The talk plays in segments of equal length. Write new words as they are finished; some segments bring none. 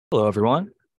Hello,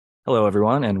 everyone. Hello,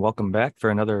 everyone, and welcome back for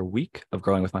another week of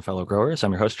Growing with My Fellow Growers.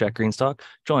 I'm your host, Jack Greenstock,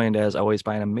 joined as always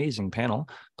by an amazing panel.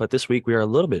 But this week we are a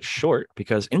little bit short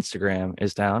because Instagram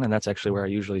is down, and that's actually where I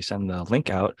usually send the link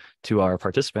out to our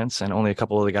participants, and only a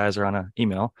couple of the guys are on an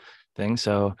email thing.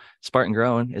 So Spartan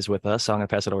Grown is with us. So I'm going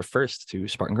to pass it over first to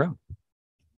Spartan Grown.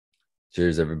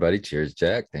 Cheers, everybody. Cheers,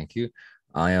 Jack. Thank you.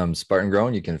 I am Spartan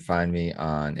Grown. You can find me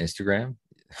on Instagram,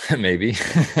 maybe,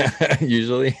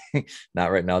 usually,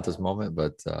 not right now at this moment,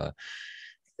 but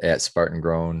at Spartan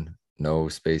Grown, no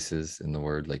spaces in the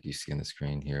word like you see on the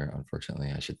screen here. Unfortunately,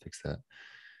 I should fix that.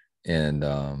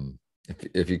 And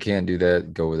if you can't do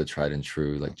that, go with a tried and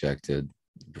true like Jack did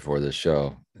before this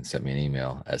show and send me an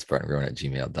email at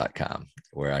spartangrown@gmail.com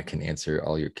where I can answer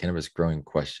all your cannabis growing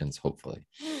questions, hopefully.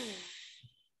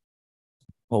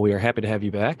 Well, we are happy to have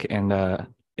you back. And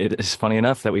it is funny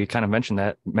enough that we kind of mentioned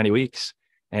that many weeks,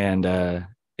 and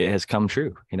it has come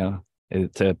true,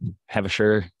 to have a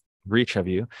sure reach of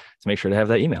you, to make sure to have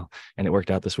that email. And it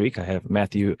worked out this week. I have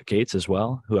Matthew Gates as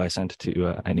well, who I sent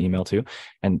to an email to.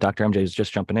 And Dr. MJ is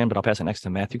just jumping in, but I'll pass it next to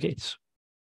Matthew Gates.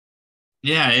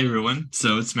 Yeah, hey everyone.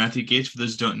 So it's Matthew Gates. For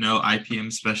those who don't know,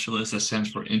 IPM specialist, that stands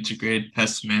for Integrated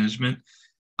Pest Management.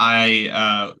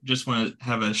 I just want to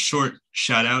have a short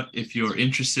shout out. If you're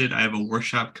interested, I have a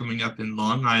workshop coming up in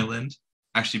Long Island,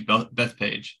 actually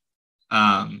Bethpage,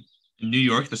 in New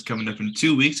York. That's coming up in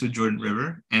 2 weeks with Jordan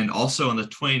River. And also on the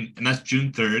 20th, and that's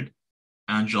June 3rd.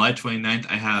 On July 29th,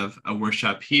 I have a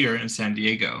workshop here in San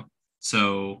Diego.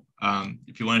 So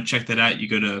if you want to check that out, you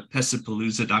go to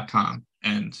pestapalooza.com.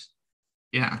 And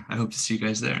yeah, I hope to see you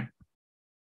guys there.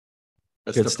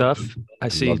 That's good stuff. I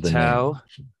see Tao.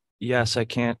 Yes, I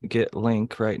can't get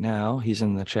link right now. He's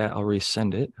in the chat. I'll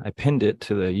resend it. I pinned it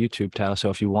to the YouTube Tao,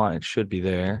 so if you want, it should be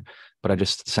there. But I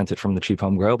just sent it from the Cheap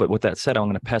Home Grow. But with that said, I'm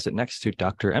going to pass it next to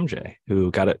Dr. MJ,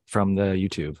 who got it from the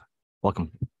YouTube.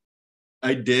 Welcome.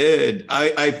 I did.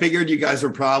 I figured you guys were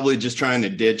probably just trying to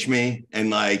ditch me, and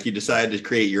like you decided to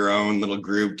create your own little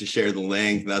group to share the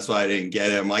link. That's why I didn't get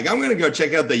it. I'm like, I'm going to go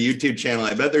check out the YouTube channel.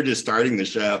 I bet they're just starting the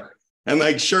show. And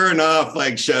like, sure enough,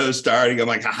 like show's starting. I'm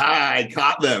like, haha, I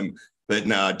caught them. But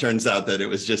no, it turns out that it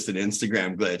was just an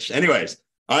Instagram glitch. Anyways,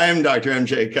 I am Dr.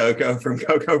 MJ Coco from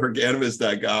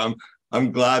cocoforcannabis.com.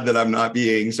 I'm glad that I'm not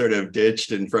being sort of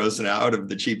ditched and frozen out of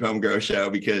the Cheap Home Grow show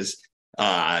because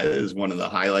it is one of the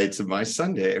highlights of my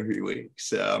Sunday every week.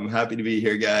 So I'm happy to be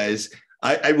here, guys.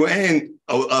 I went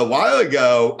a while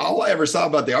ago. All I ever saw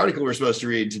about the article we're supposed to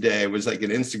read today was like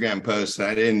an Instagram post.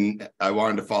 And I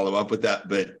wanted to follow up with that,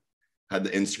 but had the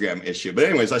Instagram issue. But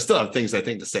anyways, I still have things I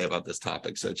think to say about this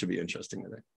topic. So it should be interesting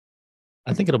today.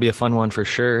 I think it'll be a fun one for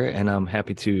sure. And I'm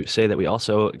happy to say that we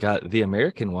also got the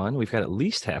American one. We've got at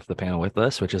least half the panel with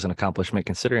us, which is an accomplishment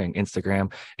considering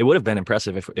Instagram. It would have been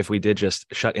impressive if we did just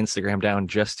shut Instagram down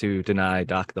just to deny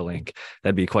Doc the link.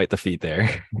 That'd be quite the feat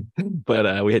there.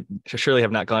 But we surely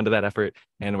have not gone to that effort.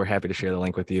 And we're happy to share the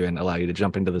link with you and allow you to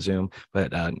jump into the Zoom.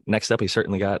 But next up, we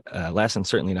certainly got, last and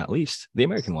certainly not least, the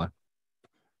American one.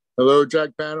 Hello,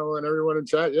 Jack panel and everyone in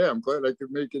chat. Yeah, I'm glad I could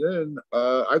make it in.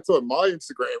 I thought my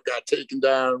Instagram got taken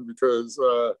down because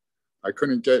I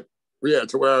couldn't get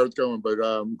to where I was going, but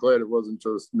I'm glad it wasn't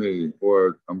just me,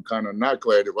 or I'm kind of not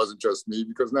glad it wasn't just me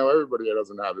because now everybody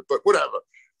doesn't have it, but whatever.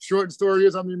 Short story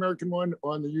is I'm the American one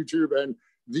on the YouTube and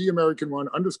the American one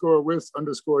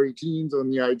 _with_18s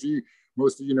on the IG.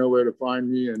 Most of you know where to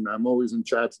find me, and I'm always in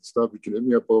chats and stuff. You can hit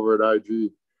me up over at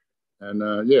IG.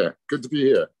 And yeah, good to be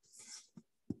here.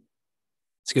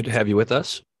 It's good to have you with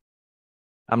us.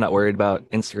 I'm not worried about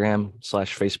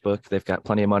Instagram/Facebook. They've got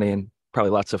plenty of money and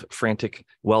probably lots of frantic,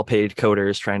 well-paid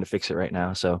coders trying to fix it right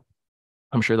now. So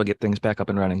I'm sure they'll get things back up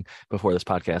and running before this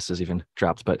podcast is even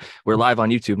dropped. But we're live on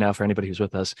YouTube now for anybody who's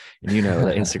with us. And you know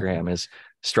that Instagram is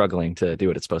struggling to do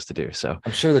what it's supposed to do. So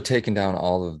I'm sure they're taking down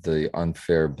all of the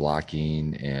unfair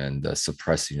blocking and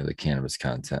suppressing of the cannabis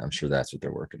content. I'm sure that's what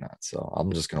they're working on. So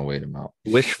I'm just going to wait them out.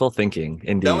 Wishful thinking,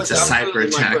 indeed. That was a cyber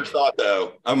attack. My first thought,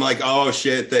 though. I'm like, oh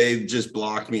shit, they just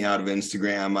blocked me out of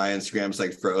Instagram. My Instagram's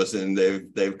like frozen.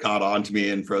 They've caught on to me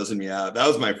and frozen me out. That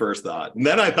was my first thought. And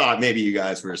then I thought maybe you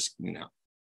guys were,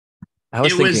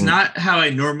 It was not how I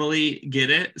normally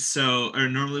get it. So, or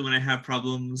normally when I have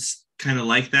problems kind of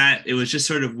like that, it was just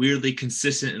sort of weirdly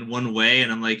consistent in one way.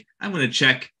 And I'm like, I'm going to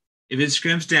check if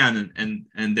Instagram's down.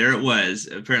 And there it was.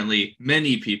 Apparently for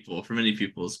many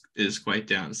people is quite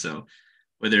down. So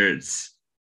whether it's,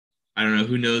 I don't know,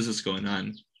 who knows what's going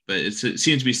on, but it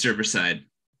seems to be server side.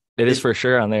 It is for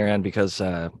sure on their end because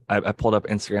I pulled up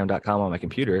Instagram.com on my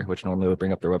computer, which normally would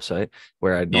bring up their website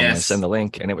where I'd normally send the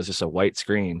link, and it was just a white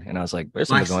screen. And I was like, there's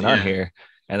something going on here.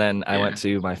 And then I went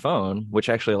to my phone, which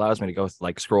actually allows me to go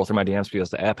like scroll through my DMs because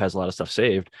the app has a lot of stuff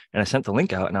saved. And I sent the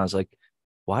link out and I was like,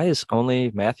 why is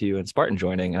only Matthew and Spartan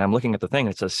joining? And I'm looking at the thing,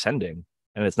 it says sending,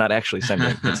 and it's not actually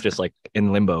sending. It's just like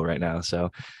in limbo right now. So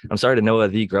I'm sorry to Noah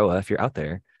the Groa. If you're out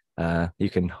there, you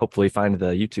can hopefully find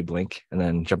the YouTube link and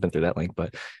then jump in through that link.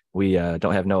 But we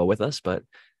don't have Noah with us, but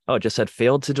it just said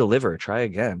failed to deliver. Try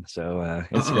again. So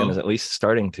Instagram is at least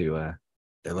starting to,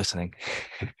 they're listening.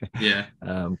 Yeah.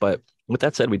 But with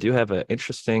that said, we do have an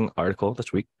interesting article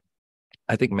this week.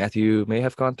 I think Matthew may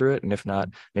have gone through it, and if not,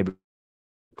 maybe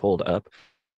pulled up.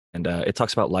 And it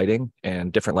talks about lighting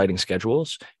and different lighting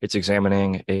schedules. It's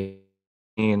examining a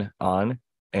 10 on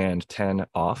and 10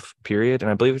 off period.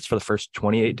 And I believe it's for the first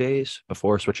 28 days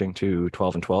before switching to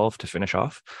 12 and 12 to finish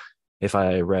off, if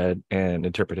I read and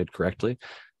interpreted correctly.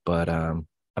 But I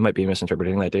might be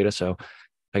misinterpreting that data. So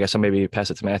I guess I'll maybe pass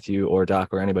it to Matthew or Doc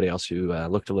or anybody else who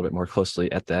looked a little bit more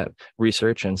closely at that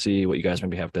research and see what you guys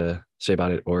maybe have to say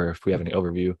about it, or if we have any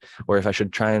overview, or if I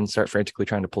should try and start frantically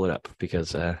trying to pull it up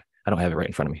because I don't have it right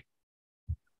in front of me.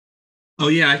 Oh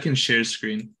yeah, I can share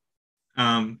screen.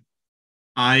 I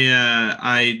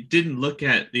didn't look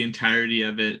at the entirety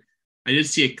of it. I did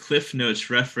see a Cliff Notes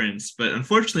reference, but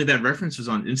unfortunately that reference was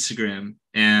on Instagram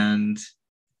and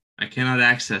I cannot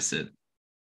access it.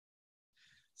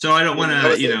 So I don't want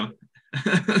to,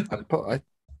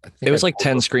 It was like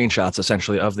 10 screenshots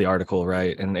essentially of the article,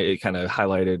 right? And it kind of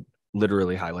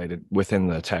literally highlighted within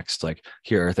the text, like,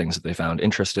 here are things that they found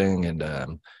interesting.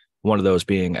 And one of those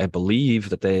being, I believe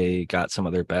that they got some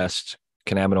of their best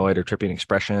cannabinoid or terpene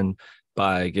expression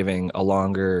by giving a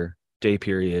longer day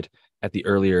period at the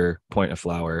earlier point of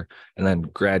flower, and then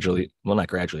not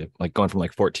gradually, like going from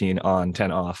like 14 on,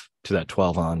 10 off to that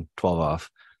 12 on, 12 off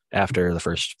after the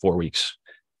first 4 weeks.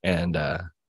 And I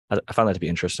found that to be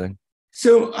interesting.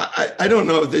 So I don't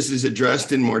know if this is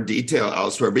addressed in more detail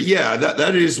elsewhere, but yeah,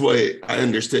 that is what I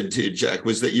understood too, Jack,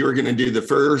 was that you were going to do the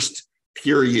first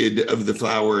period of the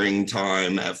flowering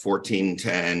time at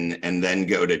 14:10 and then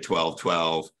go to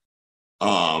 12:12.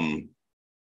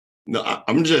 No,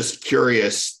 I'm just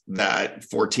curious that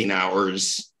 14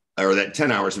 hours or that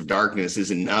 10 hours of darkness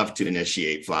is enough to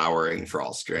initiate flowering for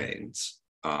all strains.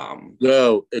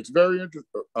 No, it's very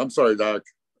interesting. I'm sorry, Doc.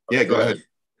 Yeah, go ahead.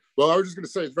 Well, I was just going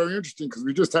to say it's very interesting because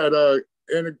we just had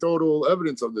anecdotal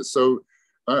evidence of this. So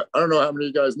I don't know how many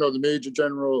of you guys know the Major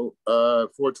General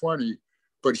 420,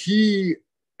 but he,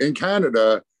 in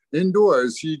Canada,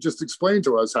 indoors, he just explained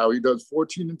to us how he does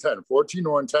 14 and 10, 14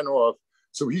 on, 10 off,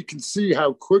 so he can see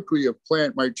how quickly a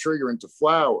plant might trigger into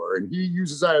flower. And he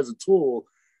uses that as a tool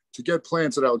to get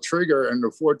plants that'll trigger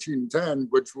into 14 and 10,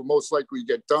 which will most likely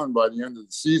get done by the end of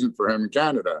the season for him in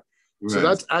Canada. Right. So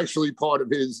that's actually part of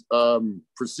his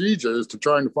procedures to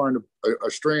trying to find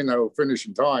a strain that will finish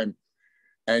in time.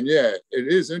 And yeah, it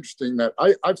is interesting that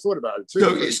I've thought about it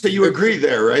too. So you agree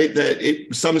there, right? That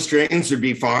some strains would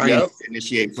be fine to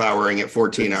initiate flowering at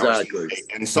 14 hours,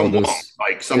 and some won't.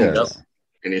 Like some won't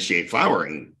initiate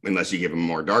flowering unless you give them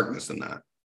more darkness than that.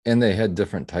 And they had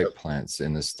different type plants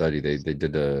in this study. They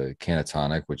did a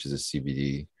Cannatonic, which is a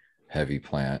CBD heavy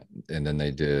plant, and then they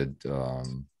did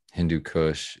Hindu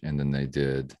Kush, and then they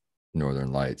did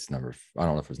Northern Lights. I don't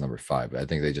know if it was number 5, but I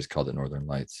think they just called it Northern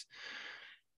Lights.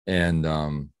 And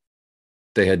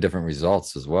they had different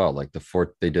results as well. Like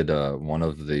they did one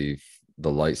of the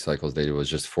light cycles they did was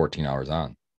just 14 hours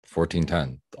on,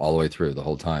 14:10 all the way through the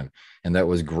whole time, and that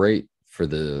was great for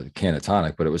the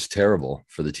Cannatonic, but it was terrible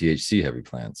for the THC heavy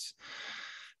plants.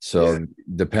 So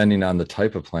depending on the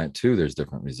type of plant too, there's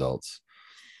different results,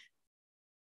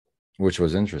 which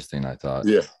was interesting, I thought.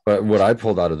 Yeah. But what I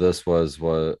pulled out of this was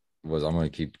I'm going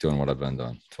to keep doing what I've been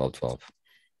doing, 12-12.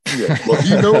 Yeah.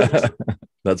 Well,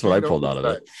 that's what I pulled out of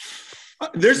it.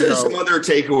 There's some other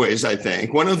takeaways, I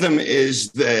think. One of them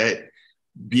is that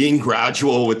being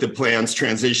gradual with the plant's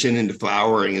transition into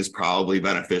flowering is probably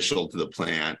beneficial to the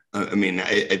plant. I mean,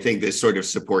 I think this sort of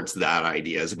supports that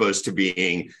idea as opposed to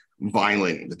being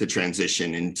violent with the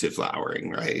transition into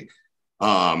flowering, right?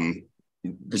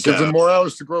 It gives them more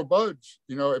hours to grow buds.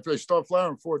 You know, if they start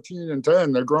flowering 14 and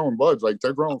 10, they're growing buds, like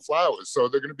they're growing flowers. So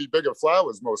they're going to be bigger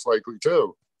flowers most likely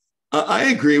too.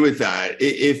 I agree with that.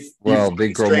 If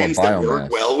they grow more biomass.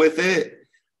 Work well with it,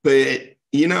 but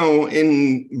you know,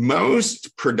 in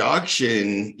most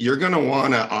production, you're going to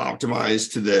want to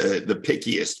optimize to the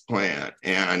pickiest plant,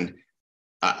 and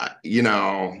you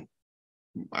know,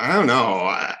 I don't know.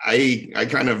 I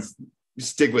kind of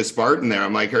stick with Spartan there.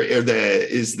 I'm like,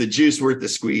 is the juice worth the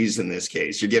squeeze in this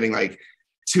case? You're getting like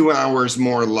 2 hours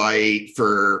more light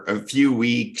for a few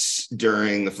weeks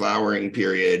during the flowering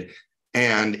period.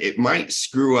 and it might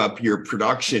screw up your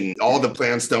production. All the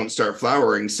plants don't start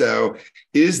flowering. So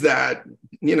is that,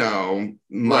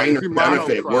 minor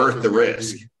benefit worth the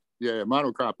risk? Yeah,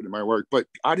 monocropping it might work, but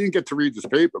I didn't get to read this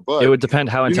paper. But it would depend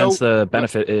how intense the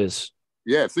benefit is.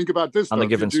 Yeah, think about this on the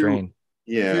given strain.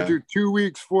 Yeah, you do 2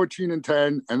 weeks, 14 and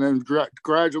 10, and then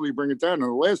gradually bring it down. In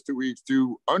the last 2 weeks,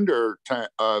 do under 10,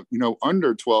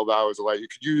 under 12 hours of light. You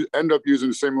could end up using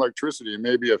the same electricity and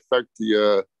maybe affect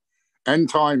the end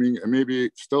timing, and maybe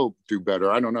still do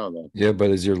better. I don't know though. Yeah,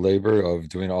 but is your labor of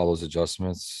doing all those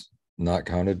adjustments not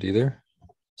counted either?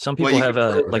 Some people have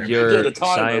like your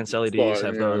science LEDs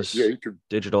have those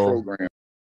digital.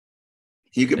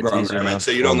 You could program it,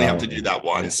 so you'd only have to do that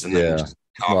once. And then just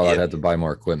well, I'd have to buy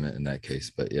more equipment in that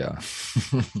case, but yeah.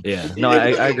 Yeah, no,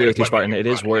 I agree with you, Spartan. It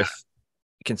is worth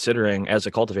considering. As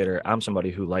a cultivator, I'm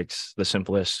somebody who likes the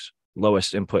simplest,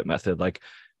 lowest input method. Like,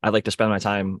 I like to spend my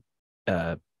time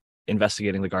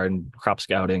investigating the garden, crop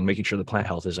scouting, making sure the plant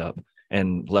health is up,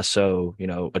 and less so,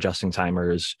 adjusting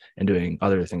timers and doing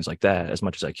other things like that as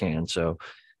much as I can. So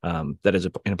that is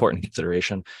an important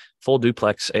consideration. Full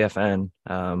duplex AFN,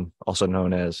 also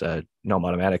known as Gnome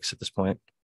Automatics at this point.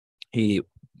 He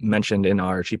mentioned in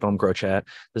our Cheap Home Grow chat,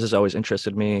 this has always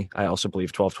interested me. I also believe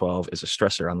 1212 is a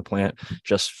stressor on the plant,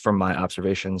 just from my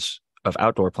observations of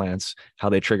outdoor plants, how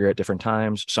they trigger at different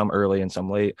times, some early and some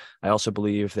late. I also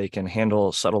believe they can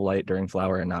handle subtle light during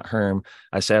flower and not harm.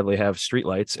 I sadly have street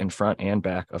lights in front and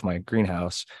back of my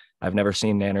greenhouse. I've never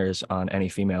seen nanners on any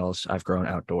females I've grown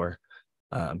outdoor.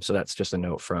 So that's just a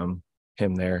note from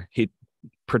him there. He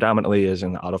predominantly is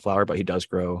in the autoflower, but he does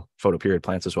grow photoperiod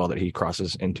plants as well that he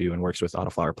crosses into and works with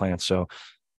autoflower plants. So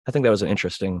I think that was an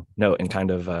interesting note, and kind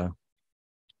of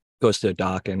goes to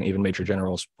Doc and even Major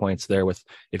General's points there with,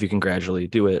 if you can gradually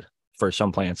do it for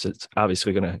some plants, it's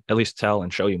obviously going to at least tell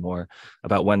and show you more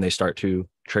about when they start to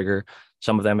trigger.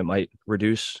 Some of them, it might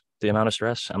reduce the amount of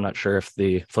stress. I'm not sure if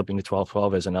the flipping to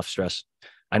 12-12 is enough stress.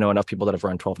 I know enough people that have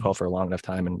run 12-12 for a long enough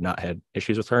time and not had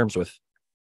issues with herms with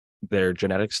their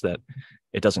genetics that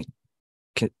it doesn't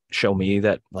show me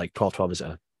that like 12-12 is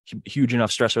a huge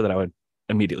enough stressor that I would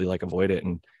immediately avoid it.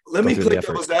 And let me play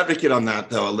devil's advocate on that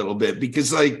though a little bit,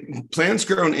 because plants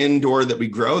grown indoor that we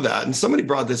grow that, and somebody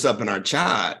brought this up in our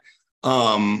chat,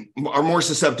 are more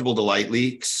susceptible to light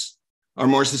leaks, are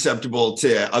more susceptible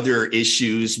to other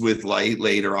issues with light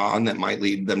later on that might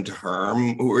lead them to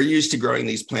herm. We're used to growing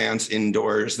these plants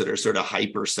indoors that are sort of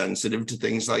hypersensitive to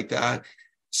things like that.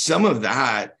 Some of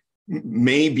that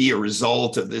may be a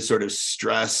result of this sort of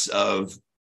stress of,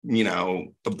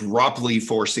 abruptly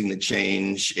forcing the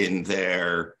change in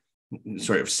their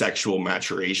sort of sexual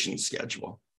maturation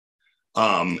schedule.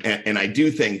 And I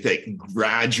do think that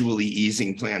gradually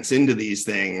easing plants into these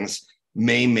things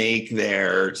may make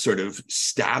their sort of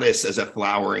status as a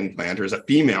flowering plant or as a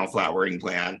female flowering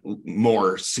plant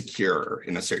more secure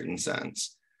in a certain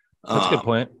sense. That's a good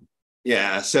point.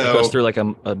 Yeah. So it goes through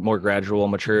a more gradual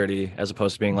maturity, as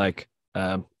opposed to being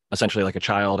essentially like a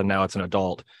child and now it's an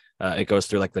adult. It goes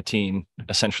through the teen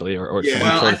essentially, or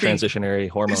some sort of transitionary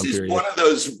hormone period. This is one of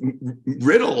those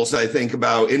riddles I think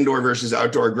about indoor versus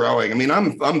outdoor growing. I mean,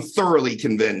 I'm thoroughly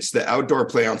convinced that outdoor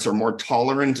plants are more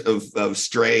tolerant of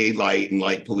stray light and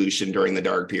light pollution during the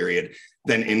dark period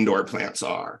than indoor plants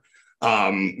are.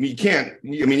 You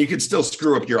could still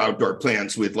screw up your outdoor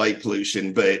plants with light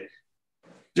pollution, but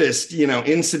just,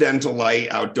 incidental light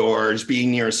outdoors,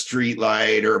 being near a street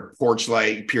light or porch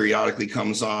light periodically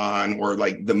comes on, or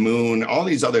the moon, all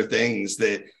these other things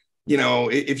that,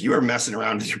 if you were messing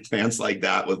around with your plants like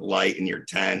that with light in your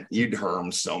tent, you'd harm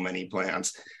so many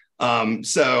plants.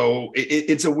 So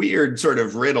it's a weird sort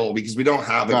of riddle, because we don't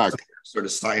have a sort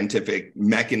of scientific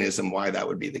mechanism why that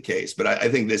would be the case. But I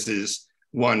think this is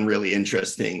one really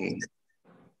interesting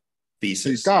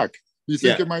thesis. Hey, Doc, you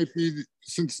think it might be,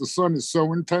 since the sun is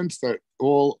so intense that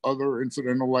all other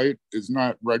incidental light is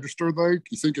not registered?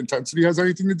 You think intensity has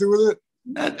anything to do with it?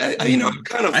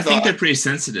 I think they're pretty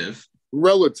sensitive.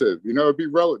 Relative, it'd be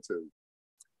relative.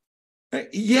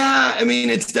 Yeah,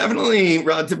 it's definitely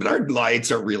relative, but our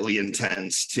lights are really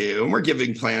intense too. And we're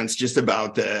giving plants just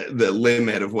about the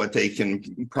limit of what they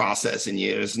can process and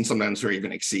use. And sometimes we're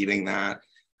even exceeding that.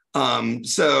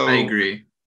 So I agree.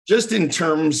 Just in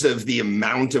terms of the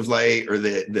amount of light, or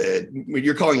the what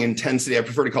you're calling intensity, I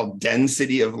prefer to call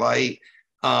density of light.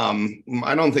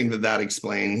 I don't think that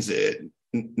explains it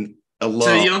alone.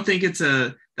 So you don't think it's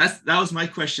that was my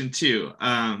question too.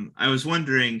 I was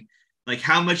wondering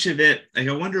how much of it, I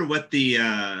wonder what the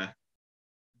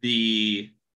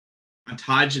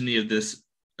ontogeny of this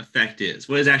effect is.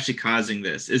 What is actually causing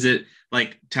this? Is it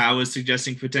Tao was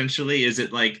suggesting potentially? Is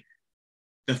it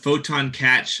the photon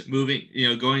catch moving,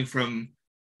 going from,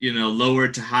 lower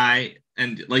to high.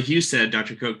 And like you said,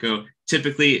 Dr. Coco,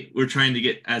 typically we're trying to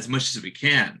get as much as we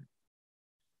can,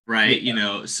 right?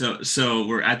 Yeah. So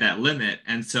we're at that limit.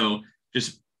 And so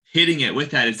just hitting it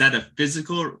with that, is that a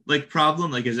physical like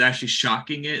problem? Like, is it actually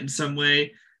shocking it in some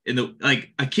way, in the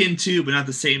like akin to, but not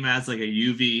the same as like a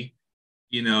UV,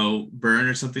 burn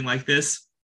or something like this?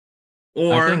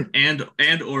 Or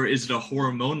or is it a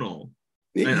hormonal?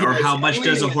 Or how much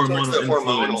does a hormonal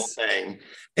influence? Thing?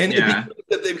 And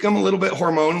they become a little bit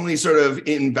hormonally sort of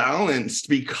imbalanced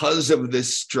because of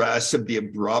this stress of the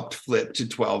abrupt flip to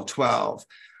 12-12.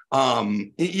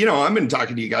 I've been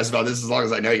talking to you guys about this as long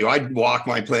as I know you. I walk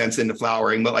my plants into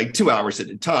flowering, but like 2 hours at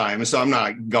a time. So I'm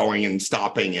not going and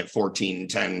stopping at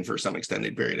 14-10 for some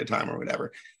extended period of time or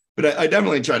whatever. But I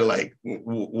definitely try to like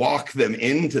walk them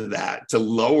into that to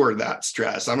lower that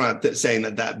stress. I'm not saying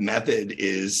that method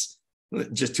is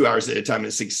just 2 hours at a time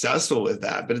is successful with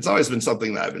that, but it's always been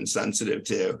something that I've been sensitive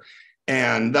to.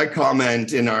 And that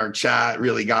comment in our chat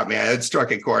really got me. It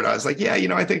struck a chord. I was like, yeah,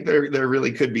 I think there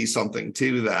really could be something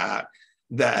to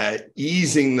that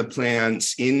easing the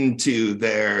plants into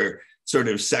their sort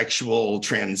of sexual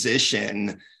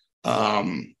transition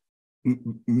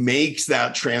makes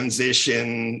that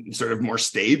transition sort of more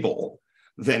stable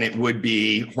than it would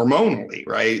be hormonally,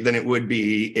 right? Than it would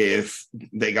be if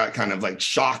they got kind of like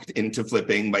shocked into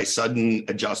flipping by sudden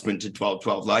adjustment to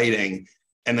 12-12 lighting.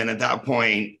 And then at that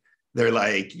point, they're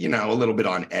like, a little bit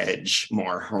on edge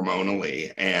more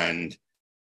hormonally, and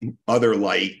other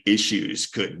light issues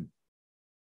could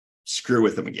screw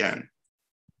with them again.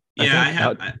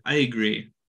 Yeah, I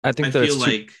agree. I think I feel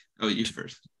like, you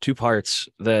first. 2 parts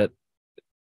that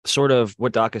sort of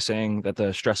what Doc is saying, that the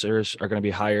stressors are going to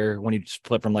be higher when you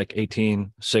flip from like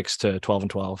 18-6 to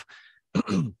 12-12.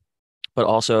 But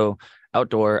also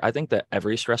outdoor, I think that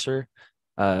every stressor,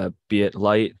 be it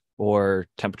light or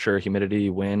temperature, humidity,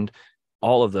 wind,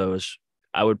 all of those,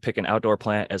 I would pick an outdoor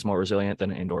plant as more resilient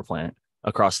than an indoor plant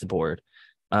across the board.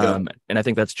 And I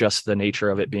think that's just the nature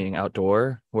of it being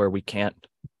outdoor, where we can't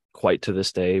quite to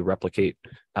this day replicate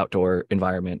outdoor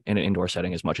environment in an indoor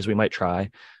setting as much as we might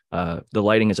try. The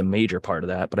lighting is a major part of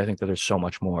that, but I think that there's so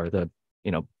much more. The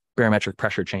barometric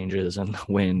pressure changes and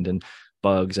wind and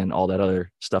bugs and all that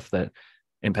other stuff that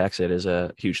impacts it is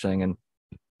a huge thing. And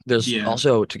there's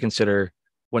also to consider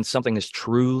when something is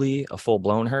truly a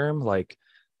full-blown herm, like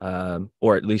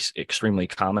or at least extremely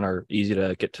common or easy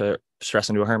to get to stress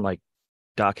into a herm, like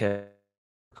Doc had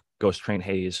Ghost Train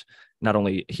Haze. Not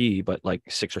only he, but like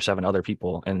 6 or 7 other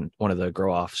people and one of the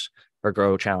grow offs or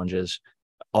grow challenges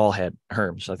all had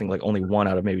herms. I think like only 1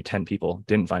 out of maybe 10 people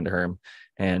didn't find a herm.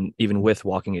 And even with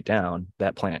walking it down,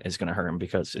 that plant is going to herm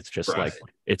because it's just like,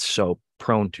 it's so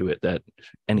prone to it that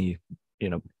any,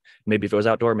 maybe if it was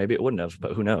outdoor, maybe it wouldn't have,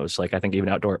 but who knows? Like, I think even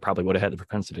outdoor, it probably would have had the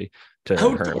propensity to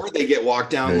outdoor herm. They get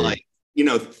walked down like,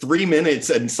 3 minutes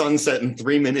at sunset and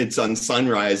 3 minutes on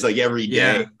sunrise, like every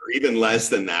day, or even less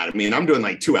than that. I mean, I'm doing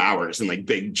like 2 hours in like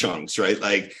big chunks, right?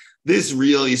 Like this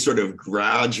really sort of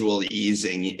gradual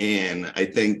easing in, I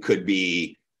think, could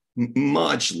be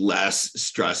much less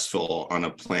stressful on a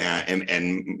plant.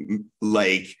 And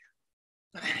like,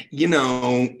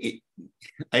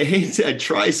 I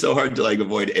try so hard to like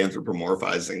avoid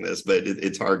anthropomorphizing this, but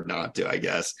it's hard not to, I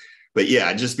guess. But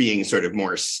yeah, just being sort of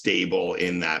more stable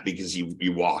in that because you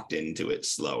walked into it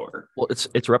slower. Well, it's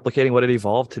replicating what it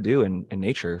evolved to do in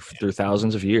nature through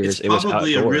thousands of years. It's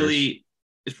probably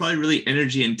it's probably a really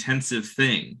energy intensive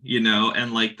thing,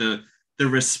 and like the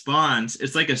response,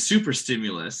 it's like a super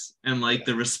stimulus, and like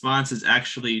the response is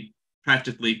actually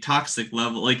practically toxic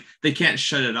level. Like they can't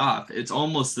shut it off. It's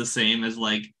almost the same as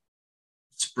like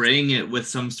spraying it with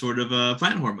some sort of a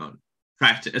plant hormone.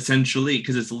 Essentially,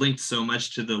 because it's linked so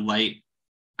much to the light.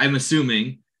 I'm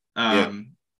assuming,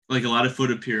 like a lot of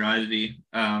photoperiodity.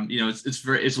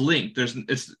 It's linked.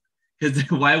 Because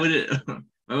why would it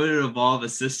evolve a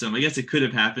system? I guess it could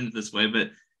have happened this way, but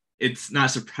it's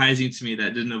not surprising to me that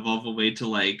it didn't evolve a way to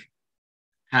like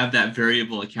have that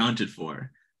variable accounted for.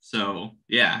 So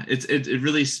yeah, it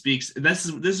really speaks. This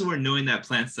is where knowing that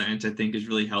plant science, I think, is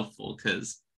really helpful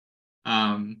because.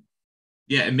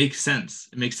 Yeah, it makes sense.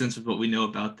 It makes sense with what we know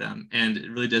about them. And it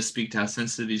really does speak to how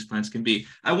sensitive these plants can be.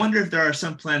 I wonder if there are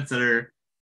some plants that are,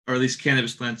 or at least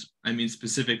cannabis plants, I mean,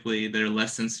 specifically, that are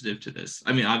less sensitive to this.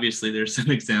 I mean, obviously, there's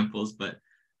some examples, but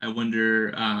I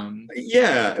wonder. I'd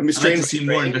like to see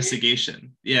more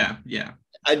investigation. Yeah.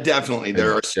 Definitely.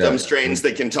 There are some strains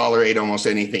that can tolerate almost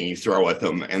anything you throw at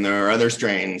them. And there are other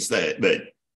strains that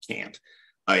can't.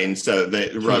 And so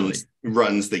that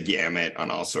runs the gamut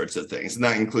on all sorts of things. And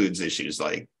that includes issues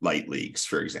like light leaks,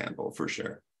 for example, for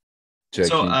sure. Jack,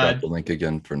 So, can you drop the link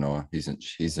again for Noah? He's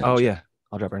in. Oh yeah,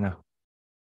 I'll drop her now.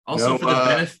 Also, No, for the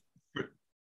benefit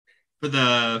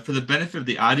for the benefit of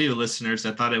the audio listeners,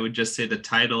 I thought I would just say the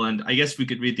title, and I guess we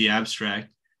could read the abstract.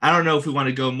 I don't know if we want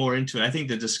to go more into it. I think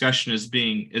the discussion is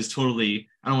totally.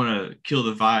 I don't want to kill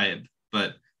the vibe,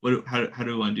 but how do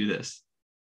we want to do this?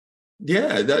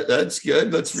 Yeah, that's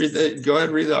good. Let's read go ahead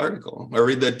and read the article, or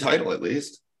read the title at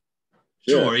least.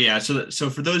 Sure, yeah. So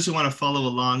for those who want to follow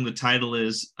along, the title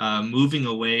is Moving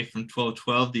Away from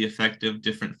 1212, the Effect of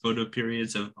Different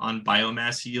Photoperiods on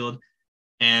Biomass Yield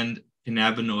and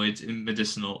Cannabinoids in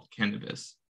Medicinal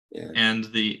Cannabis. Yeah. And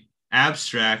the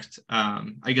abstract,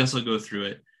 I guess I'll go through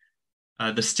it.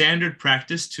 The standard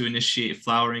practice to initiate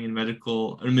flowering in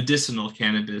medicinal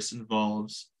cannabis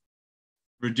involves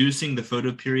reducing the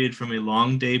photoperiod from a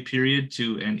long day period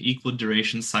to an equal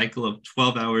duration cycle of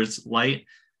 12 hours light,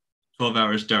 12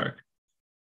 hours dark.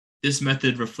 This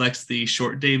method reflects the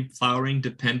short day flowering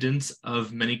dependence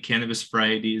of many cannabis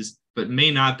varieties, but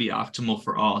may not be optimal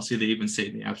for all. See, they even say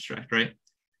in the abstract, right?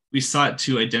 We sought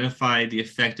to identify the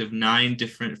effect of 9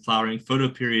 different flowering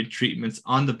photoperiod treatments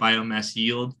on the biomass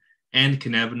yield and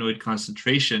cannabinoid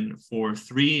concentration for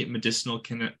 3 medicinal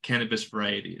cannabis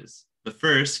varieties. The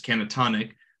first,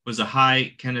 Cannatonic, was a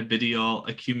high cannabidiol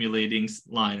accumulating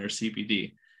line, or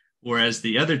CBD, whereas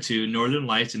the other 2, Northern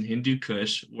Lights and Hindu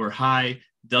Kush, were high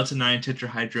delta-9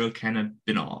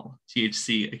 tetrahydrocannabinol,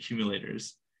 THC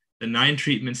accumulators. The 9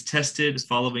 treatments tested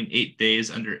following 8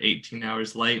 days under 18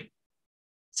 hours light,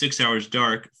 6 hours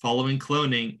dark, following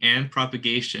cloning and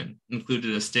propagation,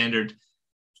 included a standard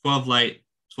 12 light,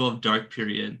 12 dark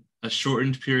period, a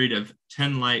shortened period of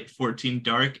 10 light, 14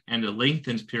 dark, and a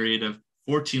lengthened period of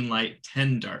 14 light,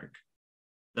 10 dark.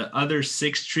 The other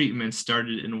 6 treatments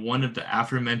started in one of the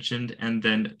aforementioned, and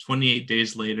then 28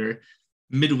 days later,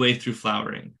 midway through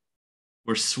flowering,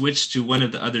 were switched to one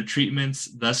of the other treatments,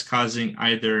 thus causing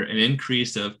either an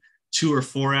increase of 2 or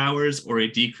 4 hours or a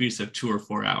decrease of 2 or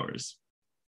 4 hours.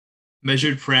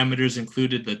 Measured parameters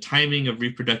included the timing of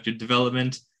reproductive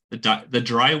development, the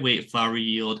dry weight flower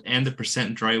yield, and the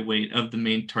percent dry weight of the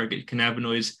main target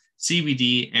cannabinoids,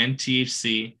 CBD and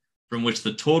THC, from which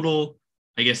the total,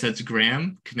 I guess that's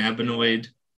gram, cannabinoid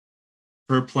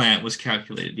per plant was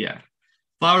calculated. Yeah.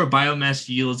 Flower biomass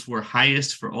yields were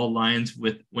highest for all lines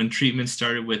when treatment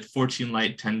started with 14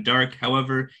 light, 10 dark.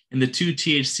 However, in the 2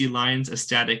 THC lines, a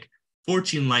static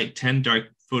 14 light, 10 dark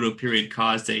photoperiod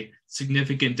caused a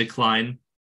significant decline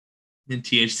in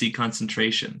THC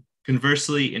concentration.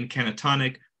 Conversely, in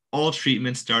Cannatonic, all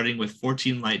treatments starting with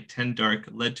 14 light, 10 dark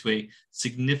led to a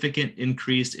significant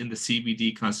increase in the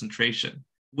CBD concentration,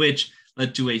 which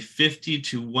led to a 50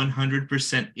 to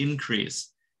 100% increase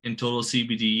in total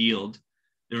CBD yield.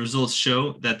 The results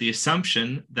show that the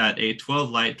assumption that a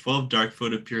 12 light, 12 dark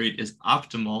photoperiod is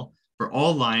optimal for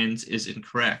all lines is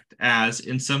incorrect, as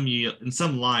in some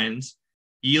lines,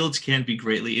 yields can be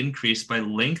greatly increased by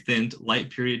lengthened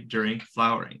light period during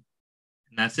flowering.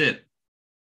 And that's it.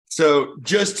 So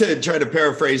just to try to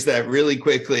paraphrase that really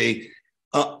quickly,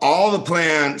 all the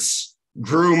plants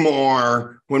grew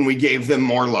more when we gave them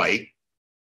more light,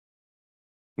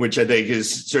 which I think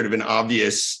is sort of an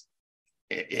obvious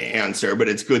answer, but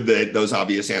it's good that those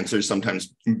obvious answers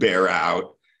sometimes bear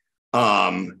out.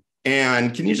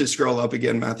 And can you just scroll up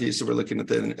again, Matthew? So we're looking at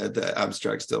the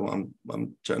abstract still. I'm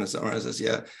trying to summarize this.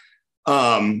 Yeah.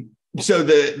 So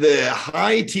the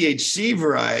high THC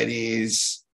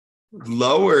varieties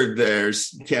lowered their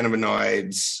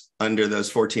cannabinoids under those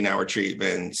 14-hour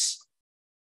treatments.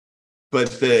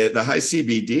 But the high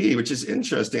CBD, which is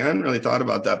interesting, I hadn't really thought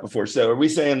about that before. So are we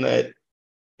saying that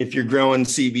if you're growing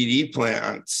CBD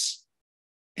plants,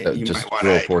 you just might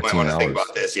grow want 14 to think hours.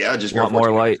 about this? Yeah, just Want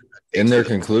more light. In their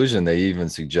conclusion, they even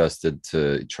suggested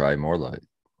to try more light.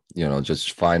 You know,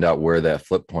 just find out where that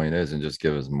flip point is and just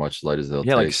give as much light as they'll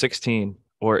take. Like 16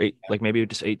 or 8, like maybe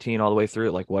just 18 all the way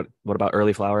through. Like what about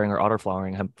early flowering or auto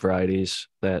flowering hemp varieties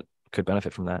that could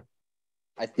benefit from that?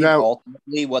 I think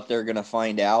ultimately what they're going to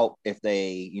find out if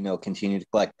they, continue to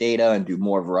collect data and do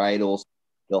more varietals,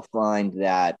 they'll find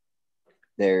that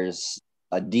there's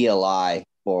a DLI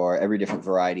for every different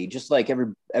variety, just like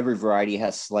every variety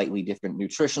has slightly different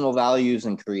nutritional values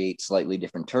and create slightly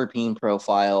different terpene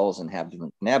profiles and have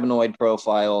different cannabinoid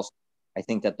profiles. I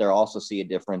think that they'll also see a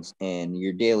difference in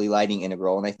your daily lighting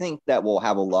integral. And I think that will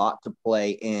have a lot to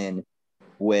play in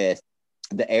with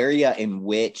the area in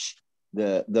which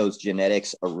those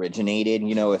genetics originated.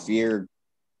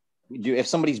 If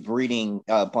somebody's breeding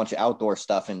a bunch of outdoor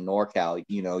stuff in NorCal,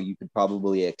 you could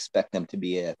probably expect them to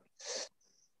be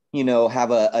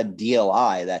have a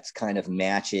DLI that's kind of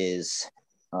matches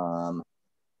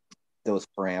those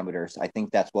parameters. I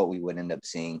think that's what we would end up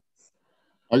seeing.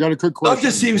 I got a quick question. I'll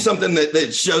just see something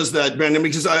that shows that, Brandon,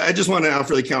 because I just want to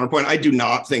offer the counterpoint. I do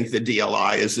not think the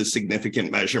DLI is a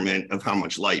significant measurement of how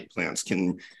much light plants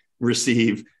can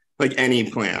receive, like any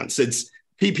plants. It's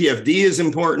PPFD is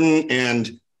important, and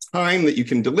time that you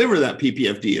can deliver that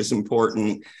PPFD is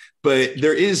important, but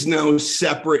there is no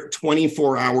separate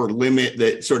 24-hour limit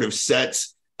that sort of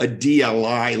sets a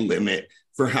DLI limit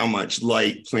for how much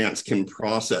light plants can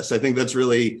process. I think that's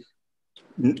really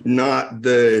not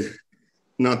the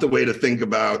way to think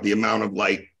about the amount of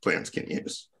light plants can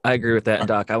use. I agree with that. And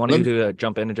Doc, I wanted you to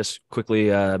jump in and just quickly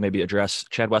maybe address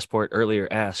Chad Westport earlier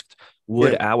asked,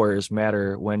 would hours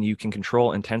matter when you can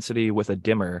control intensity with a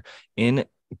dimmer? In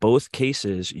both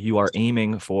cases, you are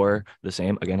aiming for the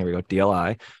same, again, here we go,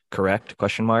 DLI, correct?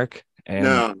 Question mark. And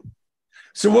no.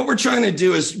 So what we're trying to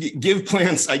do is give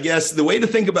plants, I guess, the way to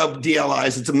think about DLI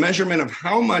is it's a measurement of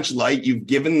how much light you've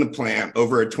given the plant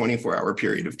over a 24-hour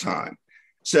period of time.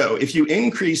 So if you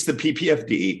increase the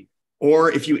PPFD,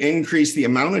 or if you increase the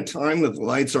amount of time that the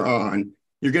lights are on,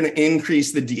 you're going to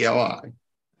increase the DLI.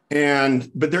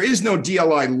 But there is no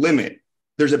DLI limit.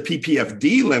 There's a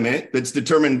PPFD limit that's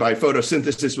determined by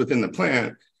photosynthesis within the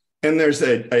plant. And there's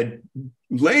a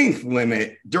length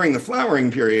limit during the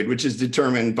flowering period, which is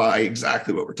determined by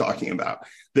exactly what we're talking about,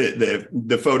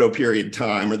 the photo period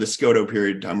time or the scoto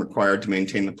period time required to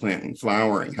maintain the plant in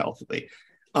flowering healthily.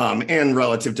 And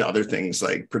relative to other things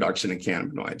like production of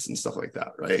cannabinoids and stuff like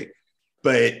that, right?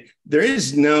 But there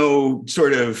is no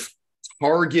sort of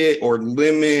target or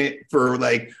limit for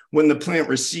like when the plant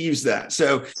receives that.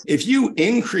 So if you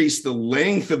increase the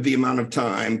length of the amount of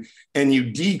time and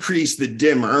you decrease the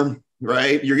dimmer,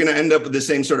 right, you're going to end up with the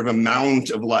same sort of amount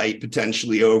of light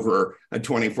potentially over a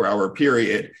 24-hour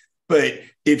period. But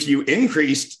if you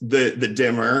increased the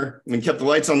dimmer and kept the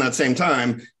lights on that same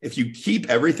time, if you keep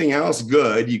everything else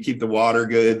good, you keep the water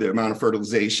good, the amount of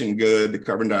fertilization good, the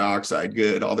carbon dioxide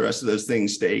good, all the rest of those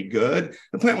things stay good,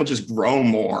 the plant will just grow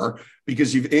more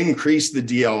because you've increased the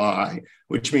DLI,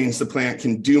 which means the plant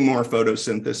can do more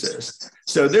photosynthesis.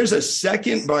 So there's a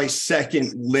second by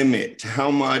second limit to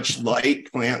how much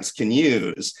light plants can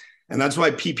use. And that's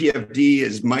why PPFD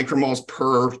is micromoles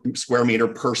per square meter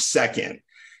per second.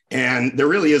 And there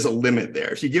really is a limit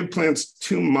there. If you give plants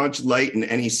too much light in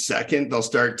any second, they'll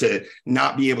start to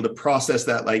not be able to process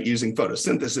that light using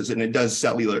photosynthesis. And it does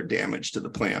cellular damage to the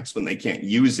plants when they can't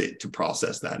use it to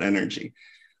process that energy.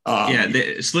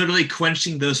 It's literally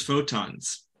quenching those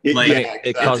photons.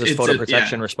 It causes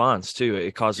photoprotection response too.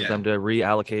 It causes them to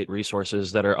reallocate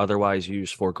resources that are otherwise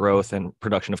used for growth and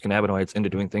production of cannabinoids into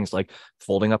doing things like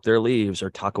folding up their leaves or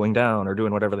tacoing down or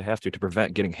doing whatever they have to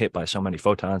prevent getting hit by so many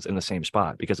photons in the same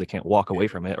spot, because they can't walk away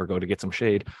from it or go to get some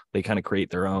shade. They kind of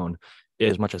create their own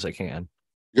as much as they can.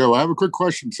 Yeah, well, I have a quick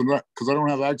question. So that, because I don't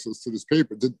have access to this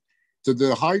paper, did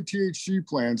the high THC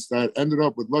plants that ended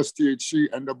up with less THC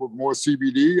end up with more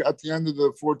CBD at the end of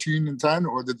the 14 and 10,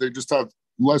 or did they just have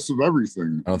less of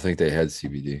everything? I don't think they had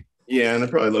CBD. Yeah, and they're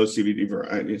probably low CBD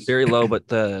varieties. Very low, but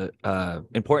the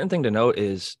important thing to note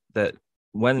is that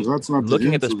when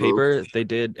looking at this paper, they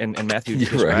did, and Matthew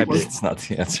described it. It's not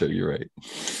the answer. You're right.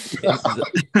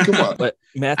 Come on. But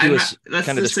Matthew was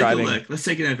kind of describing. Let's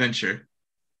take an adventure.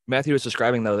 Matthew was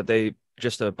describing, though, that they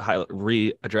just to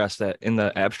readdress that in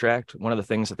the abstract, one of the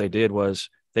things that they did was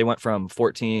they went from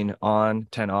 14 on,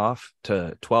 10 off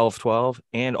to 12, 12,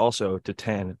 and also to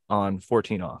 10 on,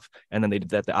 14 off. And then they did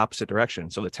that the opposite direction.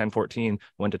 So the 10, 14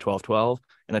 went to 12, 12,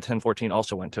 and the 10, 14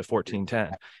 also went to 14,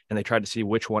 10. And they tried to see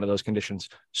which one of those conditions,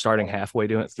 starting halfway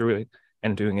doing it through it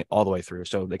and doing it all the way through.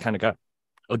 So they kind of got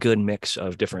a good mix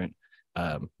of different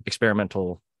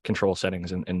experimental control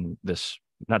settings in this.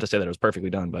 Not to say that it was perfectly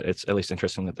done, but it's at least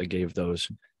interesting that they gave those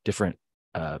different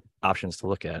options to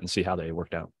look at and see how they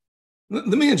worked out. Let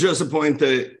me address a point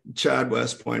that Chad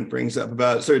Westport brings up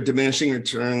about sort of diminishing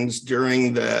returns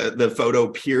during the photo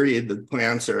period that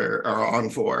plants are on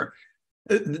for.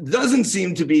 It doesn't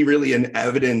seem to be really an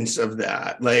evidence of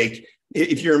that. Like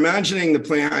if you're imagining the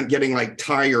plant getting like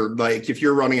tired, like if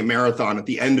you're running a marathon, at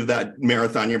the end of that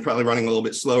marathon, you're probably running a little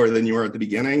bit slower than you were at the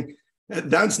beginning.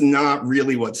 That's not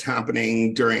really what's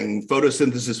happening during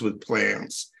photosynthesis with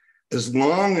plants. As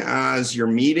long as you're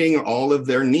meeting all of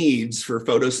their needs for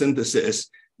photosynthesis,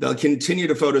 they'll continue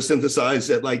to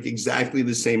photosynthesize at like exactly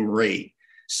the same rate.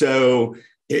 So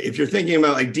if you're thinking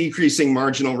about like decreasing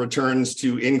marginal returns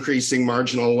to increasing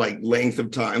marginal like length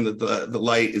of time that the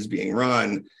light is being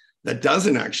run, that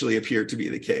doesn't actually appear to be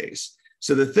the case.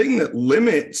 So the thing that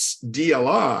limits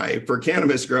DLI for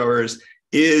cannabis growers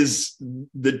is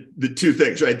the two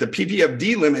things, right? The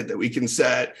PPFD limit that we can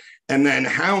set, And then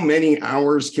how many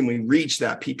hours can we reach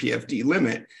that PPFD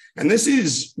limit? And this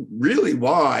is really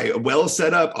why a well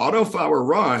set up autoflower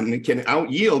run can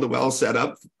out yield a well set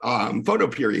up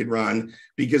photoperiod run,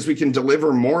 because we can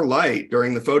deliver more light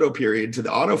during the photoperiod to the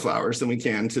autoflowers than we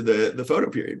can to the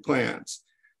photoperiod plants.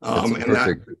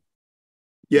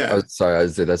 Yeah. Oh, sorry, I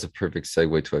say that's a perfect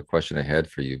segue to a question I had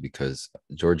for you, because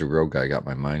Georgia Road guy got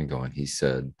my mind going. He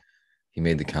said, he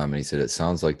made the comment, he said, it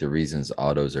sounds like the reasons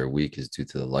autos are weak is due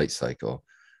to the light cycle,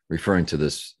 referring to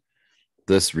this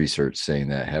research saying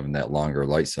that having that longer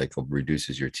light cycle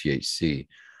reduces your THC.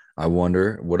 I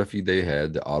wonder, what if they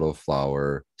had the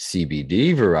autoflower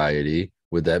CBD variety?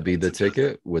 Would that be the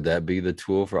ticket? Would that be the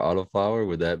tool for autoflower?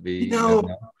 Would that be,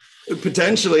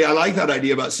 potentially? I like that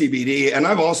idea about CBD. And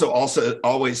I've also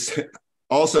always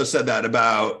said that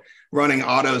about running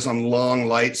autos on long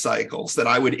light cycles, that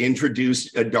I would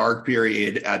introduce a dark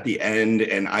period at the end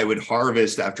and I would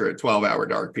harvest after a 12-hour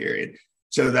dark period.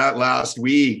 So that last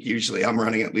week, usually I'm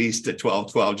running at least a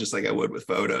 12-12, just like I would with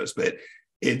photos, but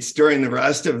it's during the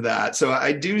rest of that. So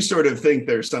I do sort of think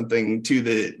there's something to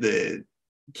the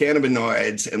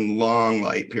cannabinoids and long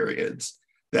light periods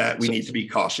that we need to be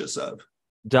cautious of.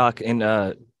 Doc, in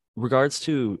regards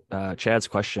to Chad's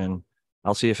question,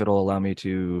 I'll see if it'll allow me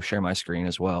to share my screen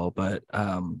as well. But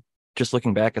just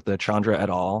looking back at the Chandra et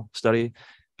al. Study,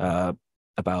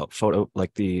 about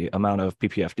like the amount of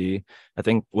PPFD, I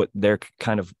think what they're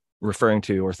kind of referring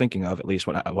to, or thinking of, at least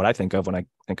what I think of when I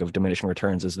think of diminishing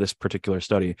returns, is this particular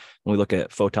study. When we look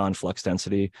at photon flux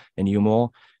density in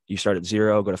UMOL, you start at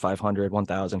 0, go to 500,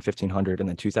 1000, 1500, and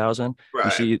then 2000. Right.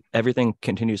 You see everything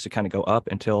continues to kind of go up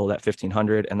until that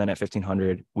 1500. And then at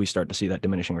 1500, we start to see that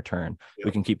diminishing return. Yep.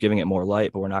 We can keep giving it more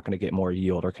light, but we're not going to get more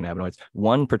yield or cannabinoids.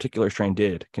 One particular strain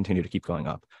did continue to keep going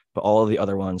up, but all of the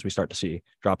other ones we start to see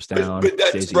drops down. But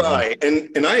that's right.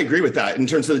 And I agree with that. In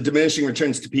terms of the diminishing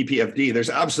returns to PPFD, there's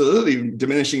absolutely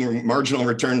diminishing marginal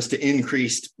returns to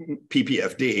increased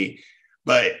PPFD,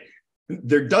 but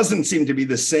there doesn't seem to be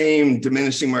the same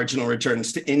diminishing marginal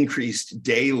returns to increased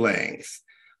day length.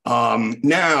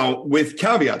 Now, with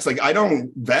caveats, like I don't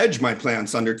veg my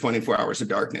plants under 24 hours of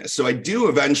darkness. So I do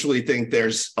eventually think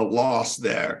there's a loss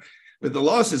there. But the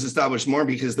loss is established more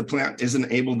because the plant isn't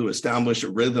able to establish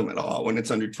a rhythm at all when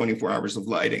it's under 24 hours of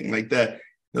lighting. Like the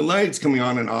lights coming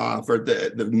on and off, or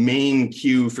the main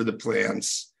cue for the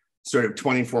plant's sort of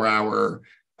 24-hour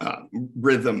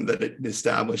rhythm that it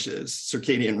establishes,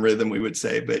 circadian rhythm, we would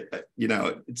say, but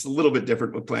it's a little bit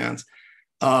different with plants.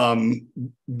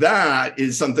 That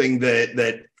is something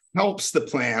that helps the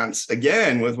plants,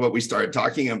 again, with what we started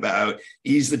talking about,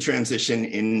 ease the transition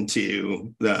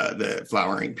into the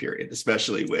flowering period,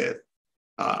 especially with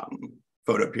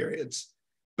photo periods.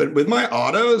 But with my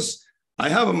autos, I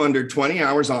have them under 20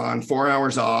 hours on, 4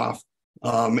 hours off,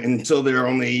 until they're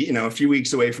only a few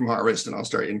weeks away from harvest, and I'll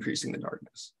start increasing the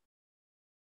darkness.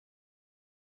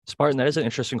 Spartan, that is an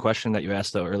interesting question that you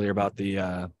asked though earlier about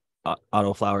the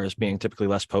autoflowers being typically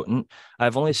less potent.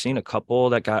 I've only seen a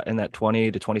couple that got in that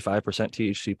 20 to 25%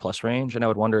 THC plus range, and I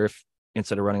would wonder if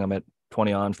instead of running them at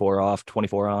 20 on, 4 off,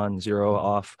 24 on, 0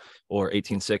 off, or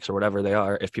 18.6 or whatever they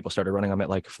are, if people started running them at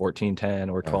like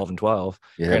 14.10 or 12 and 12,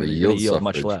 the yield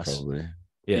much less. Probably.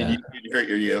 Yeah, you'd hurt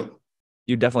your yield.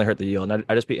 You definitely hurt the yield. And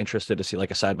I'd just be interested to see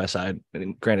like a side by side.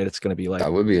 And granted, it's going to be like I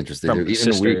would be interested. From Even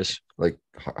sisters. a week,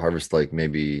 like harvest, like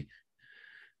maybe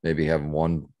have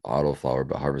one autoflower,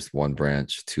 but harvest one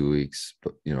branch 2 weeks,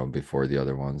 but before the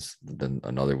other ones. Then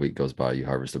another week goes by, you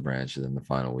harvest a branch, and then the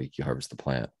final week you harvest the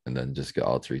plant, and then just get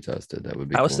all 3 tested. That would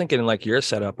be. I was thinking like your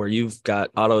setup where you've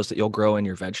got autos that you'll grow in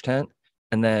your veg tent,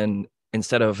 and then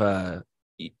instead of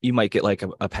you might get like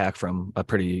a pack from a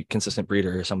pretty consistent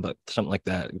breeder or something like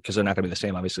that, because they're not going to be the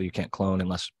same. Obviously, you can't clone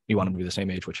unless you want them to be the same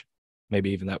age, which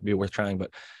maybe even that would be worth trying. But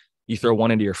you throw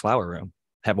one into your flower room,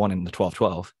 have one in the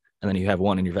 12-12, and then you have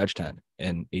one in your veg tent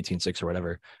in 18.6 or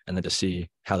whatever, and then to see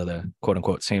how the quote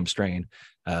unquote same strain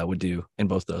would do in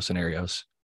both those scenarios,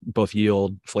 both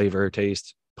yield, flavor,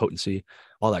 taste, potency,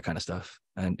 all that kind of stuff,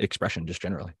 and expression just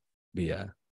generally be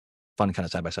fun kind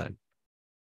of side by side.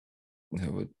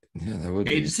 That would. Yeah, that would.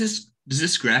 Hey, does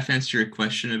this graph answer your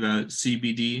question about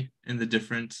CBD and the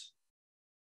different?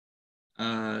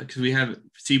 Because we have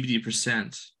CBD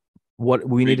percent. What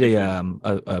we need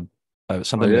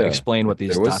something to explain what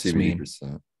these dots mean.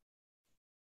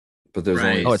 But there's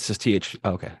right. only. Oh, it's just TH.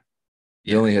 Oh, okay.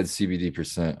 They only had CBD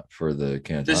percent for the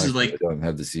cannatonic. This is like- they don't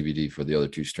have the CBD for the other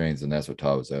two strains, and that's what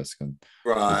Todd was asking.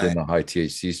 Right. Within the high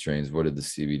THC strains, what did the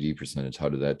CBD percentage? How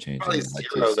did that change? in Probably the high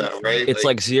zero THC though, strains? right? It's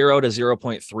like 0 to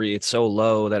 0.3. It's so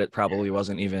low that it probably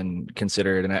wasn't even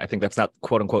considered. And I think that's not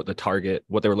quote unquote the target.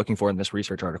 What they were looking for in this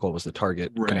research article was the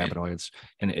target Right. cannabinoids.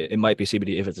 And it might be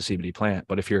CBD if it's a CBD plant,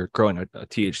 but if you're growing a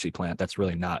THC plant, that's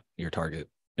really not your target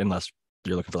unless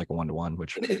you're looking for like a 1-to-1,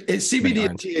 which It's CBD and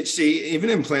aren't. THC,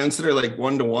 even in plants that are like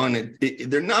 1-to-1,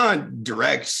 they're not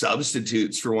direct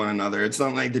substitutes for one another. It's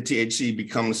not like the THC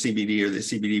becomes CBD or the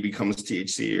CBD becomes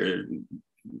THC or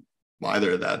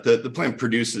either of that. The plant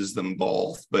produces them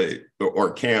both, but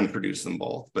or can produce them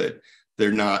both, but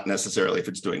they're not necessarily, if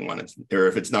it's doing one, or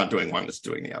if it's not doing one, it's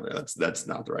doing the other. That's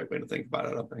not the right way to think about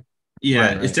it, I think.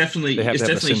 Yeah, Right, it's definitely They have to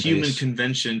have a human synthase.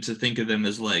 convention to think of them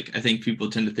as like, I think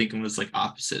people tend to think of them as like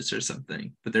opposites or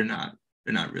something, but they're not.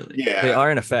 They're not really. Yeah. they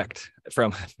are in effect for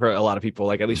a lot of people,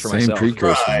 like at least for The same myself.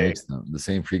 precursor Right. makes them. The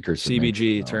same precursor. makes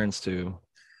CBG them. turns to,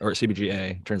 or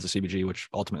CBGA turns to CBG, which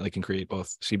ultimately can create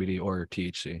both CBD or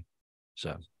THC.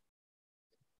 So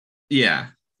Yeah,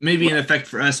 maybe in effect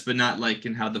for us, but not like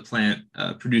in how the plant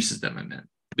produces them. I meant.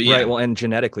 But yeah, right. Well, and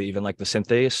genetically, even like the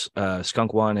synthase,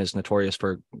 skunk one is notorious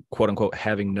for quote unquote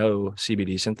having no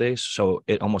CBD synthase. So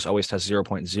it almost always has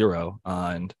 0.0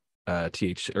 on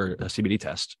THC or a CBD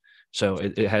test. So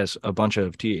it has a bunch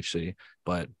of THC,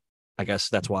 but I guess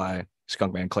that's why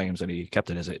Skunkman claims that he kept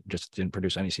it, as it just didn't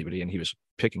produce any CBD, and he was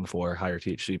picking for higher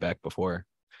THC back before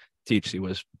THC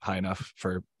was high enough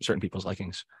for certain people's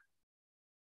likings.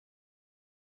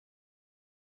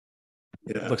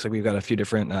 Yeah. Looks like we've got a few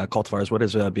different cultivars. What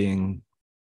is being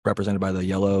represented by the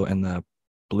yellow and the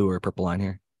blue or purple line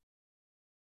here?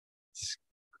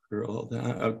 Scroll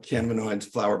down. Oh, cannabinoids,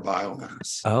 flower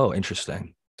biomass. Oh,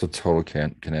 interesting. So total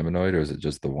cannabinoid, or is it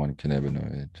just the one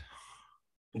cannabinoid?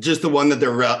 Just the one that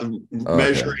they're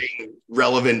measuring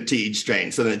relevant THC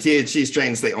strains. So in the THC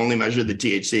strains, they only measure the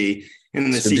THC, and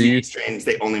in the So do CBD you- strains,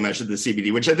 they only measure the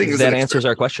CBD, which I think is That an answers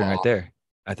our experiment question right law. there,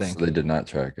 I think. So they did not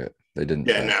track it. They didn't.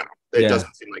 Yeah, track no, it Yeah.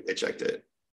 doesn't seem like they checked it.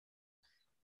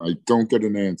 I don't get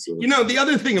an answer. You know, the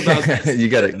other thing about it. this, You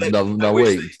got it. that No, I no, wish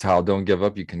wait, they- Tal, don't give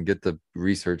up. You can get the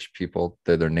research people.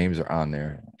 Their names are on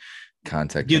there.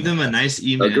 Contact. give them a nice I'll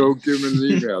email. go give him an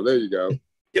email. There you go.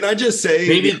 Can I just say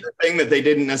Maybe- the other thing that they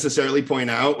didn't necessarily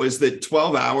point out was that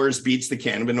 12 hours beats the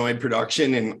cannabinoid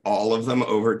production in all of them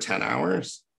over 10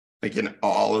 hours, like in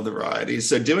all of the varieties.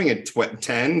 So doing a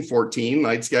 10, 14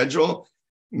 light schedule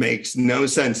makes no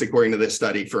sense according to this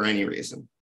study for any reason.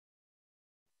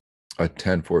 A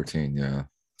 10-14, yeah.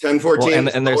 10, 14. Well,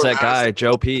 is and there's lower that guy, mass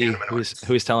Joe P, cannabinoids.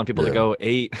 who's telling people to Yeah. go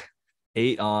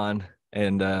eight on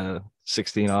and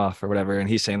 16 off or whatever. And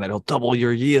he's saying that he'll double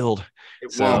your yield.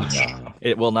 It So- won't. No.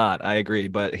 It will not. I agree.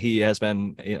 But he has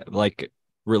been like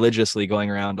religiously going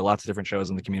around to lots of different shows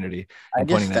in the community and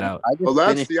pointing that out. I just Well,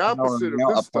 that's finished the opposite of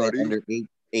a this plant study. under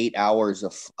 8 hours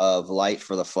of light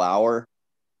for the flower,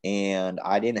 and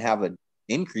I didn't have an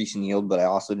increase in yield, but I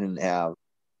also didn't have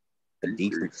a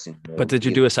decrease in yield. But did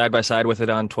you do a side by side with it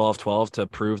on 12/12 to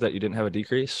prove that you didn't have a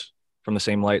decrease from the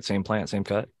same light, same plant, same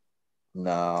cut?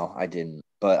 No, I didn't.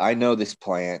 But I know this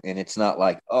plant, and it's not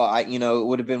like, it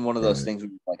would have been one of those Right. things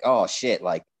where you're like, oh shit,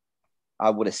 like I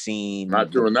would have seen Not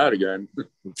doing that again.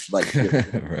 like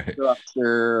Right.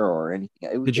 structure or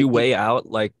anything. Did you weigh out,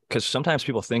 like, because sometimes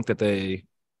people think that they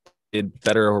did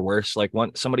better or worse? Like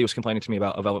somebody was complaining to me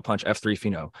about a Velvet Punch F3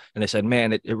 pheno, and they said,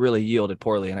 man, it really yielded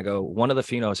poorly. And I go, one of the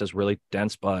phenos has really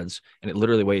dense buds, and it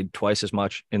literally weighed twice as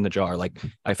much in the jar. Like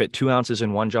I fit 2 ounces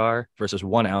in one jar versus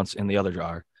 1 ounce in the other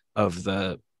jar of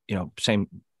the same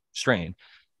strain,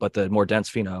 but the more dense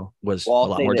pheno was Well, I'll a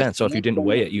lot say more this. dense. So if you didn't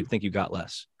weigh it, you'd think you got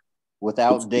less.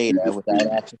 without data, without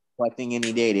actually collecting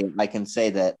any data, I can say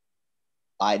that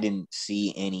I didn't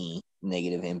see any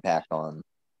negative impact on.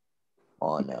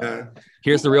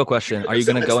 Here's the real question. Are you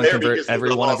going to go and It's there convert because the every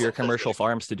one of laws your of commercial physics.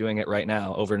 farms to doing it right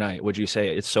now, overnight? Would you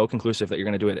say it's so conclusive that you're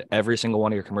going to do it at every single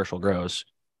one of your commercial grows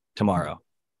tomorrow?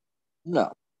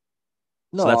 No.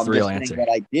 So that's I'm the real just saying answer. that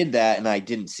I did that and I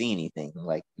didn't see anything.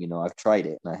 Like, I've tried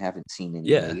it and I haven't seen any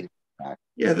Yeah. negative impact.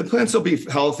 Yeah, the plants will be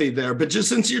healthy there, but just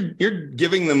since you're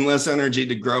giving them less energy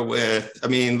to grow with, I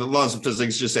mean, the laws of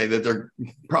physics just say that they're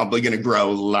probably going to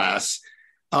grow less.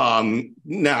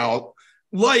 Now,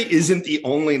 light isn't the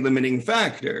only limiting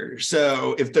factor.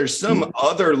 So if there's some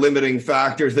other limiting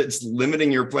factor that's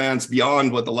limiting your plants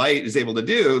beyond what the light is able to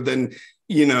do, then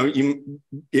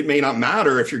it may not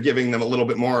matter if you're giving them a little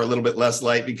bit more or a little bit less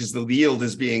light because the yield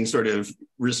is being sort of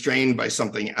restrained by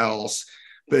something else.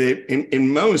 But in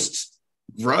most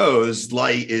grows,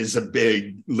 light is a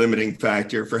big limiting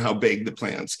factor for how big the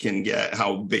plants can get,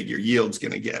 how big your yield's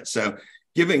going to get. So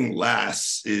giving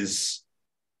less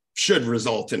should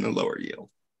result in a lower yield.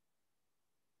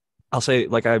 I'll say,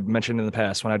 like I mentioned in the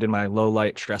past, when I did my low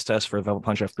light stress test for Velvet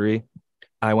Punch F3,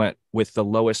 I went with the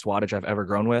lowest wattage I've ever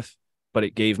grown with, but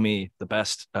it gave me the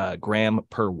best gram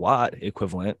per watt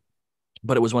equivalent,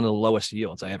 but it was one of the lowest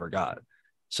yields I ever got.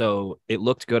 So it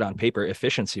looked good on paper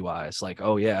efficiency wise, like,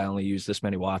 oh yeah, I only used this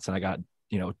many watts and I got,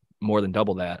 more than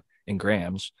double that in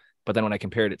grams. But then when I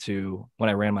compared it to when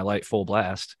I ran my light full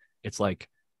blast, it's like,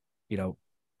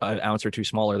 an ounce or two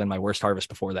smaller than my worst harvest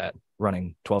before that,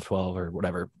 running 12/12 or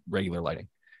whatever regular lighting.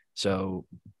 So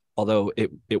although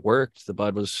it worked, the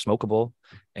bud was smokable,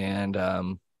 and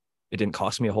it didn't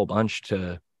cost me a whole bunch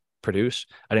to produce.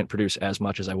 I didn't produce as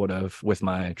much as I would have with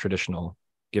my traditional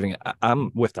giving it.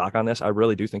 I'm with Doc on this. I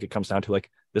really do think it comes down to,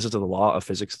 like, this is the law of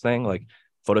physics thing. Like,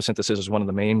 photosynthesis is one of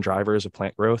the main drivers of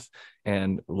plant growth,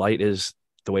 and light is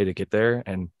the way to get there.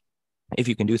 And if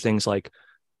you can do things like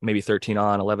maybe 13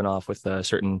 on, 11 off with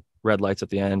certain red lights at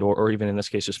the end, or even in this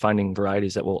case, just finding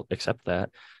varieties that will accept that,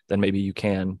 then maybe you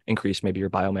can increase maybe your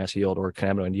biomass yield or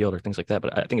cannabinoid yield or things like that.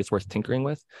 But I think it's worth tinkering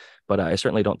with. But I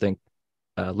certainly don't think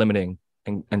limiting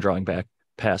and drawing back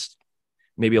past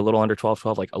maybe a little under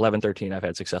 12/12, like 11, 13, I've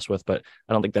had success with, but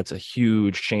I don't think that's a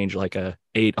huge change, like a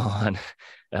 8 on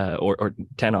or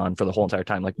 10 on for the whole entire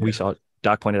time. Like we saw,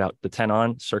 Doc pointed out, the 10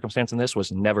 on circumstance in this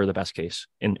was never the best case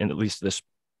in at least this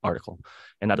article.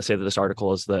 And not to say that this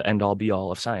article is the end all be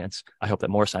all of science. I hope that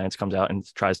more science comes out and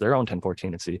tries their own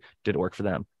 1014 and see, did it work for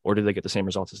them, or did they get the same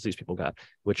results as these people got,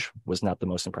 which was not the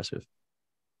most impressive.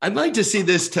 I'd like to see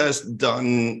this test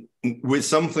done with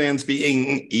some plants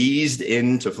being eased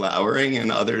into flowering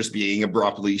and others being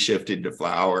abruptly shifted to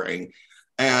flowering.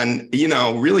 And,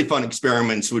 really fun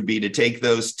experiments would be to take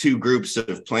those two groups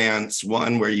of plants,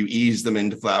 one where you ease them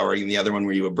into flowering and the other one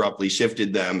where you abruptly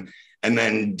shifted them, and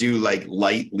then do like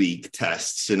light leak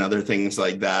tests and other things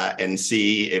like that, and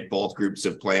see if both groups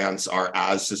of plants are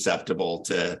as susceptible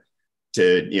to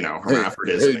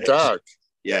hermaphrodism. Hey, Doc.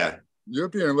 Yeah. You're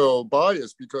being a little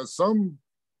biased because some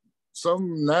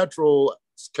natural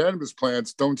cannabis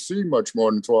plants don't see much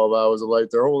more than 12 hours of light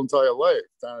their whole entire life.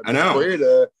 I know.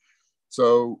 Equator,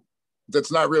 so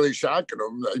that's not really shocking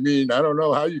them. I mean, I don't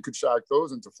know how you could shock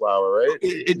those into flower, right?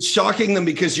 It's shocking them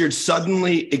because you're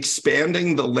suddenly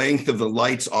expanding the length of the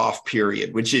lights off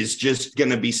period, which is just going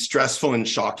to be stressful and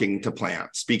shocking to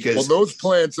plants. Because those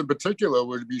plants in particular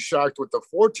would be shocked with the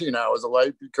 14 hours of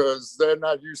light because they're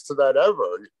not used to that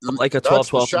ever. Like a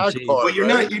 12/12 shock part, well, you're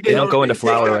right? not. They don't go into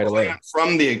flower right away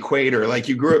from the equator, like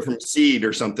you grew it from seed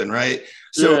or something, right?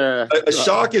 So yeah. a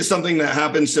shock is something that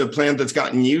happens to a plant that's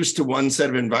gotten used to one set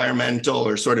of environmental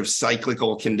or sort of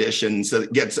cyclical conditions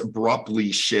that gets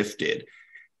abruptly shifted.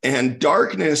 And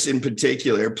darkness in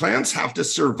particular, plants have to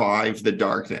survive the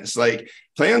darkness. Like,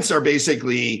 plants are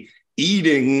basically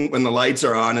eating when the lights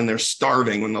are on and they're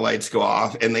starving when the lights go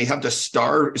off, and they have to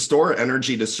store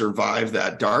energy to survive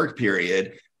that dark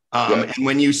period. And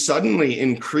when you suddenly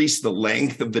increase the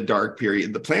length of the dark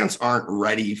period, the plants aren't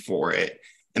ready for it,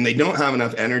 and they don't have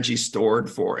enough energy stored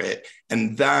for it.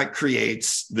 And that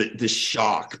creates the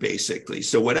shock, basically.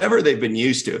 So whatever they've been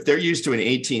used to, if they're used to an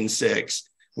 18/6,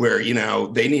 where,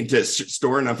 they need to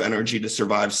store enough energy to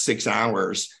survive 6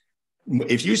 hours,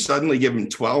 if you suddenly give them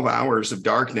 12 hours of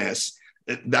darkness,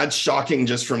 that's shocking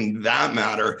just from that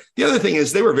matter. The other thing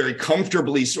is they were very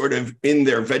comfortably sort of in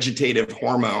their vegetative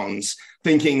hormones,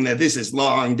 thinking that this is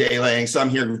long day lengths. I'm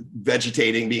here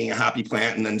vegetating, being a happy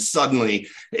plant. And then suddenly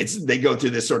they go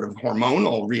through this sort of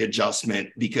hormonal readjustment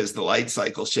because the light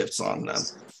cycle shifts on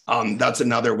them. That's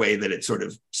another way that it's sort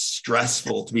of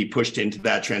stressful to be pushed into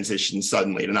that transition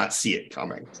suddenly, to not see it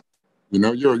coming.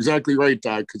 You're exactly right,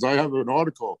 Doc, because I have an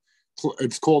article.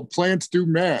 It's called Plants Do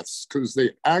Maths, because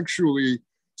they actually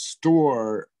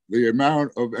store the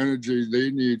amount of energy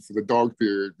they need for the dark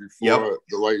period before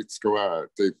the lights go out.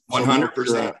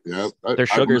 100%. There's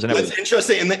sugars and everything. That's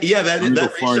interesting. And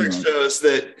that research shows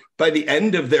that by the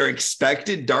end of their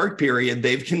expected dark period,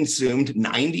 they've consumed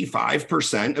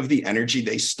 95% of the energy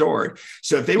they stored.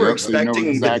 So if they were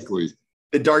expecting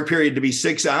the dark period to be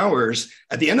 6 hours,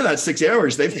 at the end of that 6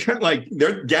 hours, they've got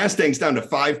their gas tank's down to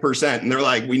 5%. And they're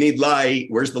like, we need light.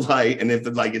 Where's the light? And if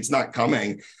it's not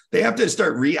coming, they have to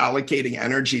start reallocating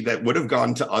energy that would have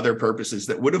gone to other purposes,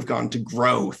 that would have gone to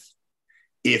growth,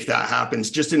 if that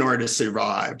happens, just in order to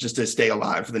survive, just to stay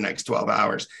alive for the next 12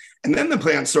 hours. And then the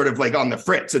plant's sort of on the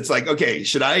fritz. It's like, okay,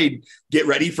 should I get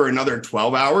ready for another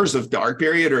 12 hours of dark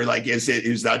period? Or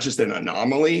is that just an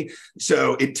anomaly?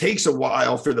 So it takes a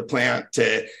while for the plant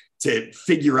to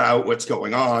figure out what's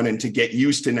going on and to get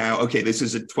used to now, okay, this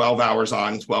is a 12 hours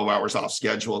on, 12 hours off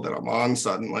schedule that I'm on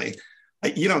suddenly.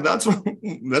 That's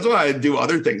why I do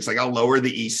other things. Like I'll lower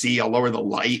the EC, I'll lower the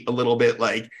light a little bit.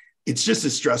 Like it's just a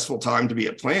stressful time to be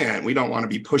a plant. We don't want to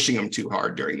be pushing them too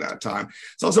hard during that time.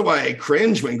 It's also why I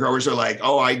cringe when growers are like,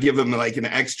 oh, I give them like an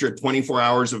extra 24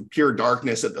 hours of pure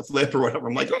darkness at the flip or whatever.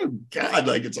 I'm like, oh God,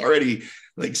 like it's already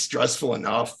like stressful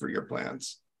enough for your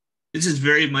plants. This is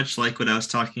very much like what I was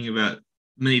talking about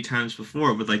many times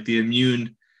before with like the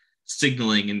immune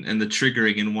signaling and the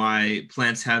triggering, and why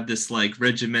plants have this like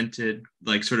regimented,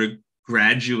 like sort of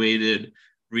graduated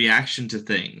reaction to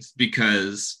things,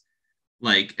 because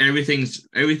like everything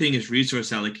is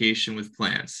resource allocation with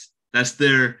plants. That's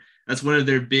one of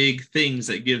their big things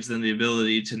that gives them the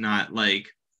ability to not like,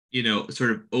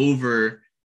 sort of over,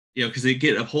 because they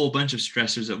get a whole bunch of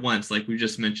stressors at once, like we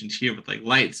just mentioned here with like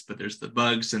lights, but there's the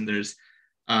bugs and there's,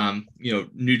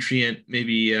 nutrient,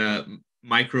 maybe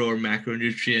micro or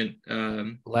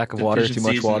macronutrient, lack of water, too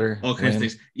much water, all kinds of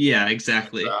things. Yeah,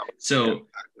 exactly. So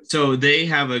they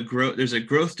have there's a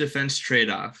growth defense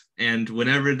trade-off. And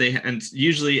whenever and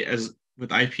usually as with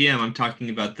IPM, I'm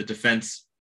talking about the defense,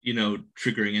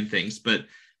 triggering and things, but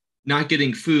not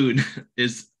getting food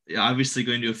is obviously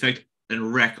going to affect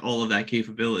and wreck all of that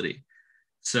capability.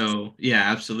 So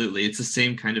yeah, absolutely. It's the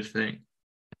same kind of thing.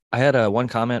 I had one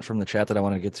comment from the chat that I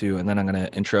want to get to, and then I'm going to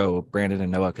intro Brandon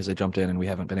and Noah because they jumped in and we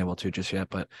haven't been able to just yet.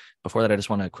 But before that, I just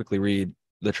want to quickly read.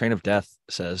 The Train of Death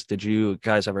says, did you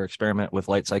guys ever experiment with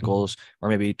light cycles or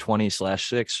maybe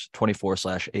 20/6,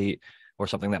 24/8, or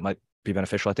something that might be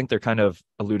beneficial? I think they're kind of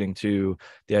alluding to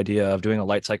the idea of doing a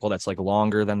light cycle that's like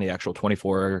longer than the actual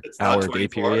 24-hour day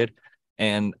period.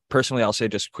 And personally, I'll say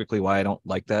just quickly why I don't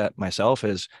like that myself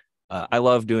is I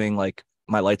love doing like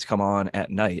my lights come on at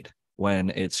night when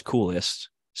it's coolest,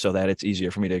 so that it's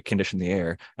easier for me to condition the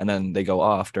air, and then they go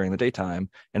off during the daytime,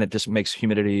 and it just makes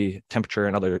humidity, temperature,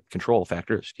 and other control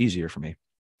factors easier for me.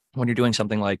 When you're doing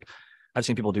something like, I've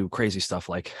seen people do crazy stuff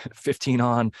like 15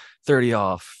 on, 30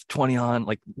 off, 20 on,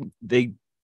 like they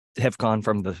have gone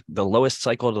from the lowest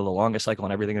cycle to the longest cycle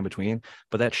and everything in between,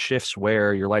 but that shifts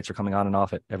where your lights are coming on and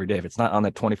off it every day. If it's not on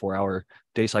that 24-hour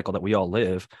day cycle that we all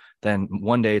live, then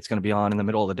one day it's going to be on in the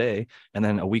middle of the day, and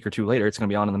then a week or two later it's going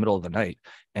to be on in the middle of the night.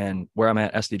 And where I'm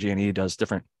at, SDG&E does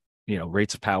different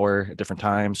rates of power at different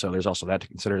times, so there's also that to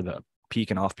consider, the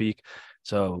peak and off peak.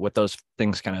 So with those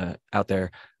things kind of out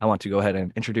there, I want to go ahead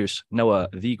and introduce Noah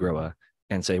the Grower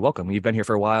and say, welcome. You've been here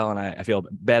for a while, and I feel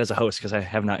bad as a host because I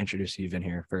have not introduced you. You've been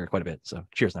here for quite a bit. So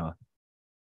cheers, Noah.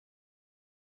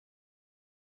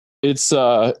 It's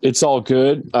all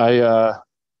good. I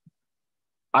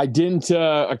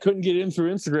couldn't get in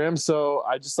through Instagram, so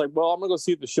I just I'm gonna go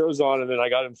see if the show's on, and then I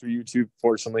got in through YouTube,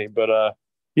 fortunately. But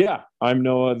yeah, I'm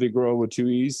Noah the Grower with 2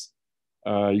 E's.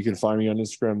 You can find me on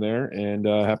Instagram there, and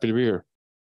happy to be here.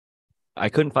 I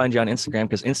couldn't find you on Instagram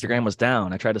because Instagram was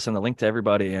down. I tried to send the link to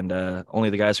everybody, and only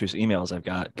the guys whose emails I've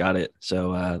got it.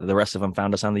 So the rest of them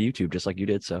found us on the YouTube, just like you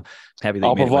did. So happy that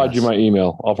I'll provide you my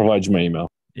email.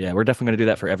 Yeah, we're definitely going to do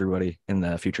that for everybody in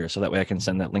the future. So that way I can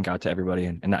send that link out to everybody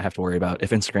and not have to worry about if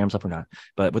Instagram's up or not.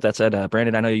 But with that said,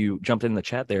 Brandon, I know you jumped in the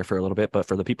chat there for a little bit, but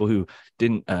for the people who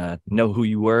didn't know who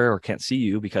you were or can't see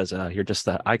you because you're just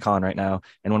the icon right now.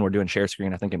 And when we're doing share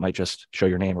screen, I think it might just show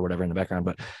your name or whatever in the background.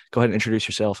 But go ahead and introduce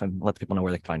yourself and let the people know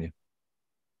where they can find you.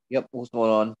 Yep. What's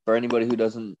going on? For anybody who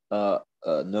doesn't know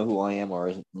who I am or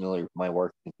isn't familiar with my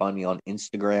work, you can find me on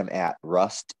Instagram at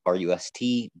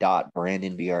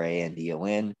rust.brandon,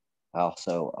 BRANDON. I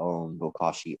also own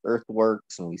Bokashi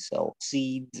Earthworks, and we sell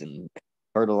seeds and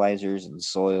fertilizers and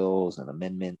soils and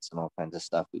amendments and all kinds of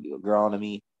stuff. We do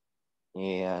agronomy.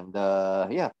 And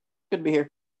yeah, good to be here.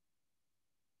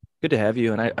 Good to have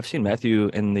you. And I've seen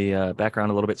Matthew in the background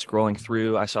a little bit scrolling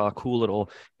through. I saw a cool little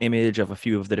image of a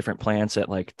few of the different plants at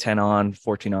like 10 on,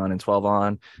 14 on, and 12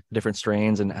 on, different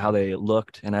strains and how they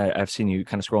looked. And I've seen you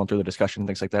kind of scrolling through the discussion and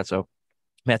things like that. So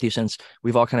Matthew, since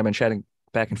we've all kind of been chatting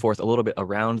back and forth a little bit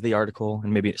around the article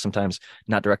and maybe sometimes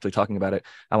not directly talking about it,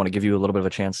 I want to give you a little bit of a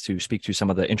chance to speak to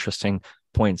some of the interesting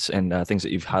points and things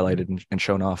that you've highlighted and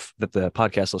shown off that the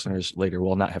podcast listeners later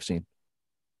will not have seen.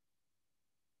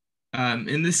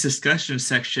 In this discussion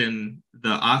section,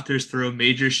 the authors throw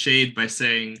major shade by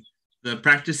saying the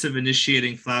practice of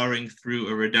initiating flowering through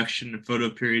a reduction in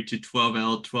photoperiod to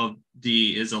 12L,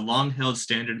 12D is a long-held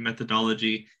standard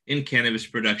methodology in cannabis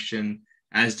production,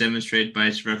 as demonstrated by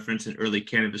its reference in early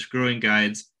cannabis growing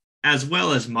guides, as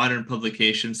well as modern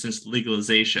publications since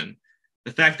legalization.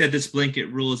 The fact that this blanket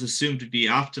rule is assumed to be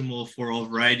optimal for all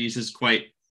varieties is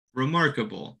quite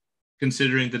remarkable,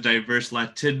 considering the diverse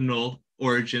latitudinal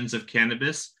origins of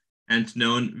cannabis, and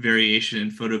known variation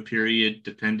in photoperiod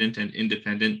dependent and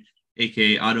independent,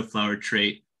 aka autoflower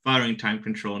trait, flowering time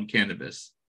control in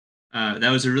cannabis. That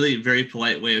was a really very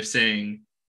polite way of saying,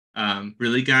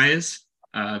 really, guys,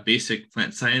 basic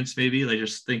plant science, maybe. Like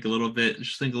just think a little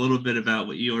bit about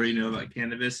what you already know about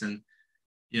cannabis and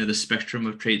the spectrum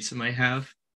of traits it might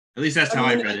have. At least that's how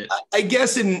I read it. I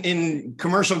guess in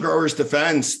commercial growers'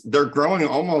 defense, they're growing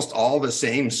almost all the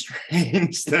same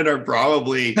strains that are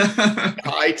probably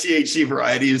high THC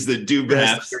varieties that do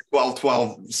best under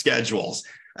 12-12 schedules.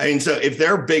 I mean, so if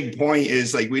their big point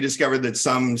is like we discovered that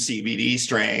some CBD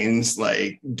strains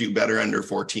like do better under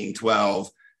 14-12,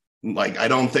 like I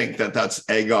don't think that's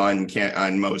egg on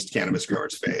most cannabis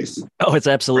growers' face. Oh, it's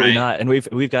absolutely Right. not. And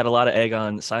we've got a lot of egg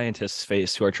on scientists'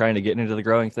 face who are trying to get into the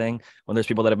growing thing when there's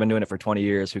people that have been doing it for 20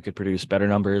 years who could produce better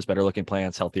numbers, better looking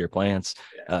plants, healthier plants,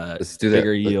 Let's do that.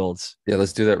 bigger yields. Yeah,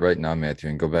 let's do that right now, Matthew,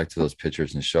 and go back to those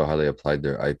pictures and show how they applied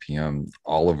their IPM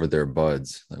all over their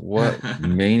buds. Like, what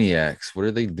maniacs? What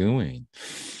are they doing?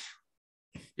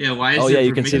 Yeah, why is Oh it yeah,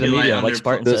 you can see the vermiculite media. on Like their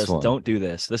Spartan This says, one. don't do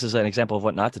this. This is an example of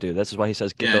what not to do. This is why he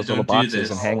says get Yeah, those little don't do boxes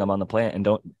and this. hang them on the plant and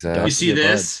don't. Exactly. You see get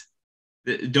this?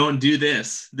 Don't do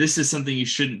this. This is something you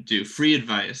shouldn't do. Free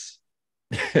advice.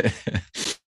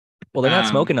 Well, they're not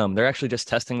Um, smoking them. They're actually just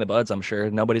testing the buds. I'm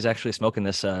sure nobody's actually smoking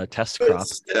this test But crop.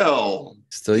 still,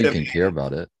 Still, you can care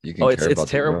about it. You can Oh, care about it's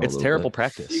terrible. the grow a It's little terrible bit.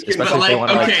 practice, You can- especially But if they like,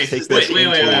 want to okay, take wait, this wait,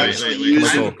 into wait, wait, actually wait, wait. use I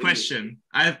have a it. question.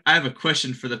 I have a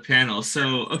question for the panel.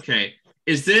 So, okay,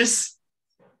 is this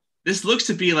looks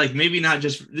to be like maybe not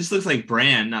just this looks like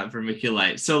brand, not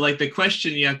vermiculite. So, like the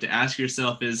question you have to ask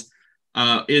yourself is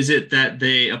it that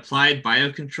they applied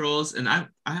biocontrols? And I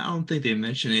don't think they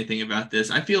mentioned anything about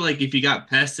this. I feel like if you got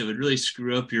pests, it would really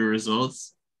screw up your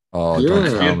results. Oh, Yeah.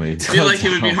 don't tell me. I feel like it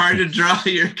would be Don't hard tell to draw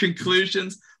your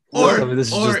conclusions. me. Or, Tell me this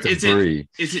is or just is debris.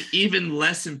 it even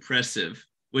less impressive,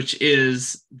 which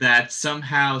is that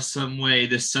somehow, some way,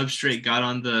 this substrate got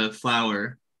on the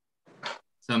flower,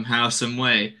 somehow, some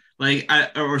way, like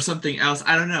or something else.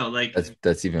 I don't know. Like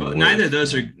That's even but worse. neither of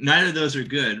those are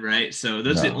good, right? So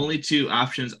those are the No. only two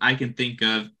options I can think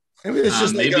of. I mean, it's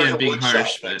just like maybe a I'm being wood shop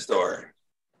harsh, next but door.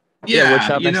 yeah, wood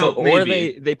shop next door. Or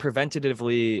maybe. they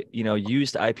preventatively,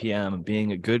 used IPM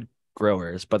being a good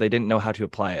growers, but they didn't know how to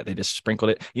apply it. They just sprinkled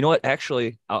it. You know what?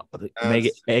 Actually, I'll make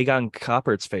it egg on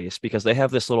Coppert's face because they have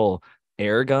this little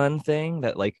air gun thing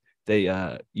that like they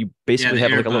you basically the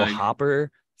have air like a little bug.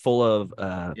 hopper full of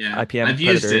Yeah, IPM I've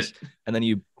used predators, it. and then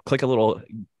you click a little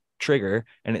trigger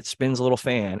and it spins a little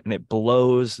fan and it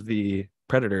blows the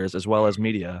predators as well as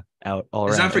media out all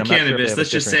It's around. not for And I'm not sure if they cannabis. have a Let's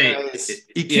just different- say, Guys,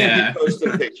 you can't yeah. be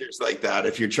posting pictures like that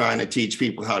if you're trying to teach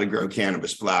people how to grow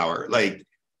cannabis flower. Like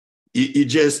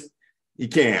you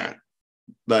can't.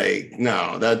 Like,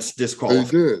 no, that's They disqualifying.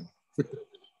 did.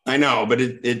 I know, but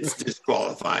it's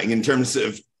disqualifying in terms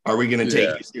of are we going to take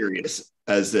Yeah. you serious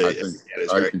as I a think as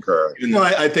I concur. even though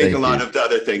I think Thank a lot you. of the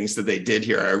other things that they did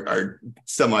here are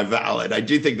semi-valid. I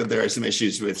do think that there are some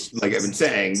issues with, like I've been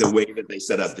saying, the way that they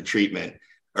set up the treatment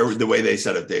or the way they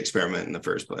set up the experiment in the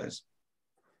first place.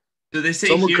 So they say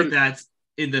Someone here could- that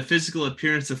in the physical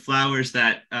appearance of flowers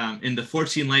that in the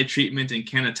 14 light treatment in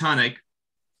Canatonic,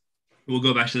 we'll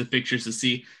go back to the pictures to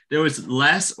see there was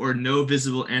less or no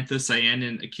visible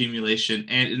anthocyanin accumulation,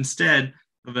 and instead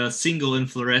of a single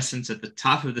inflorescence at the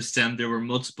top of the stem, there were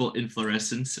multiple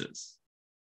inflorescences.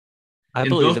 I In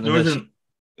believe both in the northern,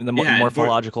 the yeah,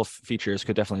 morphological features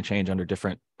could definitely change under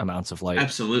different amounts of light.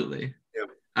 absolutely.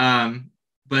 Yep.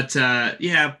 But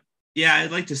yeah,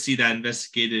 I'd like to see that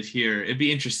investigated here. It'd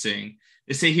be interesting.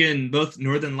 They say here in both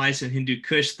Northern Lights and Hindu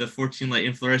Kush, the 14 light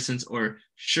inflorescence or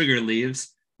sugar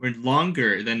leaves were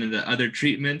longer than in the other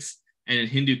treatments, and in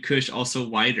Hindu Kush also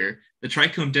wider. The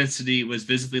trichome density was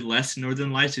visibly less in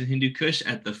Northern Lights and Hindu Kush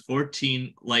at the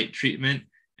 14 light treatment,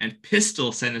 and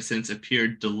pistil senescence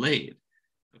appeared delayed.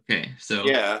 Okay, so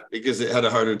Yeah, because it had a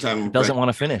harder time. It doesn't want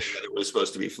to finish. That it was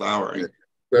supposed to be flowering.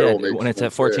 That Yeah, all makes when it's at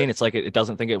sense, 14, yeah. it's like it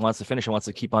doesn't think it wants to finish. It wants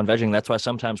to keep on vegging. That's why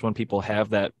sometimes when people have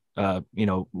that,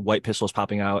 white pistils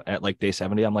popping out at like day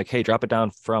 70, I'm like, hey, drop it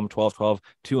down from 12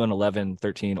 to an 11,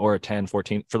 13, or a 10,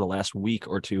 14 for the last week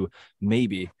or two,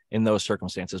 maybe in those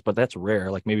circumstances. But that's rare.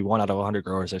 Like maybe 1 out of 100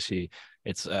 growers I see.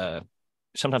 It's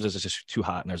sometimes it's just too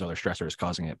hot and there's other stressors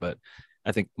causing it. But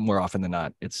I think more often than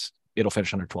not, it'll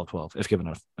finish under 12 if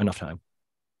given enough time.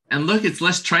 and look, it's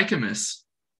less trichomous.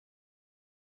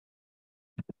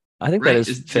 I think Right, that is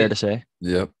is fair it- to say.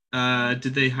 Yep.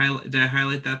 Did I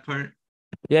highlight that part?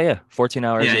 Yeah. 14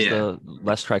 hours Yeah, is yeah. the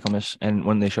less trichomus. And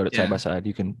when they showed it Yeah. side by side, I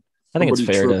think it's Somebody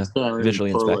fair tripped to carrying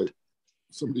visually perlite. inspect.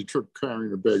 Somebody tripped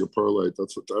carrying a bag of perlite.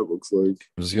 That's what that looks like.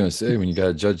 I was gonna say when you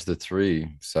gotta judge the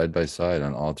three side by side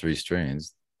on all three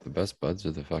strains, The best buds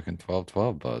are the fucking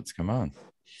 12-12 buds. Come on.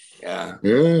 Yeah.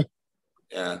 Yeah.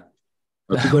 Yeah.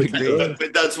 I would agree.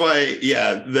 But that's why,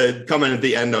 yeah, the comment at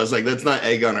the end, I was like, that's not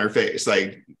egg on our face.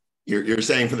 Like you're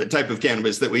saying for the type of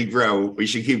cannabis that we grow, we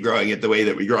should keep growing it the way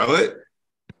that we grow it.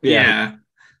 Yeah.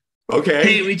 Okay.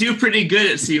 Hey, we do pretty good,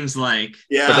 it seems like.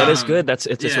 Yeah. But that is good. It's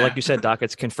just yeah. like you said, Doc,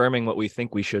 it's confirming what we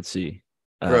think we should see.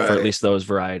 For Right. at least those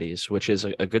varieties, which is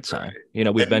a good sign. Right. You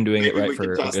know, we've been doing it Maybe right we for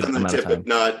could a toss good them the amount of tip,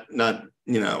 time. not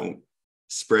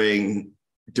spraying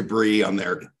debris on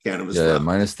their cannabis. Yeah, flower.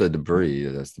 minus the debris.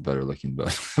 That's the better looking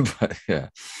bud. But yeah.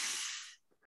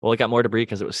 Well, it got more debris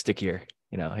because it was stickier.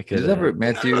 You know, I could. Did ever, I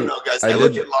Matthew? don't know, guys. I I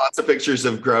look did- at lots of pictures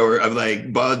of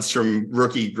like buds from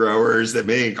rookie growers that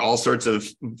make all sorts of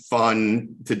fun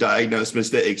to diagnose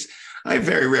mistakes. I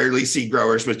very rarely see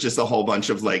growers with just a whole bunch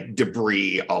of like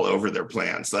debris all over their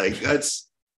plants. Like that's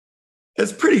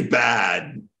pretty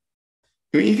bad.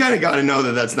 I mean, you kind of got to know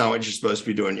that that's not what you're supposed to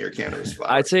be doing to your cannabis flower.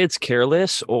 I'd say it's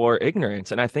careless or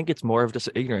ignorance, and I think it's more of just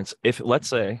ignorance. If, let's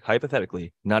say,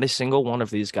 hypothetically, not a single one of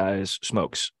these guys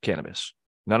smokes cannabis,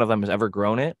 none of them has ever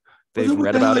grown it. Well, They've then what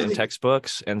read the about hell it in are they-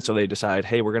 textbooks, and so they decide,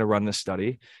 hey, we're going to run this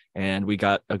study, and we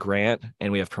got a grant,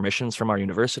 and we have permissions from our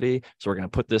university, so we're going to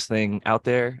put this thing out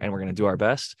there, and we're going to do our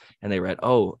best. And they read,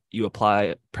 oh, you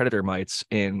apply predator mites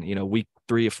in, week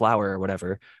 3 of flower or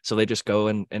whatever, so they just go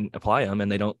and apply them, and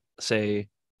they don't say,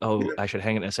 oh, Yeah. I should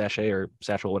hang it in a sachet or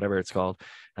satchel, whatever it's called.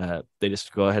 They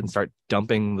just go ahead and start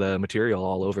dumping the material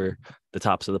all over the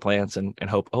tops of the plants and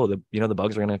hope, oh, the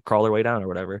bugs are going to crawl their way down or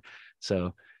whatever.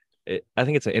 So I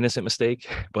think it's an innocent mistake,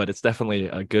 but it's definitely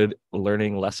a good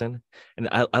learning lesson. And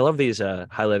I love these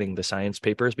highlighting the science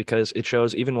papers because it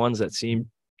shows even ones that seem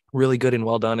really good and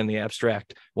well done in the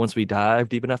abstract. Once we dive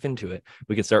deep enough into it,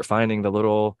 we can start finding the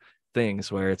little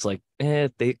things where it's like,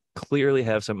 they clearly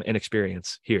have some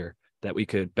inexperience here that we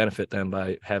could benefit them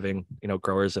by having,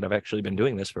 growers that have actually been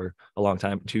doing this for a long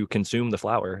time to consume the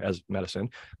flower as medicine,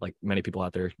 like many people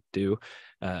out there do.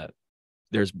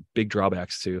 There's big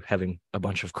drawbacks to having a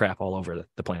bunch of crap all over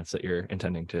the plants that you're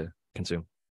intending to consume.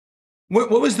 What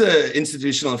was the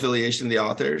institutional affiliation of the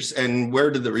authors, and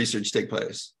where did the research take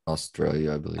place?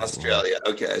 Australia, I believe. it was. Australia.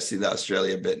 Okay, I see the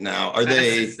Australia bit now. Are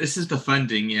they? This is the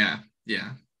funding, yeah.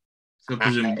 So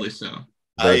presumably so.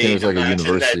 But I think it was like a imagine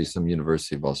university, some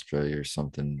University of Australia or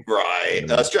something. Right.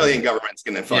 The Australian government's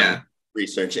going to fund Yeah.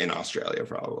 research in Australia,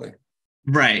 probably.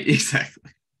 Right,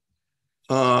 exactly.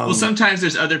 Well, Well, sometimes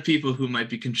there's other people who might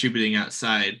be contributing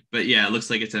outside, but yeah, it looks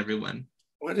like it's everyone.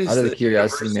 what is Out of the the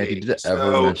curiosity, Matthew, did it ever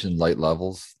So- mention light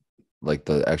levels, like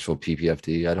the actual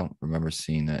PPFD? I don't remember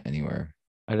seeing that anywhere.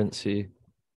 I didn't see.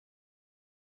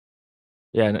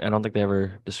 Yeah, and I don't think they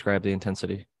ever described the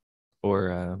intensity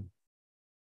or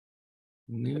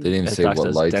They didn't even As say Doc what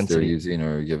says, lights density. they're using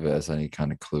or give us any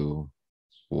kind of clue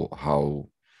how,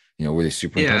 were they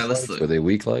super Yeah, intense let's lights? look. Were they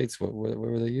weak lights? What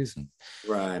were they using?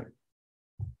 Right.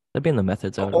 that'd be in the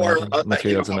methods. I would Or imagine.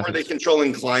 Materials and were they methods.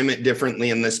 controlling climate differently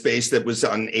in the space that was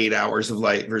on 8 hours of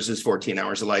light versus 14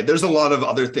 hours of light? There's a lot of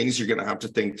other things you're going to have to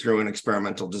think through in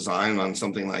experimental design on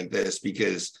something like this,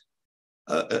 because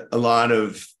a lot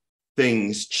of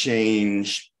things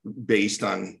change based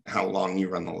on how long you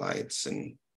run the lights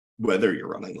and whether you're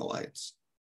running the lights.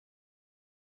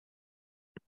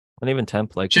 And even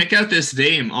temp, like Check out this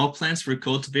name. All plants were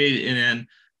cultivated in an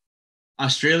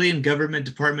Australian Government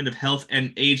Department of Health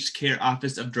and Aged Care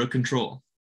Office of Drug Control.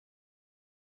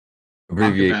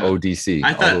 Abbreviate about- ODC.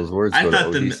 I All thought those words I go to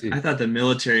thought ODC. I thought the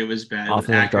military was bad with Office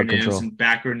of Drug acronyms Control. and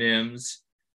backronyms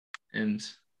and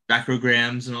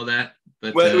backrograms and all that.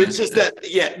 But Well, it's just that,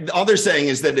 yeah, all they're saying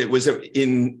is that it was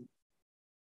in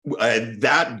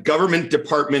that government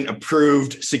department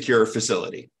approved secure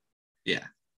facility. Yeah.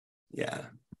 Yeah.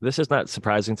 this is not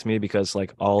surprising to me because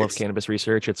like all of It's- cannabis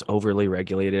research, it's overly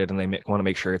regulated and they want to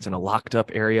make sure it's in a locked up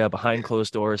area behind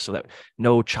closed doors so that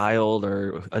no child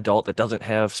or adult that doesn't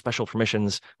have special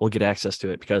permissions will get access to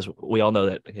it, because we all know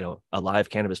that, a live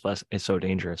cannabis plant is so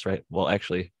dangerous, right? Well,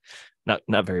 actually not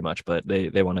very much, but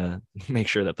they want to make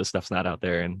sure that this stuff's not out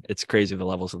there, and it's crazy the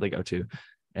levels that they go to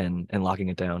and locking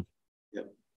it down.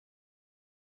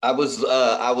 I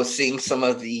was seeing some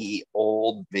of the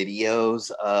old videos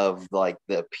of like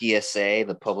the PSA,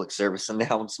 the public service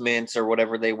announcements or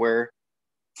whatever they were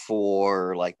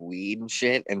for like weed and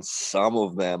shit, and some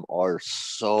of them are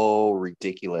so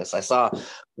ridiculous. I saw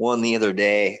one the other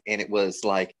day and it was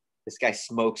like this guy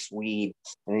smokes weed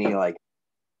and he like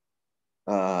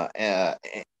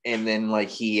and then like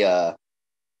he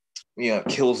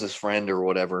kills his friend or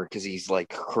whatever because he's like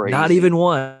crazy. Not even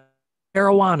one.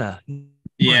 Marijuana.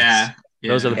 Yeah.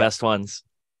 Those are the Yeah. best ones.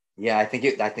 Yeah, I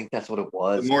think that's what it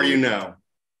was. The more you know.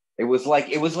 It was like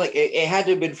it had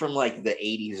to have been from like the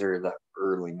 80s or the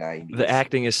early 90s. The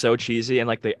acting is so cheesy, and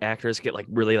like the actors get like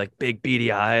really like big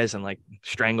beady eyes and like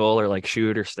strangle or like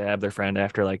shoot or stab their friend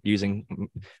after like using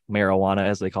marijuana,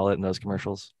 as they call it in those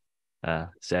commercials.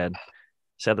 Sad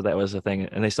that was a thing,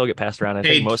 and they still get passed around. I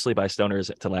think mostly by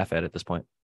stoners to laugh at this point.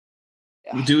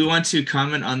 Do we want to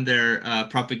comment on their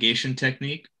propagation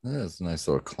technique? That's a nice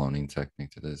little cloning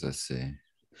technique that is, I see.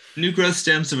 New growth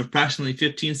stems of approximately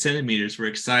 15 centimeters were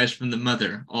excised from the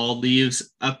mother. All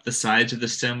leaves up the sides of the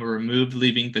stem were removed,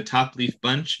 leaving the top leaf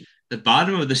bunch. The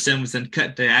bottom of the stem was then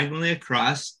cut diagonally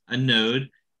across a node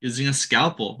using a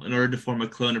scalpel in order to form a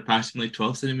clone approximately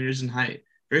 12 centimeters in height.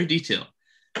 Very detailed.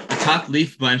 The top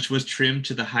leaf bunch was trimmed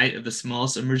to the height of the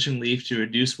smallest emerging leaf to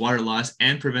reduce water loss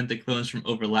and prevent the clones from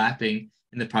overlapping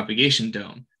in the propagation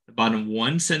dome. The bottom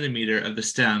 1 centimeter of the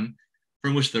stem,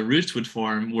 from which the roots would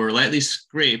form, were lightly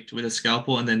scraped with a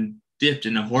scalpel and then dipped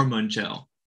in a hormone gel.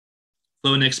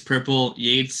 Clonix, Purple,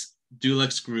 Yates,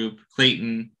 Dulux Group,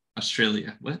 Clayton,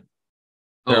 Australia. What?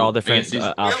 They're all different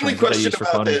The options only that they question use for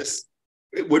about cloning. this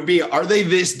would be: are they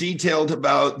this detailed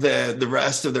about the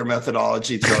rest of their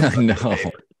methodology? No.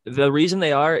 The reason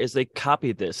they are is they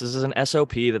copied this. This is an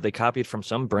SOP that they copied from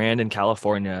some brand in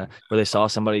California where they saw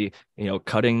somebody,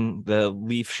 cutting the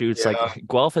leaf shoots. Yeah. Like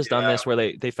Guelph has done this where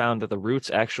they found that the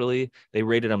roots actually, they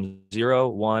rated them 0,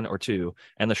 1, or 2.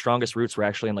 And the strongest roots were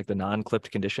actually in like the non-clipped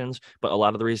conditions. But a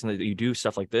lot of the reason that you do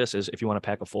stuff like this is if you want to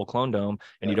pack a full clone dome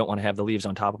and you don't want to have the leaves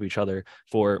on top of each other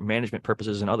for management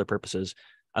purposes and other purposes.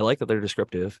 I like that they're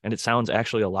descriptive, and it sounds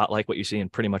actually a lot like what you see in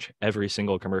pretty much every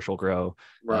single commercial grow.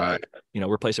 Right.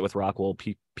 Replace it with Rockwell,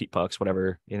 peat pucks,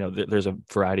 whatever. There's a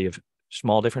variety of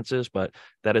small differences, but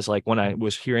that is like when I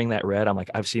was hearing that read, I'm like,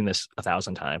 I've seen this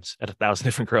 1,000 times at 1,000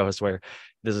 different grows where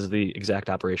this is the exact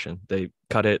operation. They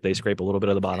cut it, they scrape a little bit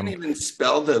of the bottom. Can't even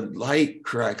spell the light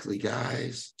correctly,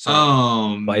 guys.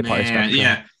 Bipar man, spectrum.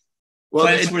 yeah. Well,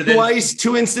 But it's twice,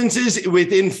 2 instances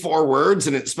within 4 words,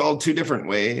 and it's spelled 2 different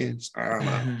ways. I don't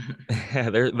know.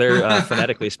 they're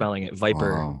phonetically spelling it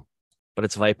Viper, Wow. but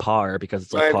it's Vipar because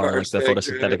it's like Vipar par, like the spectrum.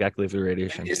 photosynthetic active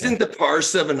radiation. Isn't the PAR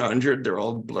 700 their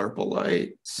old blurple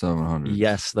light? 700.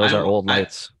 Yes, those are old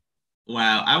lights.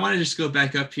 Wow. I want to just go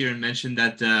back up here and mention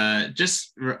that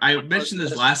I mentioned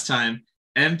this last time.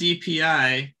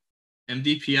 MDPI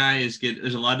is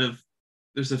good.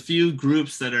 There's a few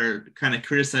groups that are kind of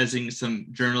criticizing some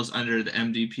journals under the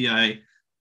MDPI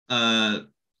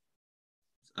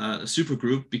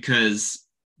supergroup because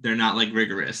they're not like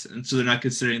rigorous, and so they're not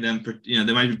considering them.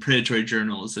 They might be predatory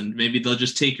journals, and maybe they'll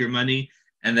just take your money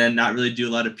and then not really do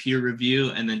a lot of peer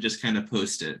review and then just kind of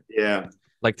post it. Yeah.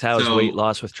 Like Tao's weight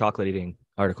loss with chocolate eating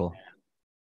article.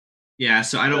 Yeah,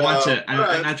 so I don't want to.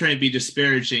 I'm not trying to be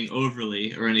disparaging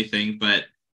overly or anything, but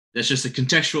that's just a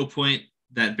contextual point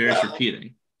that bears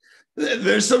repeating.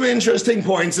 There's some interesting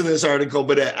points in this article,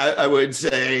 but I would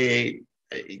say,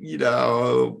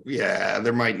 there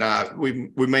might not. We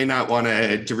may not want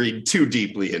to read too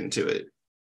deeply into it.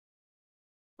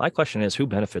 My question is, who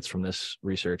benefits from this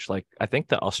research? Like, I think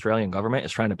the Australian government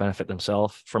is trying to benefit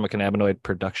themselves from a cannabinoid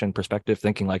production perspective,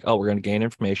 thinking like, oh, we're going to gain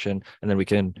information and then we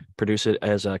can produce it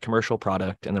as a commercial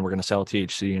product. And then we're going to sell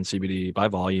THC and CBD by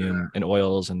volume in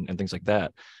oils and things like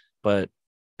that. But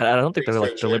I don't think they're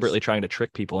like deliberately trying to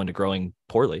trick people into growing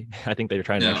poorly. I think they're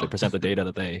trying to actually present the data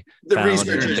that they found and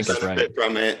think is right.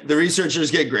 From it. The researchers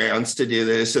get grants to do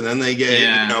this, and then they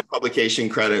get publication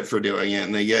credit for doing it,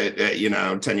 and they get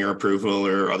tenure approval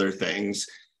or other things.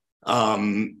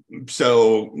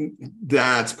 So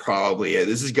that's probably it.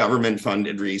 This is government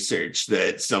funded research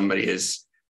that somebody is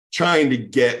trying to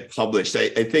get published.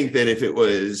 I think that if it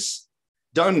was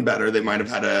done better, they might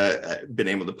have had been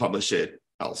able to publish it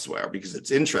elsewhere because it's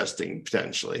interesting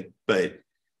potentially, but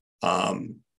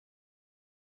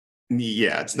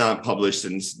it's not published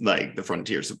in like the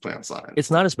Frontiers of Plant Science. It's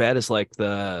not as bad as like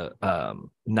the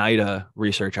NIDA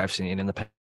research I've seen in the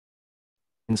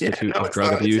Institute of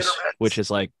Drug Abuse, which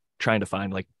is like trying to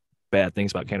find like bad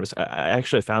things about cannabis. I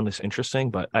actually found this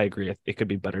interesting, but I agree it could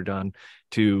be better done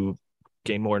to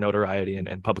gain more notoriety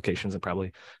and publications and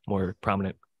probably more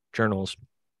prominent journals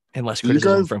and less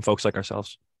criticism from folks like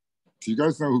ourselves. Do you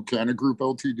guys know who Canna Group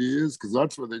Ltd is? Because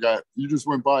that's where they got. You just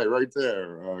went by right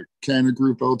there. Canna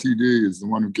Group Ltd is the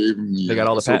one who gave them the. They got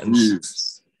all the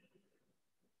patents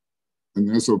and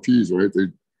the SOPs, right?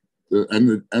 The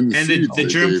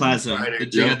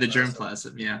germplasm. You got the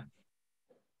germplasm, yeah.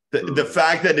 The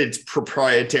fact that it's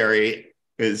proprietary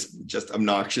is just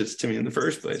obnoxious to me in the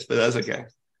first place, but that's okay.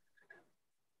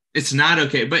 It's not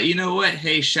okay, but you know what?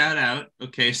 Hey, shout out.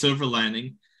 Okay, silver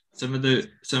lining. some of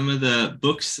the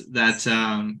books that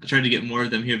I tried to get more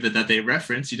of them here, but that they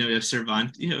reference. We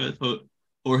have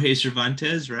Jorge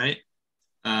Cervantes, right?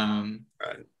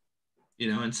 Right.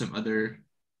 And some other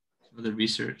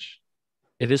research.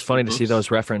 It is funny to see books.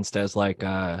 those referenced as like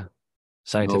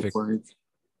scientific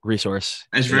resource.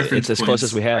 As reference It's as close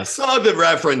as we I have. saw the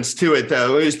reference to it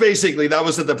though. It was basically that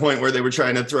was at the point where they were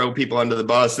trying to throw people under the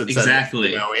bus. That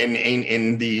Exactly. said,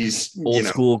 in these Old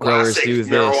school growers classic do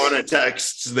this. marijuana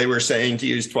texts, they were saying to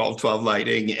use 12-12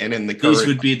 lighting, and in the These current,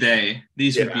 would be they.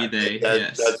 These would be they.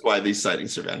 Yes. That's why these citing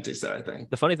Cervantes. I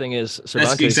think. The funny thing is, That's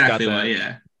Cervantes exactly got why. that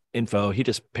Yeah. info. He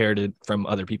just paired it from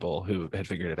other people who had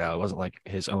figured it out. It wasn't like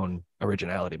his own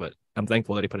originality, but I'm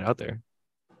thankful that he put it out there.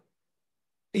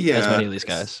 Yeah, As many of these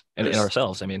guys and there's-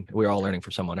 ourselves. I mean, we're all learning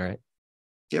from someone, right?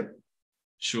 Yep.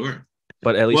 Sure.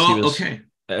 But at least he was okay.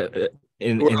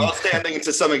 We're all standing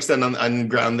to some extent on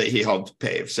ground that he helped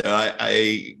pave. So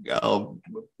I'll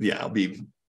be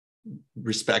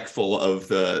respectful of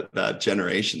that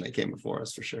generation that came before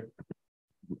us for sure.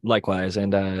 Likewise,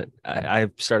 and I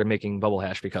started making bubble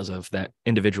hash because of that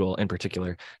individual in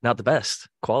particular. Not the best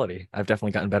quality. I've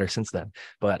definitely gotten better since then,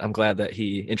 but I'm glad that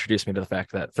he introduced me to the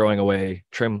fact that throwing away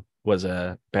trim was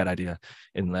a bad idea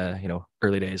in the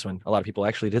early days when a lot of people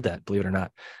actually did that. Believe it or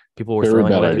not, people were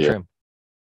throwing away their trim.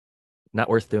 Not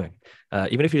worth doing.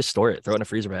 Even if you just store it, throw it in a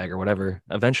freezer bag or whatever.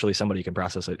 Eventually, somebody can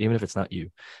process it, even if it's not you.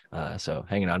 So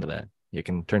hanging on to that. You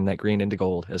can turn that green into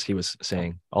gold, as he was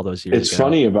saying all those years ago. It's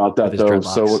funny about that, though.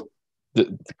 dreadlocks. So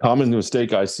the common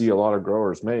mistake I see a lot of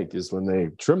growers make is when they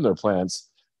trim their plants,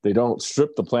 they don't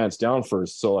strip the plants down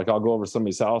first. So like I'll go over to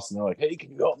somebody's house and they're like, hey,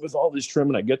 can you help with all this trim?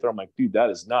 And I get there, I'm like, dude, that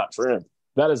is not trim.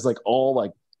 That is like all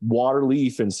like water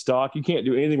leaf and stalk. You can't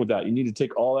do anything with that. You need to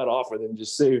take all that off and then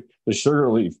just save the sugar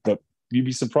leaf. But you'd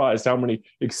be surprised how many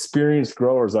experienced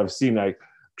growers I've seen like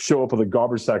show up with a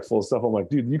garbage sack full of stuff. I'm like,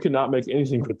 dude, you cannot make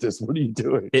anything with this. What are you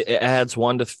doing? It adds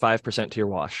 1 to 5% to your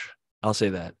wash. I'll say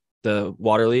that. The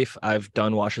water leaf, I've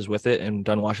done washes with it and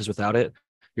done washes without it.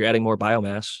 You're adding more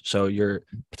biomass, so your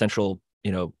potential,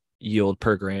 yield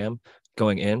per gram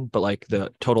going in, but like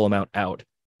the total amount out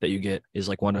that you get is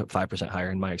like 1 to 5% higher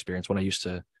in my experience when I used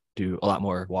to do a lot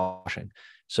more washing.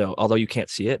 So although you can't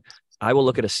see it, I will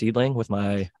look at a seedling with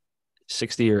my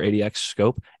 60 or 80x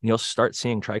scope, and you'll start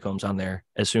seeing trichomes on there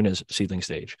as soon as seedling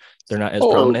stage. They're not as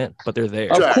prominent, but they're there.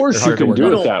 Of course you can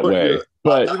do it that way,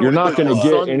 but you're not going to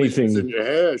get anything in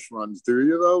your hash runs, do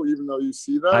you though? Even though you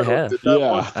see that, I have.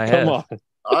 I have. Come on.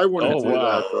 I wouldn't do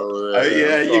wow. that though.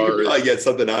 You could probably get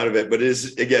something out of it, but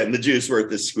is again the juice worth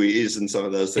the squeeze and some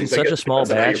of those In things. such a small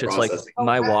batch, it's like processing.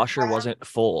 my washer wasn't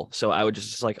full, so I would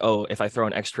just like, if I throw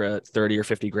an extra 30 or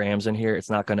 50 grams in here, it's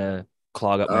not going to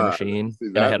clog up my machine,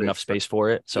 and I had enough space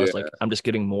for it. So it's like I'm just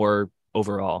getting more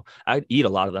overall. I eat a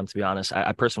lot of them, to be honest.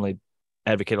 I personally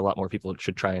advocate a lot more people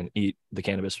should try and eat the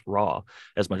cannabis raw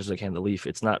as much as they can. The leaf,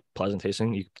 it's not pleasant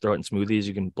tasting. You can throw it in smoothies,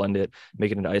 you can blend it,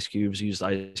 make it into ice cubes, use the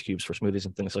ice cubes for smoothies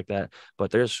and things like that.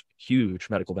 But there's huge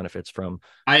medical benefits from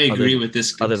I agree with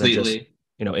this other than completely.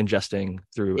 just ingesting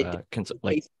through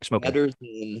like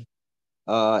smoking.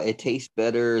 It tastes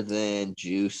better than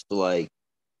juice, like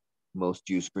most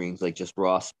juice greens, like just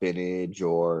raw spinach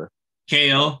or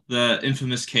Kale, the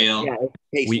infamous kale. yeah, it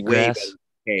tastes Wheatgrass. way better than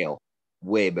kale.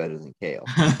 Way better than kale.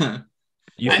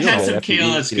 You I feel had good some after you kale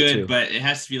eat that's it good, too. but it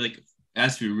has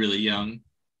to be really young,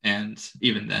 and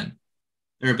even then,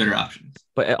 there are better options.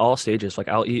 But at all stages, like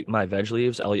I'll eat my veg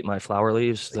leaves, I'll eat my flower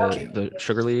leaves, the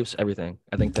sugar leaves, everything.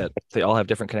 I think that they all have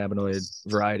different cannabinoid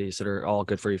varieties that are all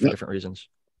good for you for different reasons.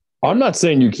 I'm not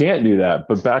saying you can't do that,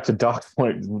 but back to Doc's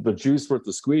point, the juice worth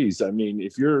the squeeze. I mean,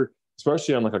 if you're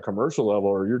especially on like a commercial level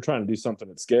or you're trying to do something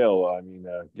at scale, I mean,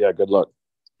 good luck.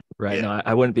 Right. Yeah. No,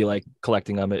 I wouldn't be like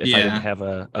collecting them if I didn't have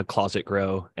a closet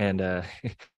grow and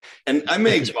And I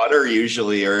make butter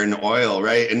usually or an oil,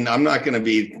 right? And I'm not going to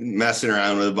be messing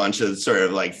around with a bunch of sort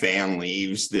of like fan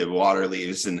leaves, the water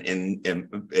leaves in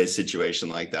a situation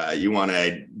like that. You want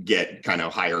to get kind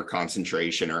of higher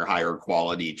concentration or higher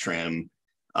quality trim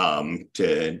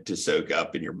to soak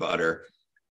up in your butter.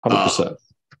 100%.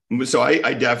 So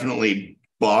I definitely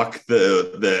buck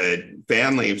the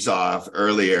fan leaves off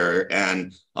earlier,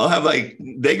 and I'll have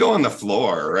they go on the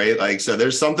floor, right? Like, so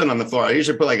there's something on the floor. I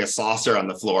usually put like a saucer on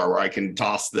the floor where I can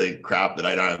toss the crap that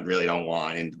I don't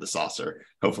want into the saucer.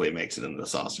 Hopefully it makes it into the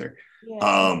saucer.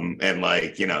 Yeah. And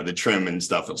the trim and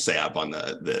stuff will stay up on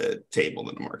the table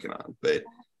that I'm working on. But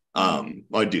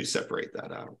I do separate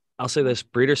that out. I'll say this,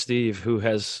 Breeder Steve, who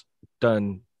has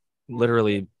done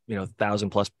literally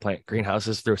 1,000+ plant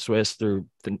greenhouses through Swiss through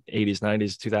the 80s,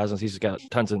 90s, 2000s. He's got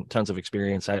tons of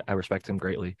experience. I respect him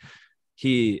greatly.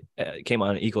 he came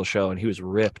on an Eagle show and he was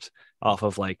ripped off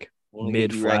of like Only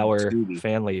if you ride mid-flower Scooby.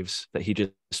 fan leaves that he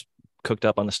just cooked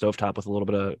up on the stovetop with a little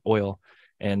bit of oil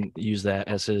and used that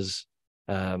as his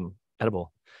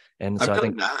edible. And so I've I done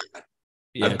think that.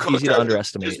 yeah, I've it's cooked easy to up-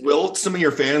 underestimate. Just wilt some of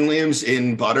your fan leaves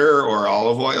in butter or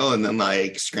olive oil, and then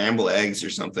like scramble eggs or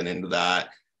something into that.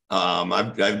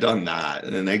 I've done that,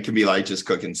 and then it can be like just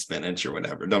cooking spinach or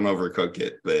whatever. Don't overcook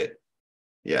it, but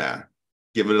yeah,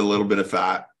 give it a little bit of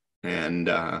fat, and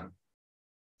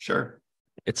sure.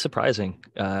 It's surprising.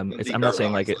 I'm not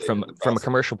saying like it Decarbonize from in the a process.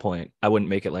 commercial point. I wouldn't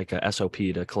make it like a SOP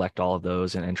to collect all of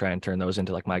those and try and turn those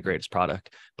into like my greatest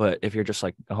product. But if you're just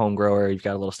like a home grower, you've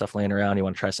got a little stuff laying around, you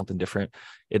want to try something different.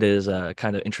 It is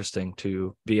kind of interesting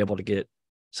to be able to get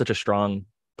such a strong,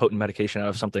 potent medication out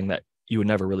of something that you would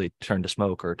never really turn to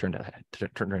smoke or turn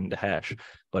into hash,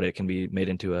 but it can be made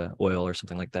into a oil or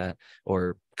something like that,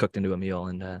 or cooked into a meal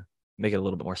and make it a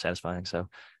little bit more satisfying. So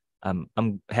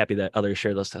I'm happy that others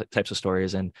share those types of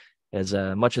stories, and as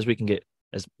much as we can get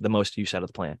as the most use out of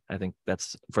the plant, I think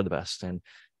that's for the best. And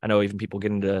I know even people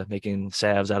get into making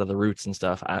salves out of the roots and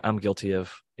stuff. I'm guilty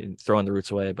of throwing the roots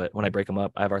away, but when I break them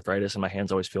up, I have arthritis and my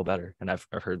hands always feel better. And I've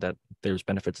heard that there's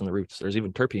benefits in the roots. There's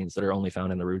even terpenes that are only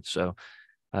found in the roots. So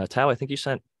Tao, I think you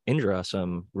sent Indra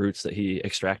some roots that he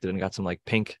extracted and got some like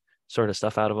pink sort of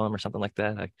stuff out of them or something like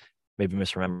that. I may be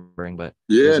misremembering, but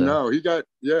Yeah, no, he got,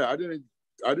 yeah, I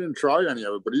didn't try any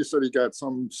of it, but he said he got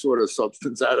some sort of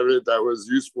substance out of it that was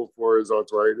useful for his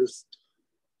arthritis.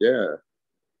 Yeah.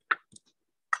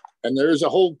 And there's a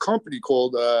whole company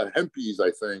called Hempies,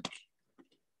 I think,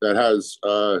 that has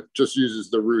just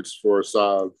uses the roots for a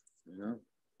salve, you know?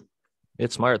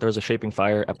 it's smart. There was a Shaping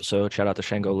Fire episode. Shout out to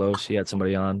Shango Los. He had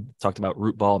somebody on, talked about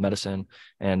root ball medicine.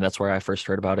 And that's where I first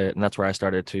heard about it. And that's where I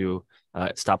started to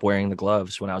stop wearing the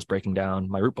gloves when I was breaking down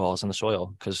my root balls in the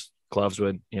soil, because gloves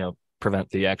would,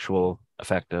 prevent the actual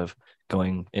effect of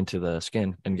going into the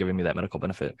skin and giving me that medical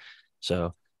benefit.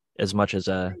 So as much as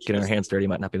getting our hands dirty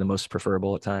might not be the most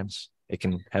preferable at times, it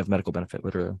can have medical benefit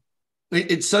literally.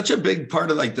 It's such a big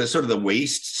part of like the sort of the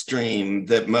waste stream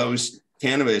that most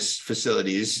cannabis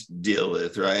facilities deal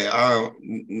with, right? I don't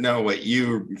know what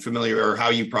you're familiar or how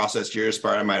you processed yours,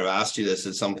 part. I might have asked you this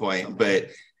at some point, but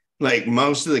like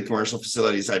most of the commercial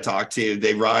facilities I talk to,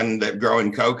 they run that grow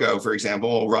in cocoa, for example,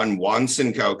 will run once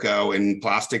in cocoa in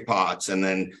plastic pots and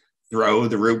then throw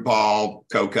the root ball,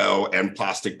 cocoa, and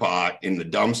plastic pot in the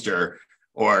dumpster.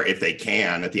 Or if they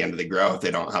can, at the end of the growth,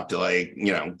 they don't have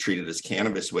to treat it as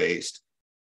cannabis waste.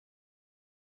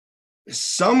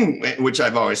 Some, which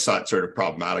I've always thought sort of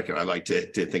problematic, and I like to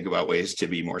think about ways to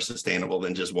be more sustainable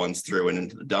than just once through and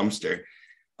into the dumpster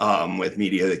with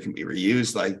media that can be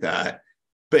reused like that.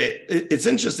 But it's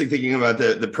interesting thinking about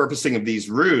the purposing of these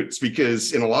roots,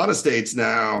 because in a lot of states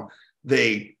now,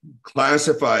 they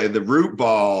classify the root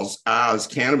balls as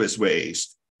cannabis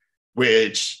waste,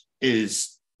 which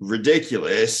is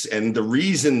ridiculous. And the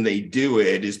reason they do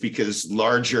it is because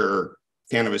larger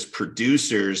cannabis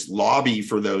producers lobby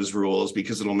for those rules,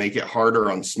 because it'll make it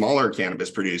harder on smaller cannabis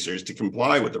producers to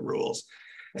comply with the rules.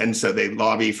 And so they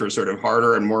lobby for sort of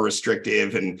harder and more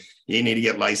restrictive, and you need to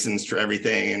get licensed for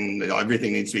everything, and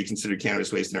everything needs to be considered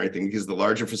cannabis waste and everything, because the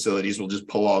larger facilities will just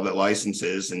pull all the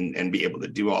licenses and be able to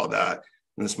do all that.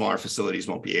 And the smaller facilities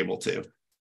won't be able to.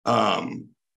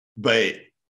 But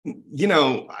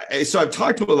so I've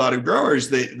talked to a lot of growers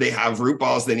that they have root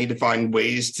balls. They need to find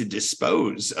ways to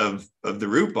dispose of the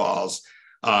root balls.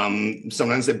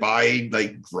 Sometimes they buy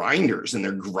like grinders, and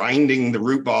they're grinding the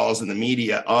root balls and the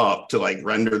media up to like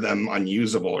render them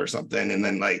unusable or something. And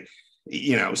then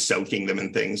soaking them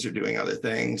in things or doing other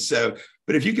things. So,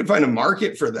 but if you can find a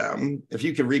market for them, if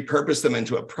you can repurpose them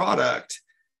into a product,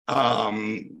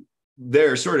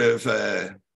 they're sort of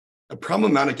a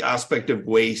problematic aspect of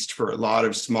waste for a lot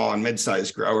of small and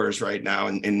mid-sized growers right now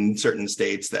in certain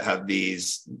states that have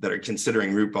these, that are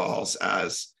considering root balls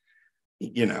as,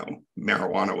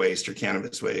 marijuana waste or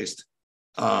cannabis waste.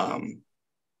 So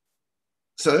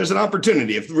there's an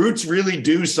opportunity. If roots really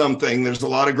do something, there's a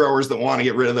lot of growers that want to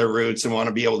get rid of their roots and want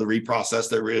to be able to reprocess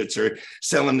their roots or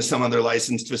sell them to some other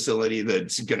licensed facility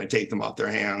that's going to take them off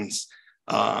their hands.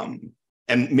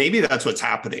 And maybe that's what's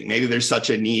happening. Maybe there's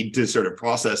such a need to sort of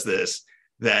process this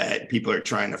that people are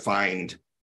trying to find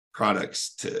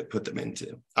products to put them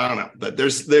into. I don't know, but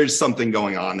there's something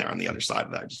going on there on the other side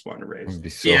of that. I just wanted to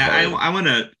raise. I want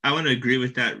to agree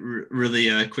with that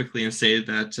really quickly and say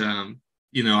that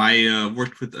I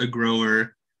worked with a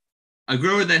grower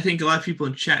that I think a lot of people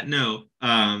in chat know,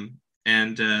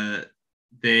 and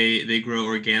they grow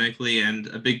organically, and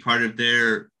a big part of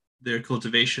their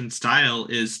cultivation style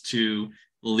is to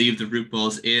will leave the root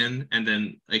balls in and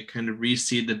then like kind of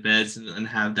reseed the beds and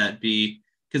have that be,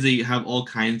 because they have all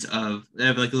kinds of, they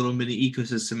have like a little mini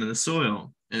ecosystem in the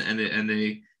soil, and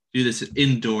they do this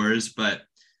indoors. But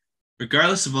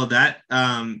regardless of all that,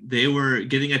 they were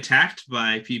getting attacked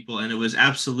by people, and it was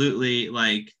absolutely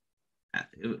like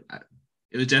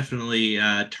it was definitely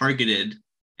targeted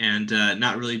and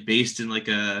not really based in like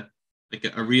a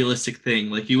realistic thing.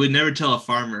 Like you would never tell a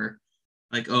farmer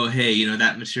like, oh hey, you know,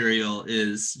 that material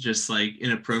is just like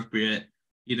inappropriate.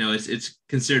 You know, it's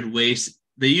considered waste.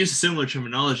 They use similar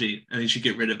terminology, and you should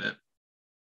get rid of it.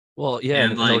 Well, yeah,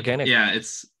 And and like, organic. yeah,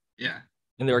 it's yeah.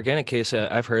 In the organic case,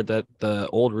 I've heard that the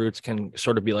old roots can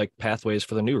sort of be like pathways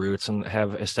for the new roots and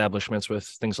have establishments with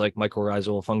things like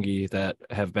mycorrhizal fungi that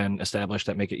have been established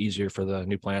that make it easier for the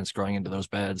new plants growing into those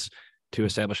beds to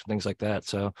establish things like that.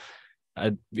 So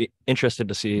I'd be interested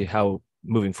to see how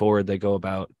moving forward they go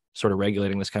about sort of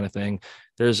regulating this kind of thing.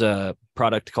 There's a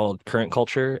product called Current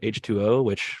Culture H2O,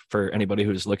 which for anybody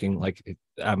who's looking, like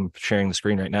I'm sharing the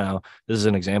screen right now, this is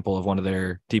an example of one of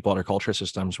their deep water culture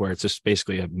systems where it's just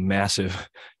basically a massive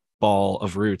ball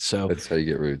of roots. So That's how you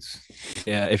get roots.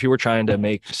 yeah, if you were trying to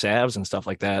make salves and stuff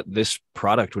like that, this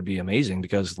product would be amazing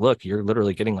because look, you're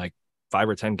literally getting like 5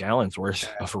 or 10 gallons worth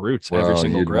of roots every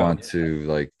single you'd grow. want to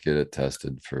like get it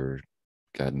tested for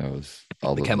God knows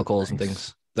all The of chemicals and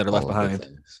things that are left all of the behind.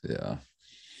 things. Yeah.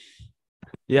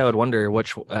 Yeah, I would wonder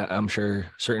which I'm sure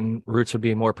certain routes would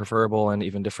be more preferable and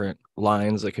even different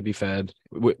lines that could be fed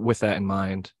with that in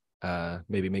mind.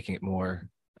 Maybe making it more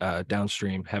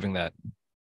downstream, having that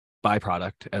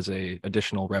byproduct as a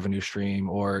additional revenue stream,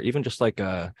 or even just like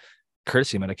a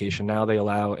courtesy medication. Now they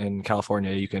allow in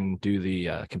California, you can do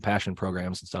the compassion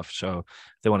programs and stuff. So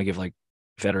if they want to give like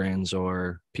veterans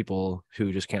or people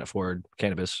who just can't afford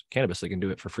cannabis, they can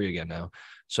do it for free again now.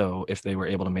 So if they were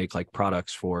able to make like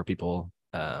products for people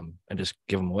and just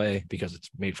give them away because it's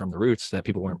made from the roots that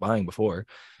people weren't buying before,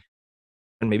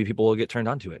 and maybe people will get turned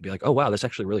on to it, be like, oh wow, this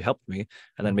actually really helped me,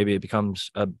 and then maybe it becomes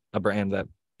a brand that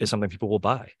is something people will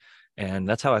buy. And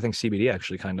that's how I think CBD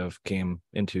actually kind of came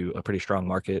into a pretty strong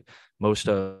market. Most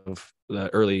of the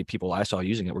early people I saw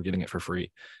using it were getting it for free,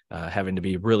 having to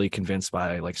be really convinced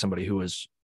by like somebody who was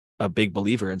a big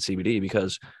believer in CBD,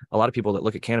 because a lot of people that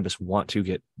look at cannabis want to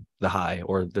get the high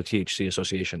or the THC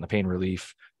association, the pain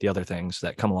relief, the other things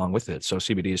that come along with it. So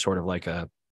CBD is sort of like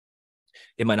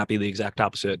it might not be the exact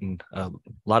opposite in a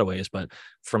lot of ways, but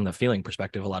from the feeling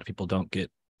perspective, a lot of people don't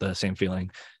get the same feeling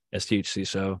as THC.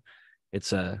 So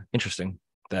it's interesting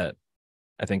that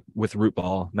I think with root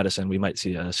ball medicine, we might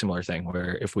see a similar thing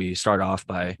where if we start off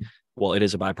by, well, it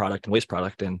is a byproduct and waste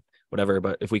product and whatever,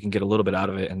 but if we can get a little bit out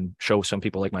of it and show some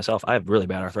people like myself, I have really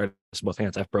bad arthritis in both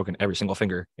hands. I've broken every single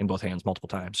finger in both hands multiple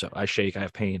times. So I shake, I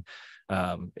have pain.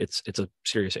 It's a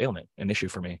serious ailment, an issue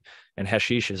for me. And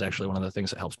hashish is actually one of the things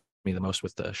that helps me the most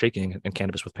with the shaking, and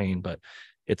cannabis with pain. But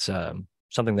it's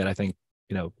something that I think,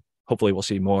 you know, hopefully we'll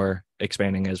see more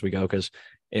expanding as we go, because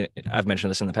I've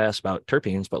mentioned this in the past about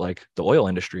terpenes, but like the oil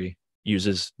industry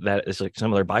uses that as like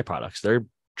some of their byproducts. They're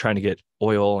trying to get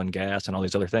oil and gas and all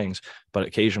these other things, but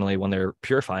occasionally when they're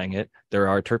purifying it, there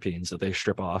are terpenes that they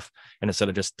strip off, and instead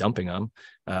of just dumping them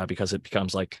because it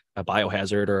becomes like a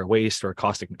biohazard or a waste or a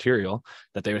caustic material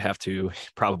that they would have to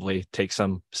probably take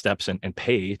some steps and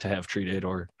pay to have treated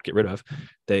or get rid of,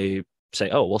 they say,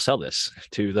 oh, we'll sell this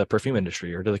to the perfume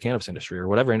industry or to the cannabis industry or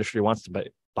whatever industry wants to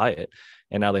buy it.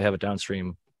 And now they have a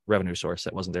downstream revenue source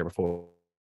that wasn't there before.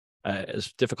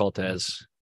 As difficult as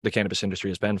the cannabis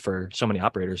industry has been for so many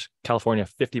operators, California,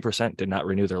 50% did not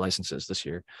renew their licenses this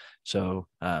year. So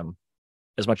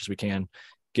as much as we can,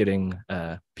 getting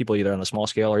people either on the small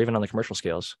scale or even on the commercial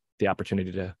scales, the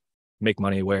opportunity to make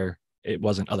money where it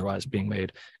wasn't otherwise being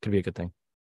made could be a good thing.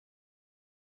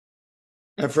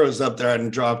 I froze up there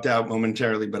and dropped out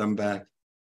momentarily, but I'm back.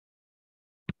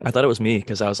 I thought it was me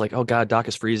because I was like, oh God, Doc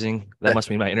is freezing. That must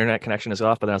mean my internet connection is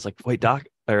off. But then I was like, wait, Doc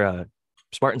or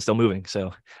Spartan's still moving.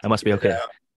 So I must be okay. Yeah.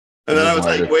 And then I was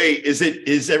like, wait,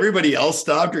 is everybody else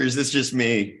stopped or is this just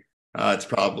me? It's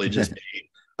probably just me.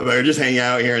 I better just hang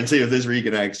out here and see if this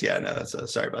reconnects. Yeah, no,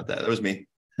 that's sorry about that. That was me.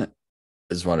 I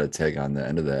just wanted to tag on the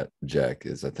end of that, Jack,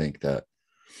 is I think that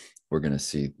you're going to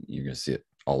see it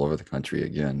all over the country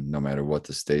again, no matter what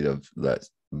the state of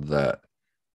that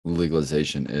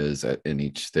legalization is in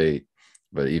each state.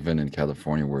 But even in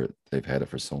California, where they've had it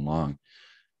for so long,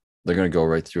 they're going to go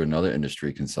right through another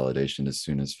industry consolidation as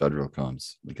soon as federal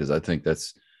comes, because I think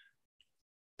that's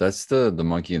the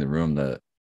monkey in the room that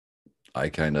I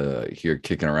kind of hear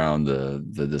kicking around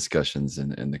the discussions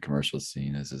in the commercial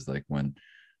scene is like when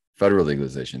federal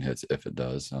legalization hits, if it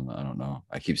does. I don't know.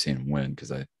 I keep saying when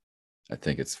because I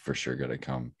think it's for sure going to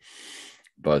come.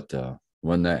 But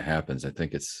when that happens, I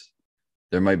think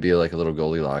there might be like a little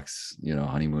Goldilocks,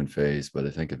 honeymoon phase, but I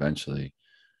think eventually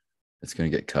it's going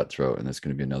to get cutthroat and there's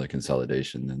going to be another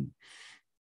consolidation. And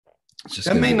it's just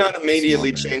that may not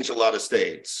immediately change a lot of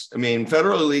states. I mean,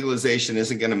 federal legalization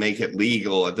isn't going to make it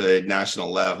legal at the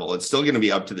national level. It's still going to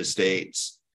be up to the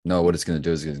states. No, what it's going to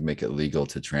do is going to make it legal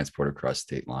to transport across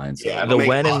state lines. Yeah, the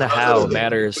when and the how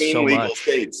matters so much.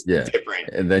 States different.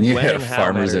 And then you have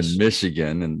farmers in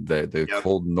Michigan and the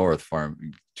cold north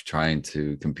trying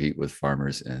to compete with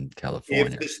farmers in California.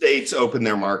 If the states open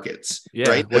their markets,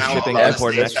 right now, shipping,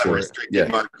 import, and export, restricted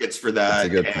markets for that. That's a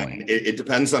good point. It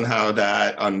depends on how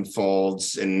that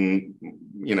unfolds and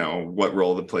what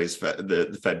role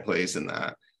the Fed plays in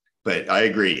that. But I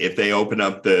agree. If they open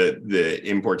up the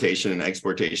importation and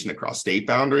exportation across state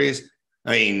boundaries,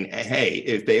 I mean, hey,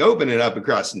 if they open it up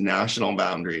across national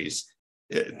boundaries,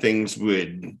 things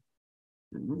would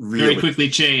really very quickly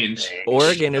change.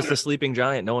 Oregon is the sleeping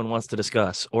giant no one wants to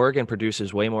discuss. Oregon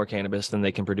produces way more cannabis than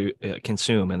they can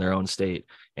consume in their own state,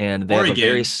 and they have a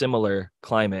very similar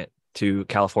climate to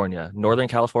California. Northern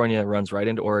California runs right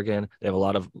into Oregon. They have a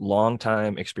lot of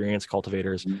long-time experienced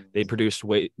cultivators. They produced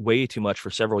way too much for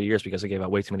several years because they gave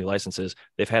out way too many licenses.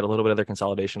 They've had a little bit of their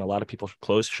consolidation. A lot of people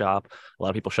closed shop. A lot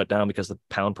of people shut down because the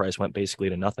pound price went basically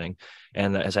to nothing.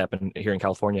 And that has happened here in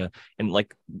California. And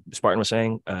like Spartan was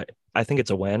saying, I think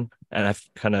it's a when. And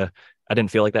I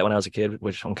didn't feel like that when I was a kid,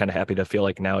 which I'm kind of happy to feel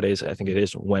like nowadays. I think it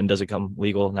is when does it come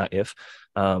legal, not if.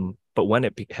 But when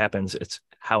it happens, it's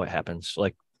how it happens.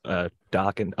 Like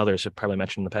Doc and others have probably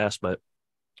mentioned in the past, but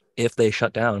if they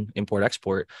shut down import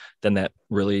export, then that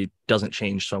really doesn't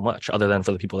change so much other than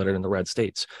for the people that are in the red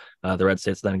states. The red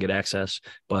states then get access.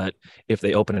 But if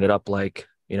they open it up like,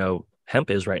 hemp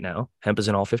is right now, hemp is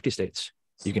in all 50 states.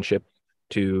 You can ship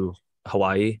to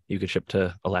Hawaii, you could ship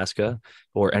to Alaska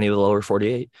or any of the lower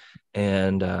 48.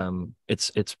 And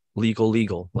it's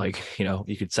legal. Like,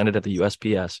 you could send it at the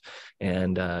USPS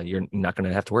and you're not going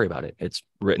to have to worry about it. It's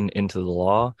written into the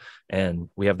law, and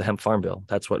we have the hemp farm bill.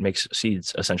 That's what makes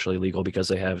seeds essentially legal because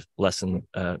they have less than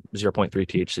 0.3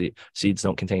 THC. Seeds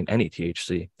don't contain any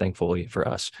THC, thankfully for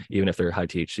us, even if they're high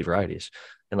THC varieties,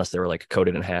 unless they were like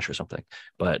coated in hash or something.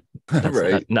 But that's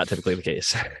right. not typically the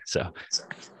case. So,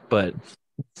 but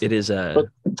it is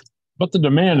But the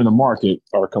demand in the market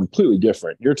are completely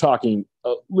different. You're talking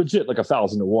legit like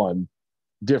 1,000 to 1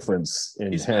 difference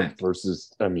in hemp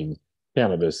versus,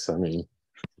 cannabis.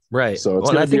 Right. So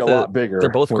it's going to be a lot bigger. They're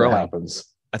both growing. Happens.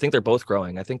 I think they're both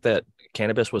growing. I think that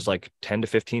cannabis was like 10 to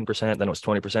 15%, then it was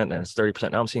 20%, then it's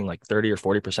 30%. Now I'm seeing like 30 or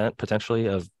 40% potentially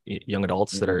of young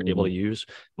adults that are able to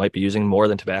might be using more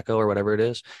than tobacco or whatever it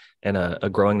is. And a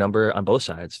growing number on both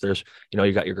sides. There's,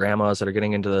 you got your grandmas that are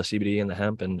getting into the CBD and the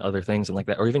hemp and other things and like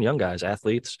that, or even young guys,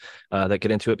 athletes that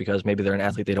get into it because maybe they're an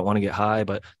athlete. They don't want to get high,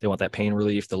 but they want that pain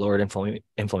relief, the lowered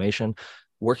inflammation.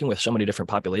 Working with so many different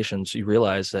populations, you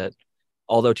realize that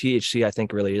although THC, I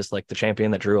think, really is like the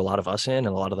champion that drew a lot of us in and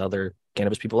a lot of the other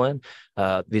cannabis people in,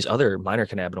 these other minor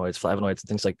cannabinoids, flavonoids, and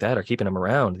things like that are keeping them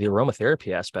around. The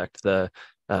aromatherapy aspect,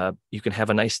 you can have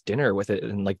a nice dinner with it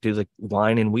and like do the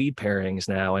wine and weed pairings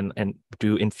now and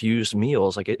do infused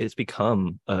meals. Like it's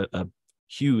become a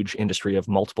huge industry of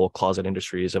multiple closet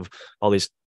industries of all these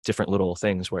different little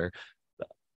things where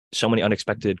so many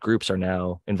unexpected groups are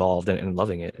now involved and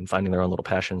loving it and finding their own little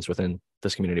passions within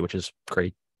this community, which is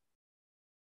great.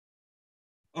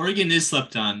 Oregon is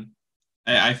slept on.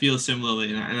 I feel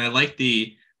similarly, and I like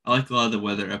a lot of the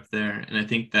weather up there. And I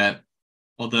think that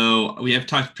although we have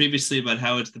talked previously about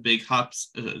how it's a big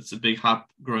hop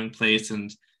growing place,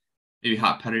 and maybe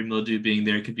hop powdery mildew being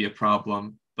there could be a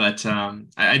problem, but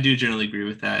I do generally agree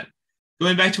with that.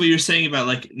 Going back to what you're saying about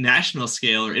like national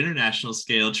scale or international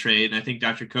scale trade, and I think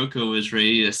Dr. Coco was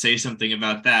ready to say something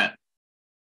about that.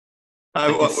 I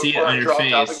can see it on your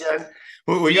face.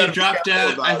 We got dropped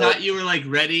out. I thought you were like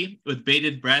ready with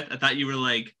bated breath. I thought you were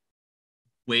like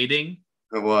waiting.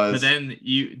 It was. But then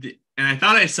and I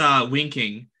thought I saw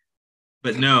winking,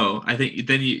 but no, I think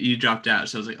then you dropped out.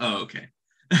 So I was like, oh, okay.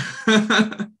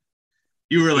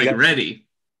 You were like ready.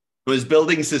 It was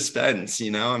building suspense,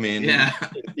 yeah.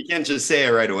 You can't just say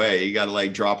it right away. You got to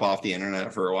like drop off the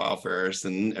internet for a while first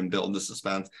and build the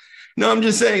suspense. No, I'm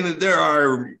just saying that there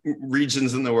are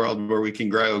regions in the world where we can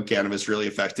grow cannabis really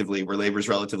effectively, where labor is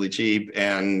relatively cheap,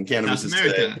 and cannabis is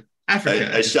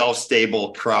a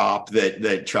shelf-stable crop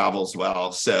that travels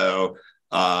well. So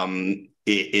in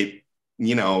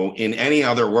any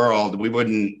other world, we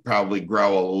wouldn't probably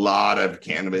grow a lot of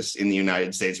cannabis in the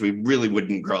United States. We really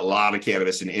wouldn't grow a lot of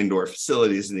cannabis in indoor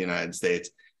facilities in the United States.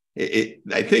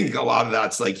 I think a lot of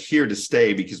that's like here to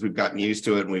stay because we've gotten used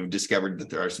to it and we've discovered that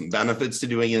there are some benefits to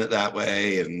doing it that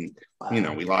way, and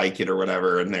we like it or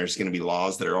whatever, and there's going to be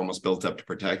laws that are almost built up to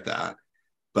protect that.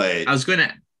 But I was going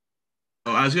to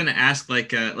ask,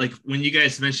 like when you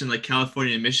guys mentioned like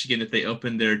California and Michigan, if they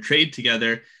opened their trade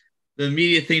together, the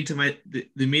immediate thing the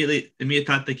immediate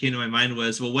thought that came to my mind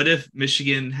was, well, what if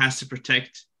Michigan has to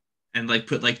protect and like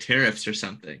put like tariffs or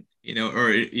something,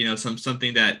 or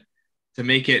something that to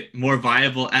make it more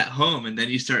viable at home, and then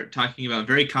you start talking about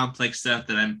very complex stuff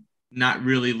that I'm not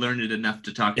really learned enough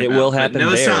to talk about. It will happen know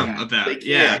there. some about.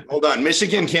 Yeah, hold on.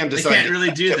 Michigan can't decide. They can't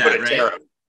really do that, right? Tariff.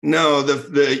 No,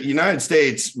 the United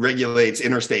States regulates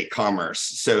interstate commerce,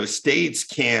 so states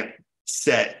can't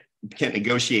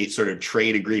negotiate sort of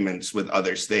trade agreements with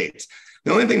other states.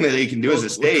 The only thing that they can do as a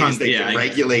state is they can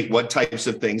regulate what types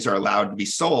of things are allowed to be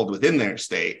sold within their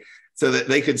state. So that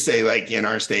they could say, like, in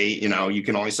our state, you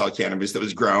can only sell cannabis that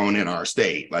was grown in our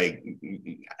state. Like,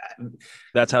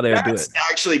 that's how they would do it. That's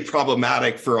actually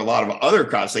problematic for a lot of other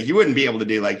crops. Like, you wouldn't be able to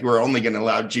do, like, we're only going to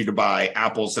allow you to buy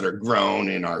apples that are grown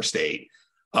in our state.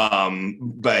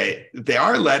 But they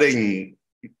are letting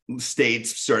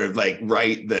states sort of like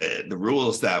write the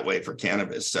rules that way for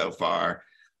cannabis so far.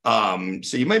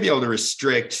 So you might be able to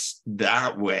restrict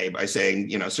that way by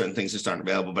saying, certain things just aren't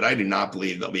available, but I do not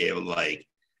believe they'll be able to like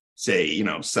say,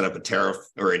 set up a tariff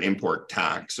or an import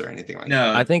tax or anything like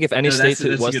that. I think if any state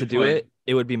was to do it,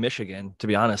 it would be Michigan, to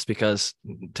be honest, because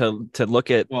to look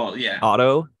at the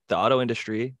auto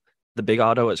industry, the big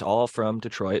auto is all from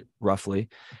Detroit, roughly,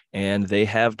 and they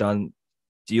have done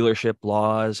dealership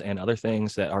laws and other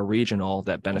things that are regional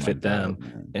that benefit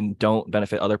them and don't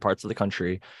benefit other parts of the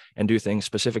country, and do things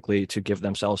specifically to give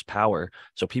themselves power.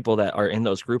 So people that are in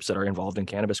those groups that are involved in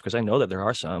cannabis, because I know that there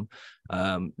are some,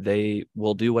 they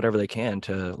will do whatever they can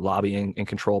to lobby and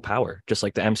control power, just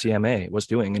like the MCMA was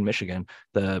doing in Michigan.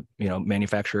 The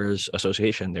Manufacturers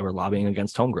Association, they were lobbying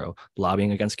against home grow,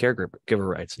 lobbying against caregiver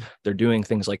rights. They're doing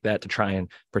things like that to try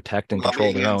and protect and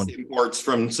control their own imports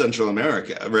from Central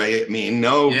America, right? I mean,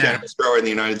 no cannabis grower in the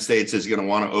United States is going to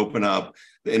want to open up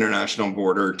the international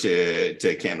border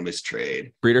to cannabis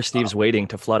trade. Breeder Steve's waiting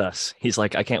to flood us. He's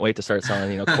like, I can't wait to start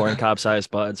selling, corn cob sized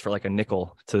buds for like a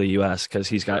nickel to the US, because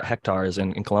he's got hectares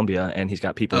in Colombia, and he's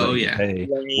got people that pay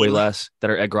way less, that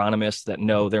are agronomists that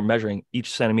know they're measuring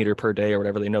each centimeter per day or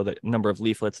whatever. They know the number of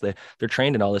leaflets. They're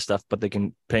trained in all this stuff, but they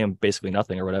can pay him basically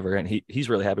nothing or whatever. And he's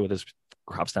really happy with his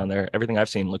crops down there. Everything I've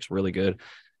seen looks really good.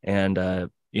 And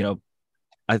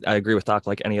I agree with Doc,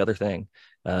 like any other thing.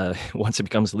 Once it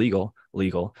becomes legal,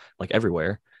 like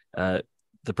everywhere,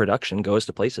 the production goes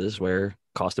to places where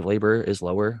cost of labor is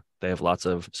lower. They have lots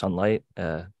of sunlight.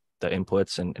 The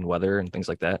inputs and weather and things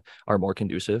like that are more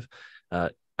conducive.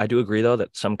 I do agree, though,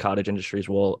 that some cottage industries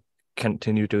will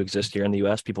continue to exist here in the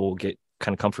U.S. People will get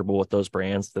kind of comfortable with those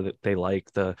brands that they like,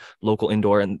 the local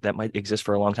indoor, and that might exist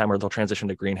for a long time, or they'll transition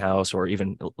to greenhouse or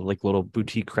even like little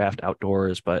boutique craft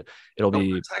outdoors, but it'll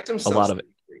be a lot of it.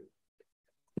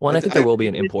 Well, and I think there will be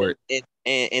an import in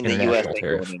the U.S.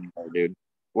 Anymore, dude.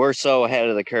 We're so ahead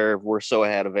of the curve. We're so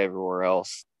ahead of everywhere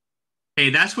else. Hey,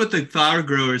 that's what the flower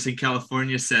growers in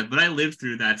California said, but I lived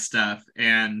through that stuff.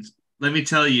 And let me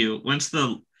tell you,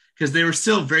 because they were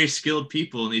still very skilled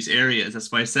people in these areas.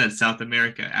 That's why I said South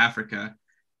America, Africa.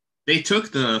 They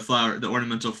took the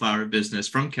ornamental flower business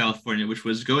from California, which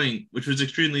was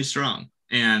extremely strong.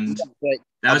 And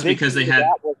that was because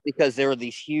because there were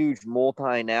these huge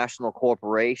multinational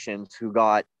corporations who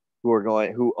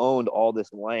owned all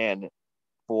this land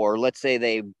for, let's say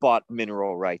they bought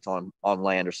mineral rights on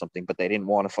land or something, but they didn't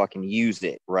want to fucking use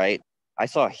it, right?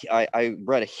 I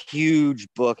read a huge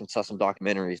book and saw some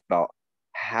documentaries about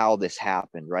how this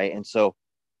happened, right? And so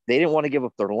they didn't want to give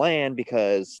up their land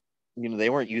because they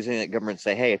weren't using it. Government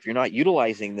say, hey, if you're not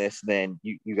utilizing this, then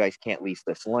you guys can't lease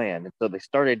this land. And so they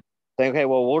started saying, okay,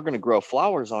 well, we're going to grow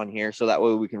flowers on here so that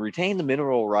way we can retain the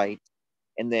mineral rights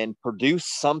and then produce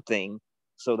something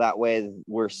so that way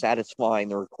we're satisfying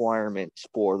the requirements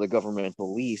for the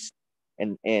governmental lease.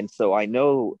 And so I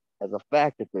know as a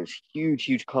fact that there's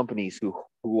huge companies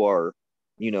who are,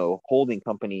 holding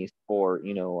companies for,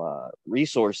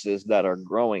 resources that are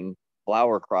growing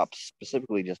flower crops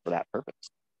specifically just for that purpose.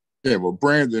 Yeah, well,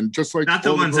 Brandon, just like not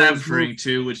the ones I'm referring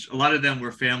to, which a lot of them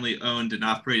were family owned and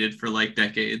operated for like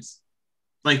decades,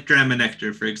 like Drama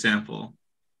Nectar, for example,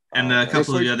 and a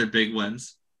couple of the other big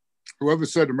ones. Whoever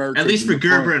said America, at least for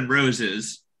Gerber and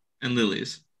roses and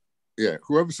lilies. Yeah,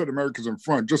 whoever said America's in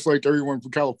front, just like everyone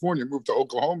from California moved to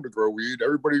Oklahoma to grow weed.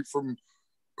 Everybody from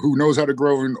who knows how to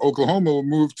grow in Oklahoma will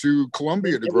move to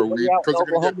Colombia to grow weed because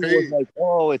they're going to get paid. like,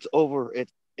 oh, it's over.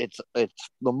 it's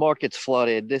the market's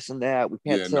flooded, this and that. We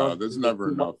can't Yeah, sell. no, there's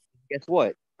never enough. Guess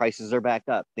what? Prices are back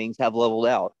up. Things have leveled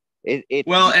out.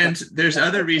 Well, and there's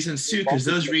other reasons too, because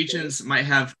those regions might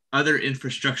have other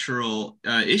infrastructural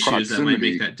issues that might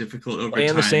make that difficult over time.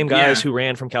 And the same guys who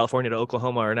ran from California to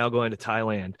Oklahoma are now going to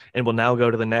Thailand and will now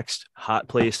go to the next hot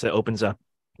place that opens up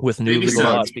with new legal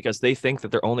laws, because they think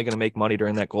that they're only going to make money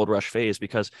during that gold rush phase,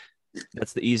 because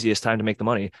that's the easiest time to make the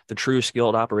money. The true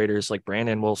skilled operators like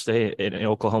Brandon will stay in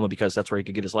Oklahoma because that's where he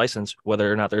could get his license.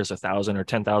 Whether or not there's 1,000 or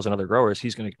 10,000 other growers,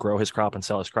 he's going to grow his crop and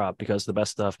sell his crop, because the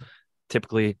best stuff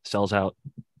typically sells out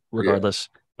regardless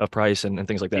of price and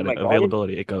things like that.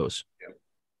 Availability, it goes.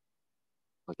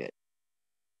 Okay.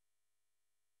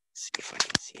 Let's see if I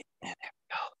can see it. There we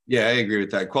go. Yeah, I agree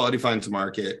with that. Quality finds a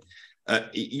market.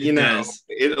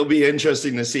 It'll be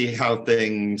interesting to see how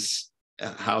things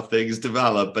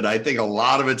develop, but I think a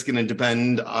lot of it's going to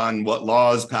depend on what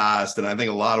laws passed, and I think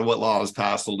a lot of what laws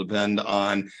passed will depend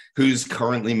on who's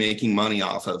currently making money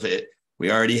off of it.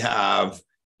 We already have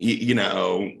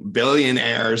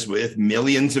billionaires with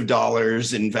millions of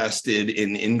dollars invested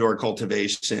in indoor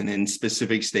cultivation in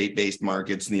specific state-based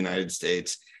markets in the United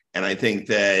States. And I think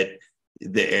that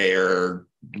they're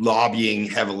lobbying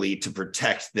heavily to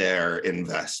protect their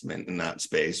investment in that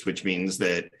space, which means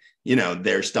that,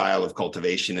 their style of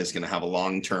cultivation is going to have a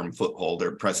long-term foothold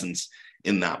or presence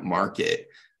in that market.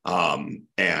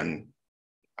 And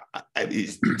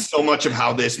so much of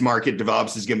how this market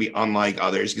develops is going to be unlike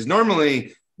others, because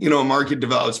normally, a market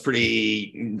develops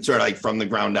pretty sort of like from the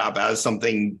ground up. As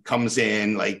something comes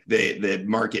in, like the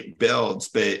market builds.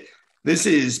 But this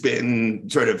has been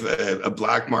sort of a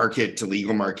black market to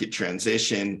legal market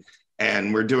transition.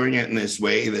 And we're doing it in this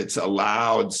way that's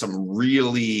allowed some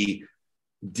really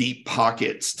deep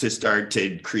pockets to start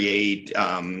to create,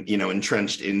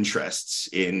 entrenched interests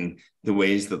in the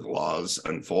ways that the laws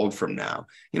unfold from now.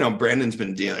 Spartan's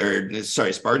been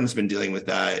dealing with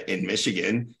that in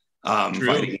Michigan.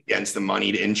 Fighting against the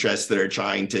moneyed interests that are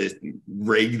trying to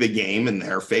rig the game in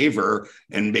their favor,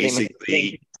 and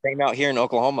basically same out here in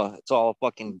Oklahoma. It's all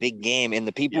fucking big game, and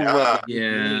the people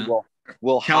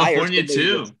will California hire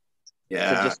too.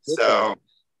 Yeah, so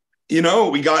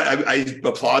I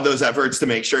applaud those efforts to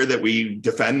make sure that we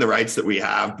defend the rights that we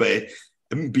have, but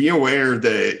be aware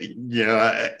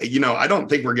that, I don't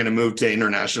think we're going to move to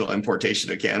international importation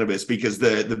of cannabis, because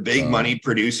the big money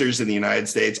producers in the United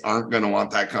States aren't going to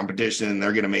want that competition, and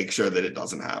they're going to make sure that it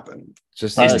doesn't happen.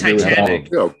 It's Titanic.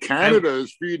 Canada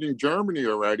is feeding Germany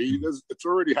already. It's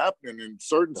already happening in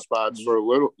certain spots for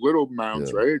little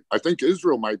amounts, right? I think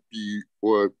Israel might be,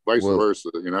 or vice versa,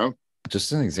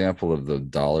 Just an example of the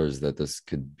dollars that this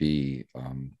could be.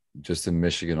 Just in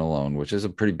Michigan alone, which is a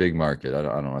pretty big market. I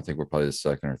don't know. I think we're probably the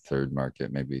second or third market,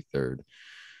 maybe third.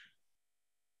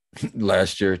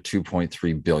 Last year,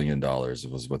 $2.3 billion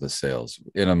was with the sales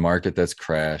in a market that's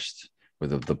crashed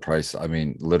with the price. I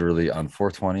mean, literally on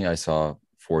 420, I saw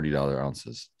 $40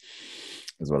 ounces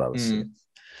is what I was seeing.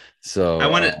 So I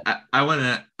want to.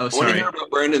 Oh, sorry. Hear about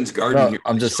Brandon's garden. No,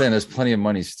 I'm just saying, there's plenty of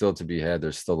money still to be had.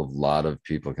 There's still a lot of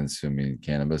people consuming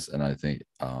cannabis, and I think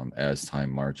as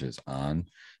time marches on,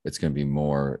 it's going to be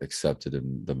more accepted,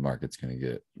 and the market's going to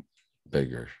get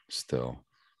bigger still,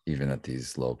 even at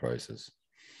these low prices.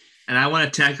 And I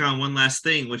want to tack on one last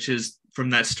thing, which is from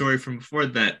that story from before,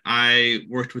 that I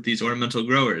worked with these ornamental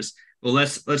growers. Well,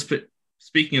 let's put,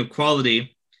 speaking of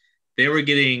quality, they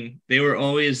were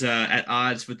always at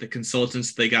odds with the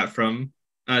consultants they got from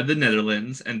the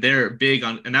Netherlands, and they're big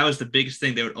on, and that was the biggest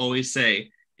thing they would always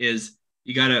say is,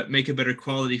 you got to make a better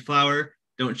quality flower.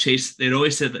 They'd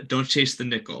always said that don't chase the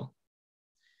nickel.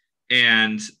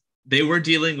 And they were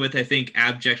dealing with, I think,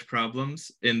 abject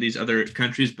problems in these other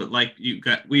countries, but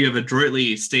we have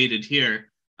adroitly stated here,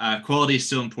 quality is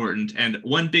still important. And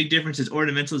one big difference is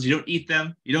ornamentals. You don't eat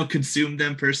them, you don't consume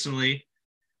them personally,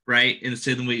 right? In the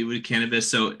same way you would cannabis.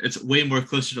 So it's way more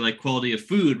closer to like quality of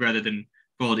food rather than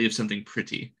quality of something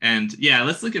pretty. And yeah,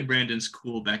 let's look at Brandon's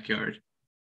cool backyard.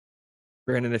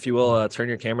 Brandon, if you will, turn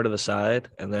your camera to the side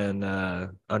and then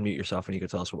unmute yourself, and you can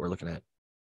tell us what we're looking at.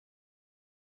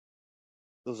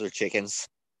 Those are chickens.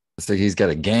 Looks like he's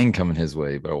got a gang coming his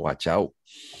way. Better watch out.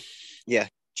 Yeah.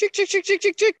 Chick.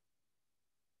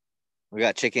 We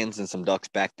got chickens and some ducks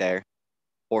back there.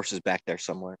 Horses back there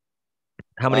somewhere.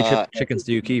 How many chickens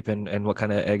do you keep, and what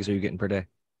kind of eggs are you getting per day?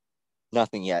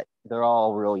 Nothing yet. They're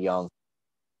all real young.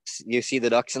 You see the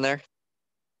ducks in there?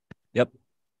 Yep.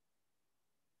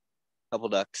 Couple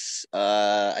ducks.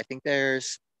 I think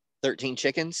there's 13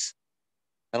 chickens.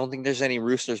 I don't think there's any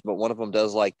roosters, but one of them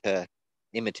does like to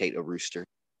imitate a rooster.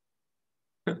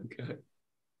 Okay.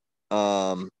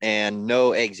 And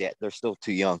no eggs yet. They're still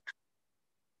too young.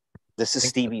 This is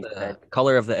Stevie's The bed.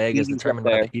 color of the egg is Stevie's up determined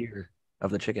by there. the ear of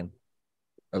the chicken,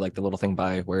 or like the little thing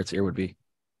by where its ear would be.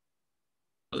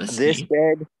 Well, that's This neat.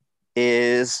 bed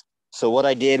is, so what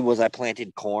I did was I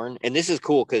planted corn, and this is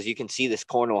cool because you can see this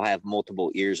corn will have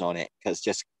multiple ears on it, because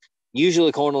just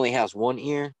usually corn only has one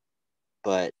ear,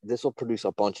 but this will produce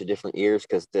a bunch of different ears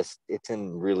because it's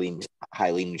in really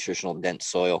highly nutritional dense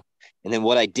soil. And then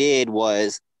what I did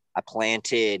was I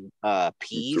planted Three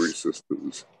peas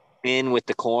sisters. in with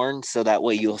the corn, so that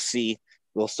way you'll see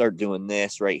we'll start doing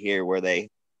this right here where they,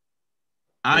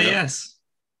 Ah, Yeah. yes.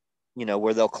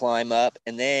 where they'll climb up.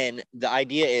 And then the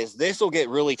idea is this will get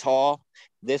really tall,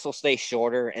 this will stay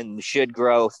shorter and should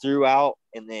grow throughout,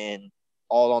 and then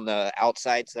all on the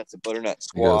outside. So that's a butternut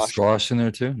You got a squash. squash in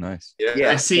there too. Nice.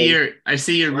 Yeah. I see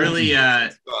you're really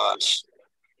Gosh.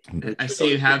 I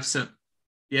see you have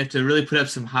you have to really put up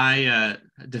some high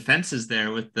defenses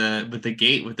there with the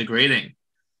gate, with the grading.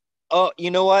 Oh,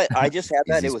 you know what? I just had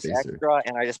that. Easy It was spacer. extra,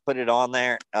 and I just put it on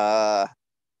there.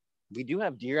 We do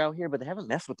have deer out here, but they haven't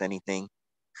messed with anything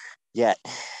yet.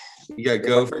 You got If I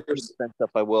gophers? put the fence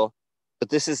up, I will. But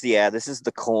this is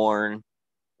the corn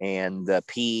and the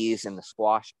peas and the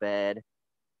squash bed.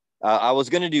 I was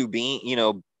gonna do beans,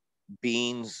 Like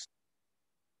green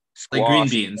squash,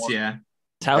 beans, corn. yeah.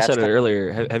 Tao That's said it kind of-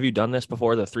 earlier. Have you done this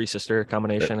before? The three sister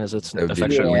combination, as it's that would be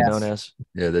affectionately yes. known as.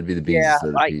 Yeah, that'd be the beans Yeah, instead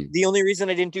of the peas. the only reason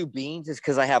I didn't do beans is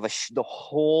because I have the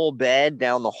whole bed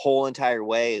down the whole entire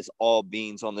way is all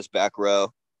beans on this back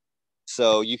row.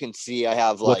 So you can see I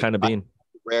have What kind of bean?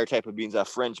 rare type of beans. I have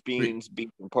French beans,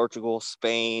 beans from Portugal,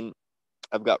 Spain.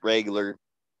 I've got regular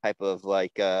type of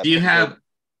like. Do you have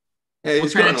Hey, what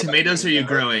it's kind going of on. tomatoes are you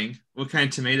growing? What kind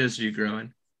of tomatoes are you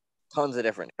growing? tons of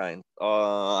different kinds?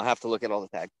 I have to look at all the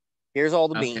tags. Here's all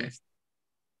the Okay. beans,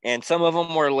 and some of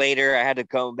them were later. I had to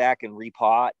go back and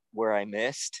repot where I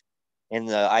missed. And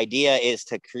the idea is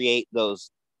to create those.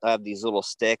 I have these little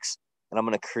sticks, and I'm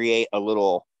going to create a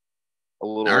little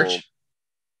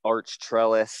arch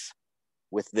trellis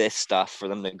with this stuff for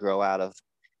them to grow out of.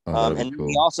 Oh, that'd And be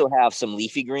we cool. also have some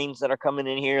leafy greens that are coming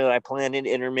in here that I planted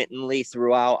intermittently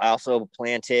throughout. I also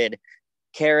planted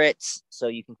carrots, so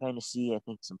you can kind of see, I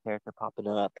think, some carrots are popping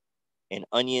up, and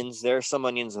onions. There are some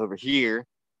onions over here,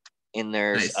 and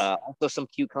there's Nice. also some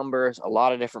cucumbers, a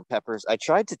lot of different peppers. I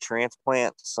tried to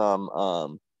transplant some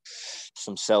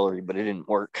celery, but it didn't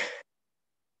work.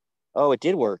 Oh, it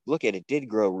did work. Look at it, did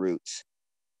grow roots.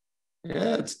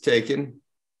 Yeah, it's taken.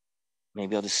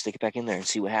 Maybe I'll just stick it back in there and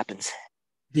see what happens.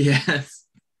 Yes.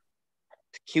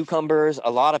 Cucumbers,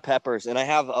 a lot of peppers, and I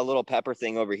have a little pepper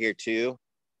thing over here too,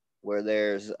 where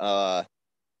there's a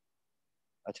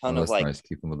ton Oh, of that's like nice.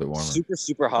 Keep them a little bit warmer.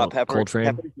 super hot Cold frame.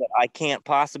 peppers that I can't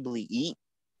possibly eat.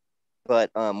 But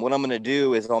what I'm gonna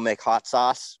do is I'll make hot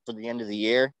sauce for the end of the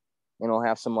year, and I'll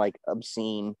have some like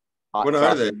obscene hot What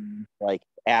are sauce, they? like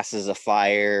Asses of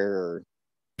Fire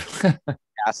or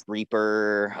Ass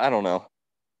Reaper. I don't know.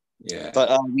 Yeah.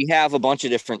 But we have a bunch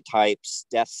of different types: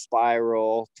 Death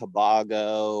Spiral,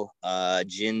 Tobago,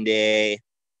 Jinde.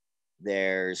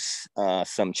 There's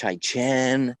some Chai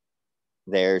Chen.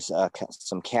 There's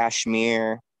some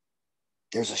Kashmir.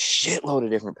 There's a shitload of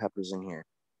different peppers in here,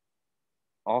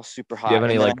 all super hot. Do you have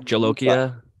any And then like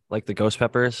Jolokia, like the ghost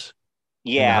peppers?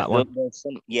 Yeah, hot one? there's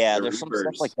some stuff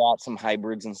Reapers. like that, some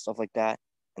hybrids and stuff like that.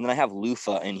 And then I have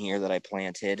loofah in here that I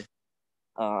planted.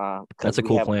 'Cause That's a we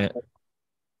cool have- plant.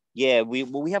 Yeah,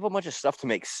 we have a bunch of stuff to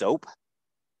make soap,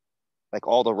 like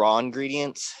all the raw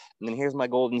ingredients. And then here's my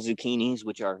golden zucchinis,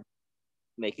 which are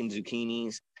making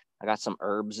zucchinis. I got some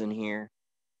herbs in here.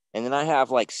 And then I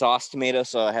have like sauce tomatoes.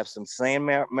 So I have some San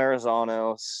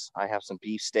Marizanos. I have some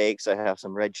beef steaks. I have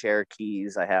some red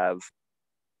Cherokees. I have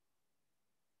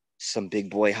some big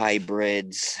boy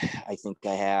hybrids. I think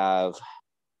I have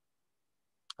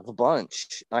a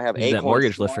bunch. I have Use that acorn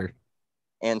mortgage squash lifter.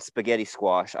 and spaghetti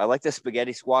squash. I like the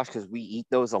spaghetti squash because we eat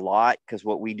those a lot. Because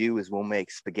what we do is we'll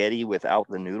make spaghetti without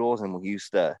the noodles and we'll use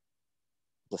the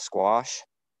squash.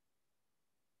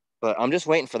 But I'm just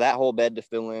waiting for that whole bed to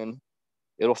fill in.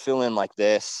 It'll fill in like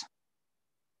this.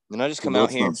 Then I just come out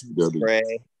That's here not and spaghetti.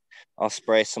 spray. I'll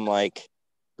spray some like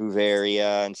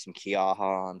Bavaria and some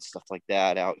Kiaha and stuff like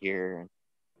that out here.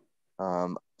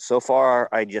 So far,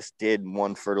 I just did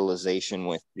one fertilization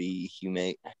with the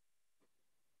Humate.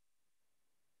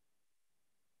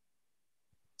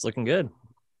 It's looking good.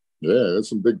 Yeah, there's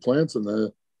some big plants in there.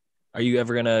 Are you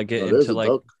ever gonna get Oh, there's into a like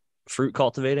duck. fruit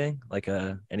cultivating, like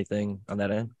anything on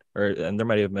that end? And there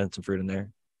might have been some fruit in there,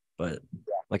 but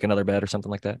like another bed or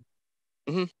something like that.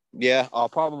 Yeah, I'll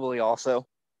probably also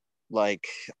like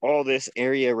all this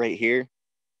area right here.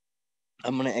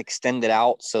 I'm gonna extend it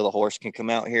out so the horse can come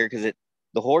out here because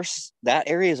The horse, that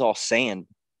area is all sand.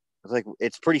 It's like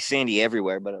it's pretty sandy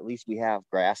everywhere, but at least we have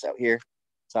grass out here.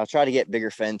 So I'll try to get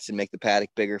bigger fence and make the paddock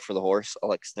bigger for the horse.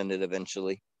 I'll extend it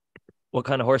eventually. What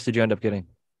kind of horse did you end up getting?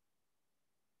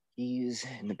 He's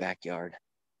in the backyard.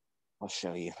 I'll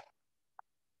show you.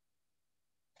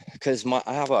 Because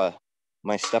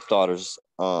my stepdaughter's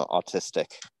autistic.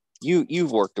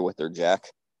 You've worked with her, Jack.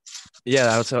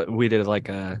 Yeah, we did like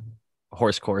a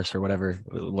horse course or whatever.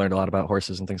 We learned a lot about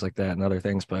horses and things like that and other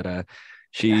things. But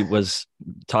she was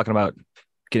talking about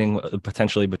getting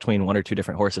potentially between one or two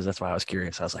different horses. That's why I was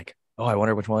curious. I was like, oh, I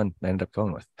wonder which one I ended up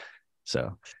going with.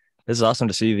 So this is awesome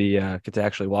to see get to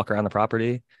actually walk around the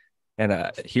property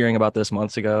and hearing about this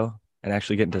months ago and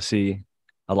actually getting to see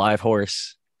a live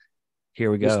horse. Here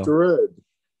we go. Mr. Ed.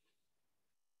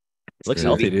 Looks Yeah.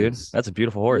 healthy, dude. That's a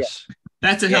beautiful horse.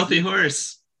 That's a healthy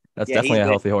horse. That's Yeah, definitely he's a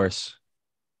big. healthy horse.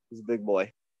 He's a big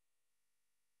boy.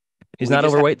 He's We not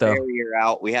just had overweight a though. farrier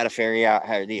out. We had a farrier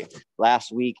out here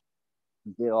last week.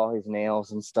 Did all his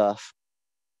nails and stuff.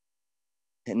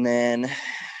 And then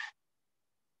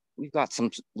we've got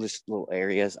some just little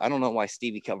areas. I don't know why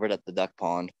Stevie covered up the duck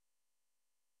pond.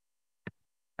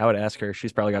 I would ask her.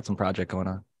 She's probably got some project going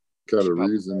on. Got She a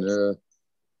probably reason, does. yeah.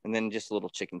 And then just little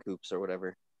chicken coops or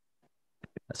whatever.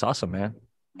 That's awesome, man.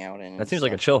 Out in That seems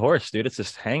like a chill horse, dude. It's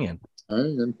just hanging.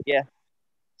 Hanging.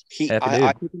 Happy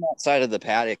I dude. took him outside of the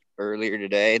paddock earlier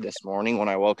today, this morning when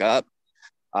I woke up.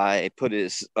 I put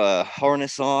his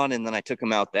harness on and then I took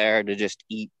him out there to just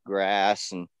eat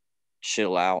grass and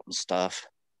chill out and stuff.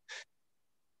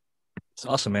 It's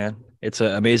awesome, man. It's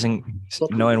amazing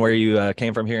knowing where you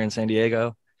came from here in San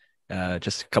Diego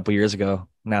just a couple years ago.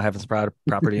 Now having some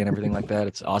property and everything like that.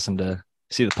 It's awesome to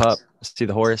see the pup, see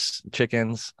the horse, the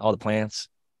chickens, all the plants.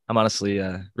 I'm honestly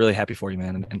really happy for you,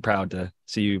 man, and proud to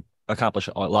see you accomplish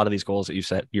a lot of these goals that you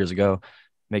set years ago,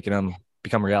 making them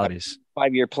become realities.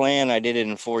 5-year plan. I did it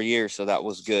in 4 years, so that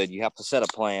was good. You have to set a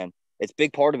plan. It's a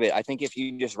big part of it. I think if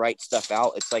you just write stuff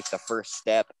out, it's like the first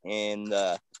step in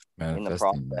the Manifesting,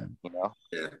 process, man. you know.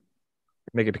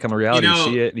 Make it become a reality. You You know-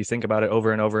 see it, you think about it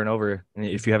over and over and over. And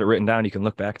if you have it written down, you can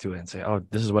look back to it and say, oh,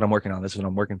 this is what I'm working on. This is what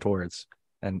I'm working towards.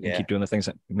 And Yeah. keep doing the things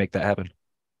that make that happen.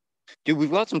 Dude,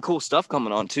 we've got some cool stuff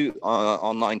coming on too,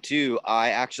 online too.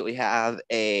 I actually have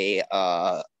a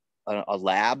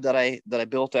lab that I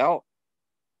built out,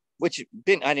 which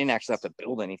I didn't actually have to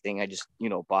build anything. I just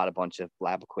bought a bunch of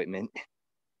lab equipment.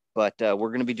 But we're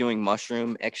going to be doing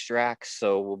mushroom extracts,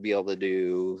 so we'll be able to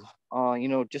do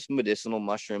just medicinal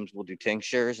mushrooms. We'll do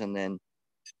tinctures, and then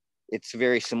it's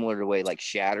very similar to the way like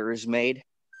shatter is made.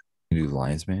 You do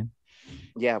lion's mane?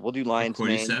 Yeah, we'll do lion's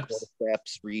mane, cordyceps?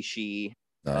 cordyceps, reishi.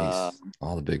 Nice.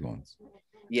 All the big ones.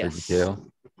 Yes, Turkey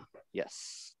tail.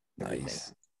 yes.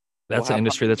 Nice. That's We'll an have-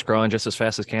 industry that's growing just as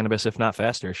fast as cannabis, if not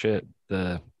faster. Shit.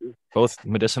 Both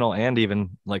medicinal and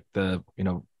even like the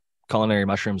culinary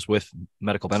mushrooms with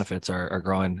medical benefits are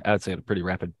growing, I would say, at a pretty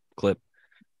rapid clip.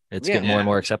 It's Yeah. getting more and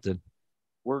Yeah. more accepted.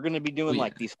 We're going to be doing Well,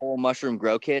 like these whole mushroom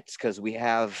grow kits because we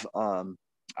have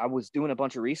I was doing a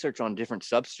bunch of research on different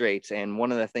substrates, and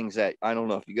one of the things that I don't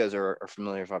know if you guys are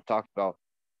familiar, if I've talked about,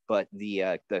 but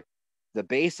the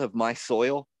base of my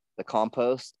soil, the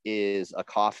compost, is a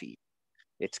coffee.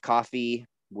 It's coffee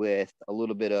with a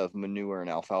little bit of manure and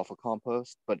alfalfa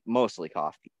compost, but mostly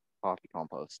coffee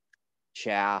compost,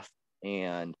 chaff,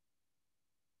 and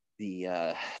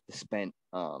the spent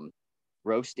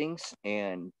roastings.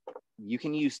 And you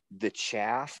can use the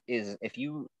chaff. If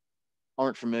you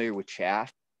aren't familiar with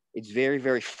chaff, it's very,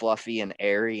 very fluffy and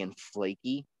airy and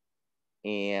flaky,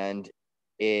 and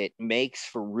it makes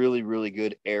for really, really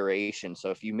good aeration. So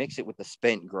if you mix it with the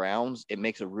spent grounds, it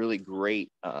makes a really great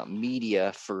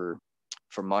media for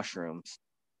mushrooms.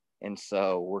 And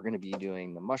so we're going to be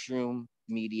doing the mushroom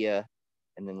media,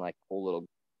 and then like a whole little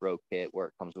grow kit where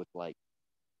it comes with like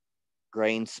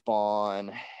grain spawn.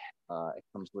 It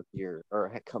comes with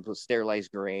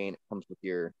sterilized grain. It comes with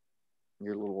your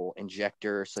little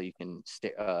injector, so you can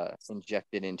inject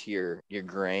it into your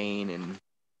grain, and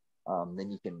then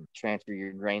you can transfer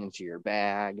your grain into your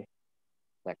bag,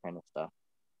 that kind of stuff.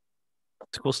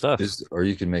 It's cool stuff. Or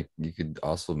you could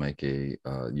also make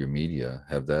your media,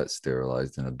 have that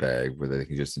sterilized in a bag where they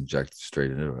can just inject straight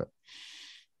into it.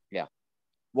 Yeah.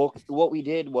 Well, what we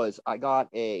did was I got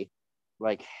it's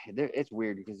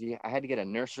weird because I had to get a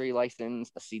nursery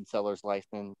license, a seed seller's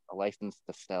license, a license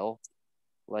to sell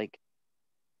like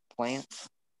plants.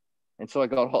 And so I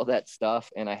got all that stuff,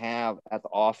 and I have at the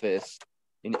office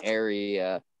an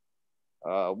area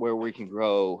where we can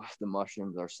grow the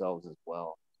mushrooms ourselves as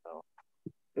well. So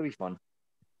it'll be fun.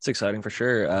 It's exciting for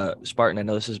sure. Spartan, I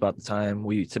know this is about the time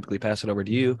we typically pass it over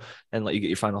to you and let you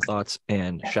get your final thoughts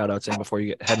and shout outs in before you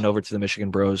get heading over to the Michigan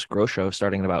Bros Grow Show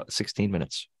starting in about 16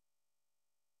 minutes.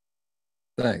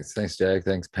 Thanks, Jack.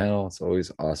 Thanks, panel. It's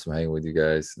always awesome hanging with you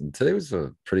guys. And today was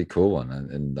a pretty cool one,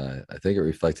 and I think it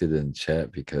reflected in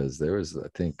chat because there was, I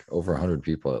think, over 100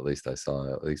 people at least I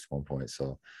saw at least one point.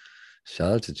 So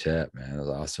shout out to chat, man. It was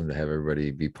awesome to have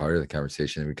everybody be part of the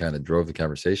conversation. We kind of drove the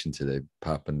conversation today,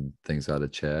 popping things out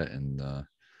of chat, and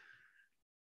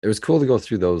it was cool to go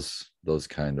through those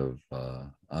kind of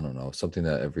I don't know, something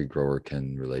that every grower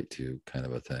can relate to, kind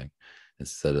of a thing,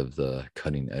 instead of the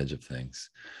cutting edge of things.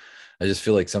 I just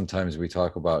feel like sometimes we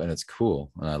talk about, and it's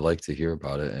cool, and I like to hear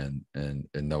about it and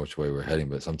know which way we're heading.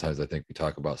 But sometimes I think we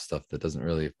talk about stuff that doesn't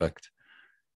really affect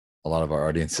a lot of our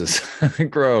audiences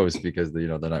grows because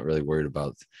they're not really worried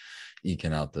about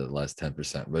eking out the last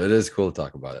 10%. But it is cool to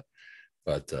talk about it.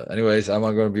 But anyways, I'm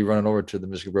going to be running over to the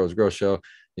Michigan Bros Grow Show.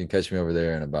 You can catch me over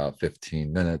there in about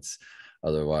 15 minutes.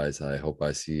 Otherwise, I hope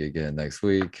I see you again next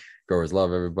week. Growers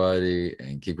love everybody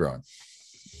and keep growing.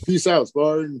 Peace out,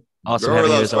 Spartan. Awesome having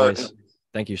you as always.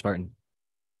 Thank you, Spartan.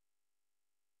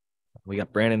 We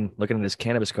got Brandon looking at his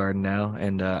cannabis garden now,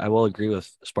 and I will agree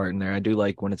with Spartan there. I do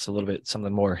like when it's a little bit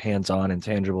something more hands-on and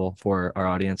tangible for our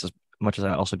audience, as much as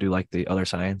I also do like the other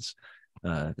science.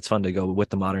 It's fun to go with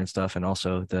the modern stuff and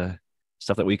also the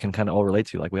stuff that we can kind of all relate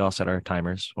to. Like we all set our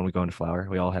timers when we go into flower.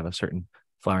 We all have a certain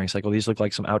flowering cycle. These look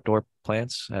like some outdoor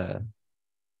plants,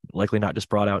 likely not just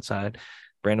brought outside.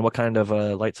 Brandon, what kind of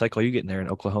light cycle are you getting there in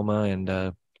Oklahoma,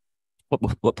 and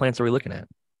what plants are we looking at?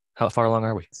 How far along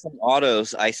are we? Some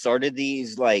autos. I started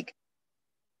these like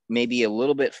maybe a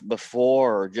little bit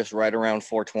before or just right around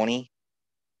 420.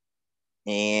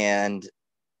 And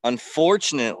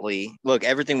unfortunately, look,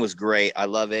 everything was great. I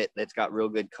love it. It's got real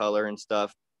good color and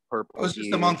stuff. Purple. It was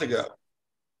just a month ago.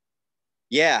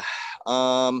 Yeah.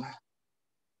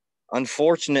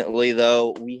 Unfortunately,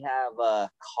 though, we have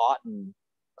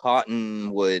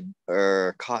cottonwood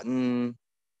or cotton.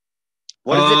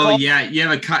 What is it called? Yeah, you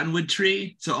have a cottonwood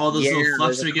tree, so all those little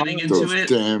fluffs are getting into it.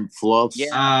 Damn fluffs.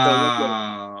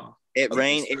 Yeah. It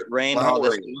rained all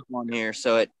this stuff on here,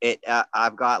 so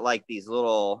I've got like these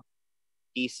little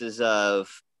pieces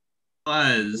of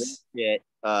buzz,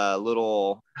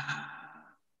 little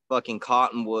fucking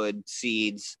cottonwood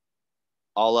seeds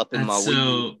all up in my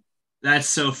weed. That's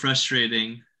so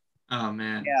frustrating. Oh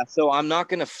man. Yeah, so I'm not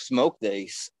gonna smoke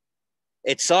these.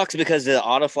 It sucks because the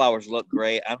autoflowers look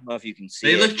great. I don't know if you can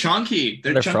see. They look chunky.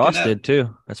 They're frosted up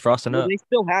too. That's frosting up. They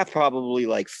still have probably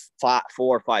like 4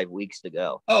 or 5 weeks to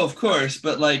go. Oh, of course.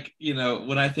 But like,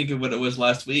 when I think of what it was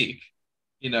last week,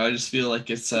 I just feel like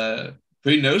it's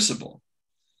pretty noticeable.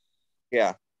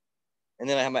 Yeah. And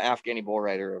then I have my Afghani bull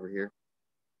rider over here.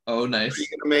 Oh, nice. Are you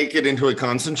gonna make it into a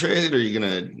concentrate, or are you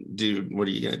gonna do? What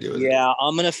are you gonna do with it? Yeah,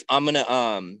 I'm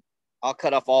gonna I'll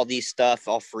cut off all these stuff.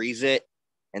 I'll freeze it,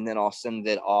 and then I'll send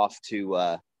it off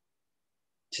to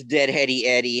Deadheady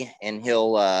Eddie, and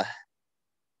he'll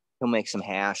make some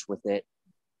hash with it.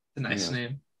 A nice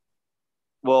name.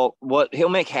 Well, he'll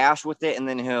make hash with it, and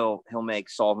then he'll make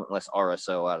solventless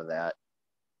RSO out of that.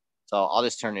 So I'll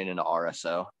just turn it into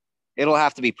RSO. It'll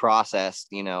have to be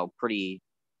processed, pretty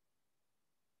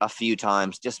a few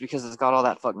times, just because it's got all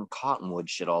that fucking cottonwood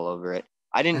shit all over it.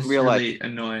 I didn't realize. Really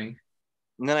annoying.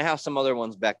 And then I have some other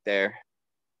ones back there,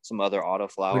 some other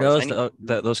autoflowers. Who knows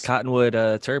those cottonwood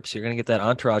terps? You're gonna get that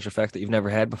entourage effect that you've never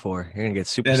had before. You're gonna get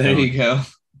super. There you go.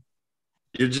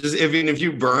 You're just if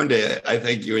you burned it, I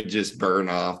think you would just burn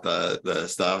off the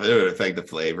stuff. It would affect the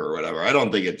flavor or whatever. I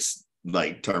don't think it's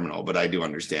like terminal, but I do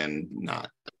understand not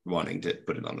wanting to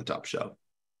put it on the top shelf.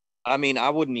 I mean, I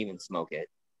wouldn't even smoke it.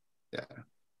 Yeah.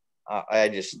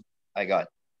 I got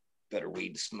better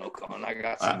weed to smoke on.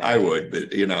 I would,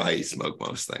 but you know how you smoke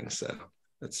most things, so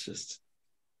that's just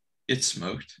it's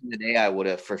smoked. The day I would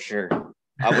have for sure.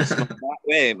 I would smoke that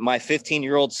way. My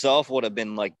 15-year-old self would have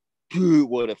been like, dude,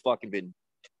 would have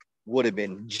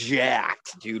been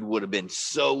jacked, dude. Would have been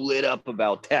so lit up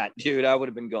about that, dude. I would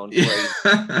have been going crazy.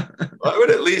 I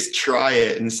would at least try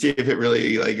it and see if it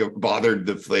really like bothered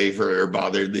the flavor or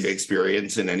bothered the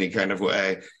experience in any kind of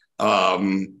way.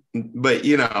 But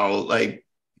like,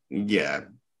 yeah,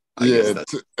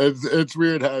 it's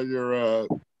weird how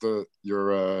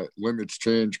your limits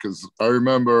change, because I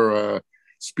remember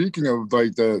speaking of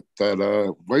like that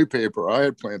white paper, I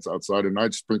had plants outside and I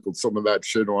sprinkled some of that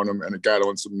shit on them and it got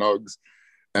on some nugs,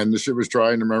 and the shit was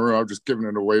dry. And remember, I was just giving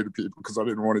it away to people because I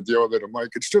didn't want to deal with it. I'm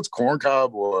like, it's just corn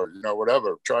cob or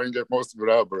whatever. Try and get most of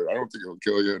it out, but I don't think it'll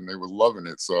kill you. And they were loving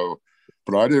it. So,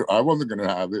 but I wasn't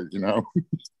gonna have it.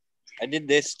 I did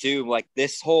this too. Like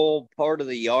this whole part of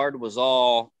the yard was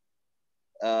all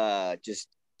just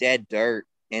dead dirt.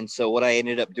 And so what I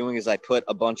ended up doing is I put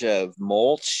a bunch of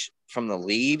mulch from the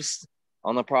leaves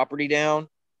on the property down,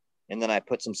 and then I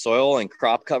put some soil and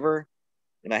crop cover.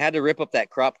 And I had to rip up that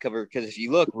crop cover because if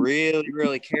you look really,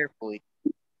 really carefully,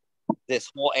 this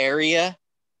whole area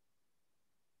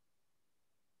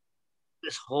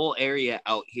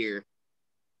out here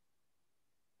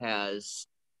has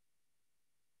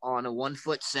on a 1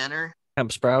 foot center.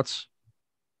 Hemp sprouts.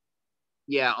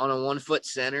 Yeah, on a 1 foot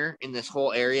center in this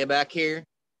whole area back here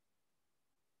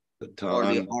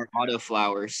are auto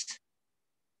flowers.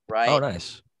 Right? Oh,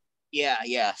 nice.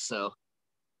 Yeah. So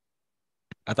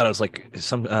I thought it was like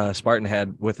some Spartan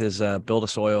had with his build a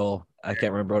soil. I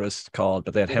can't remember what it's called,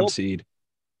 but they had hemp seed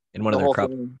in one of their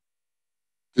crops.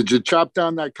 Did you chop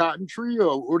down that cotton tree,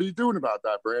 or what are you doing about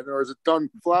that, Brandon? Or is it done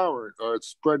flowering, or it's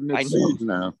spreading its seeds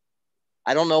now?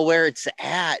 I don't know where it's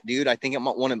at, dude. I think it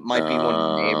might be one of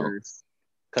the neighbors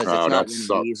because it's not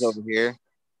one of these over here.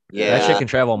 Yeah, that shit can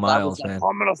travel miles, like, man.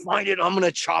 I'm gonna find it. I'm gonna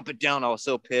chop it down. I was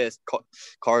so pissed.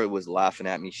 Cara was laughing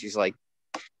at me. She's like,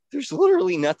 "There's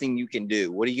literally nothing you can do.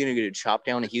 What are you gonna do? Chop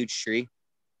down a huge tree?"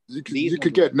 You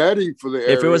could get netting for the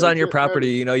area. If it was on your property,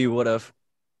 netting. You know you would have.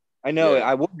 I know, yeah.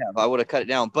 I would have cut it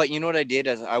down. But you know what I did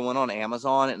is I went on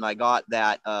Amazon and I got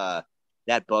that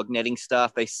bug netting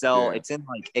stuff. They sell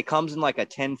it comes in like a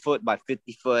 10 foot by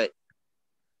 50 foot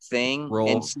thing. Roll.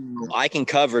 And so I can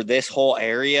cover this whole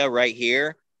area right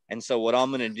here. And so what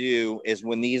I'm gonna do is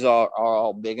when these are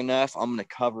all big enough, I'm gonna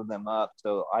cover them up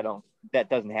so that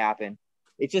doesn't happen.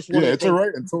 It's just it's all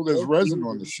right until there's resin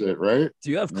on the shit, right? Do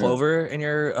you have clover in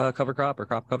your cover crop or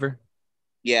crop cover?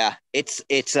 Yeah, it's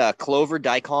clover,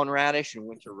 daikon radish, and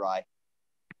winter rye.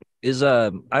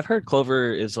 I've heard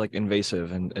clover is like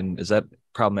invasive, and is that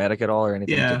problematic at all or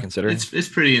anything to consider? It's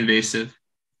pretty invasive.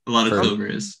 A lot of clover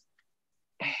is.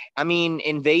 I mean,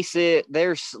 invasive.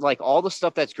 There's like all the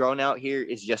stuff that's grown out here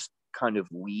is just kind of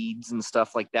weeds and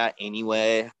stuff like that.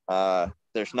 Anyway,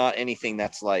 there's not anything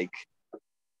that's like,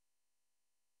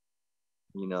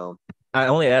 you know. I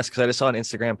only ask because I just saw an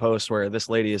Instagram post where this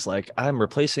lady is like, I'm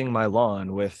replacing my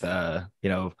lawn with,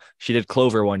 she did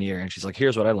clover one year. And she's like,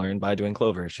 here's what I learned by doing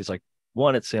clover. She's like,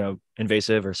 one, it's,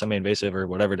 invasive or semi-invasive or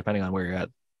whatever, depending on where you're at.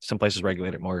 Some places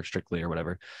regulate it more strictly or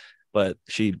whatever. But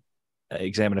she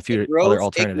examined a few other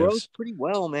alternatives. It grows pretty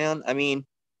well, man. I mean,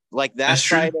 like that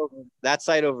side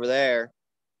over there,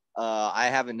 I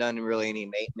haven't done really any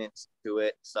maintenance to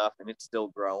it and stuff, and it's still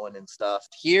growing and stuff.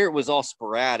 Here it was all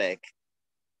sporadic.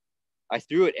 I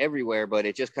threw it everywhere, but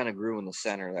it just kind of grew in the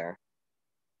center there.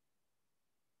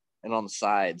 And on the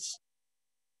sides.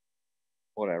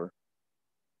 Whatever.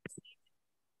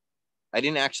 I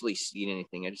didn't actually seed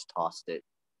anything. I just tossed it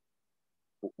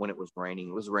when it was raining.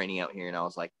 It was raining out here, and I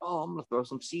was like, oh, I'm going to throw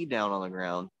some seed down on the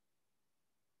ground.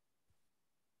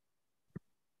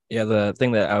 Yeah, the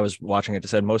thing that I was watching, it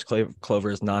said most clover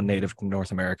is non-native to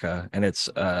North America, and it's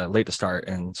late to start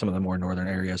in some of the more northern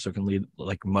areas, so it can lead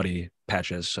like muddy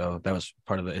patches. So that was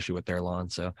part of the issue with their lawn.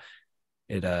 So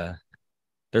it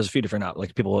there's a few different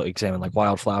like people examine like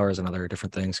wildflowers and other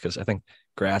different things because I think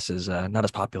grass is not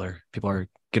as popular. People are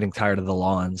getting tired of the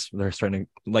lawns. They're starting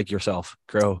to, like yourself,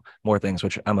 grow more things,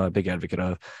 which I'm a big advocate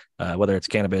of. Whether it's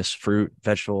cannabis, fruit,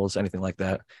 vegetables, anything like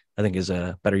that, I think is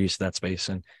a better use of that space.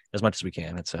 And as much as we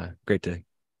can, it's great to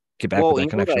get back with that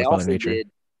connection with Mother Nature.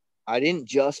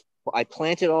 I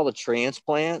planted all the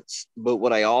transplants, but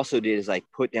what I also did is I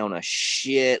put down a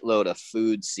shitload of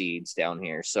food seeds down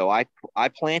here. So I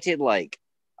planted like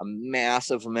a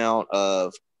massive amount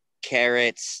of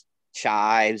carrots,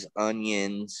 chives,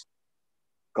 onions,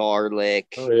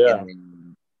 garlic,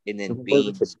 and then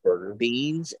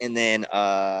beans, and then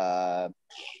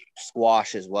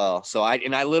squash as well. So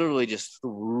I literally just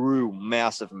threw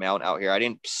massive amount out here. I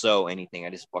didn't sow anything. I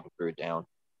just fucking threw it down.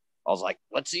 I was like,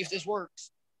 let's see if this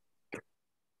works.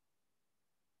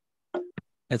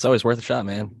 It's always worth a shot,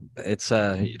 man. It's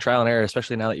trial and error,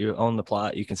 especially now that you own the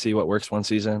plot. You can see what works one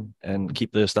season and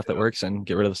keep the stuff that works and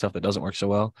get rid of the stuff that doesn't work so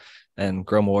well and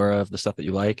grow more of the stuff that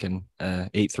you like and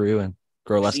ate through and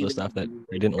grow less of the stuff that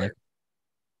you didn't like.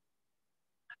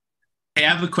 Hey,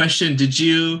 I have a question. Did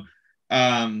you,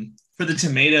 for the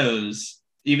tomatoes,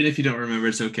 even if you don't remember,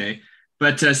 it's okay.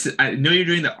 But I know you're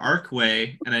doing the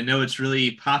Archway, and I know it's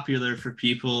really popular for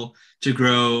people to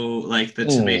grow like the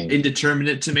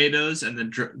indeterminate tomatoes and then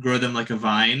grow them like a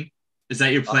vine. Is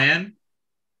that your plan?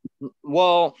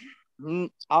 Well,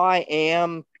 I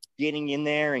am getting in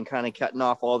there and kind of cutting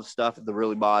off all the stuff at the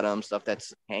really bottom, stuff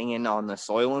that's hanging on the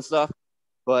soil and stuff.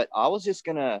 But I was just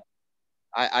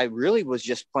I really was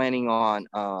just planning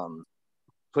on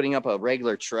putting up a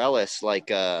regular trellis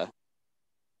like I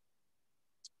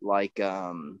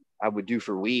would do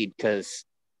for weed, because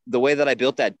the way that I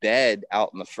built that bed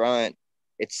out in the front,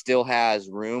 it still has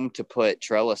room to put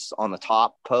trellis on the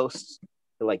top posts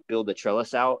to like build the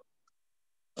trellis out.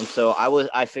 And so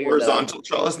I figured horizontal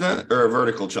trellis net or a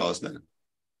vertical trellis net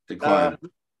to climb.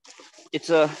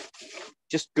 It's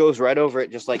just goes right over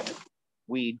it, just like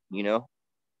weed, Yeah.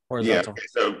 Okay.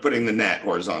 So putting the net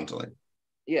horizontally.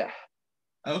 Yeah.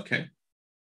 Okay.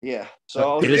 Yeah.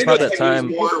 So it is about that time.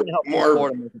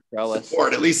 More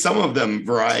support. At least some of them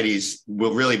varieties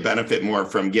will really benefit more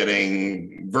from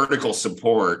getting vertical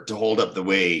support to hold up the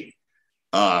weight.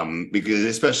 Because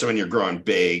especially when you're growing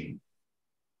big,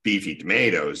 beefy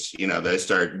tomatoes, they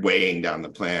start weighing down the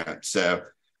plant. So,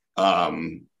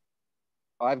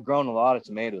 I've grown a lot of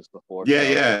tomatoes before. Yeah,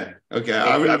 yeah. Okay.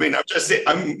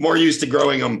 I'm more used to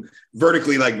growing them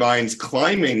vertically like vines,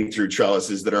 climbing through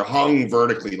trellises that are hung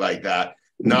vertically like that,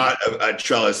 not a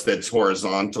trellis that's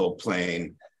horizontal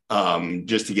plane,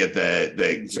 just to get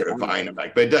the sort of vine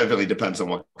effect. But it definitely depends on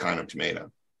what kind of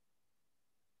tomato.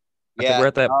 I think we're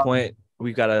at that point.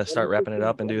 We've got to start wrapping it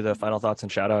up and do the final thoughts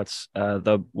and shout outs.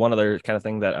 The one other kind of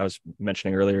thing that I was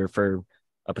mentioning earlier for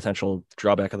a potential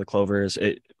drawback of the clover is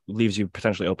it leaves you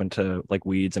potentially open to like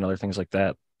weeds and other things like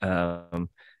that.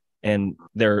 And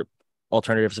their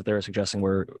alternatives that they were suggesting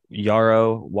were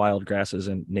yarrow, wild grasses,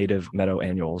 and native meadow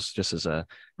annuals, just as a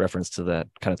reference to that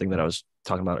kind of thing that I was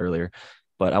talking about earlier.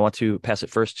 But I want to pass it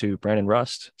first to Brandon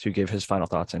Rust to give his final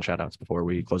thoughts and shout outs before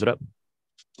we close it up.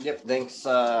 Yep. Thanks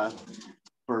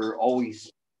for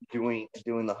always doing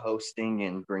the hosting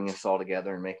and bringing us all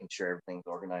together and making sure everything's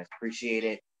organized. Appreciate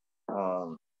it.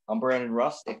 I'm Brandon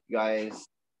Rust. If you guys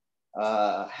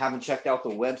haven't checked out the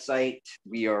website,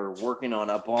 we are working on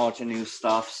a bunch of new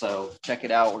stuff, so check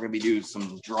it out. We're going to be doing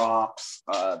some drops.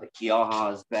 The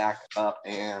Kiaha is back up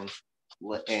and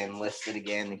listed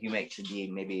again. The Humate should be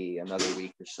maybe another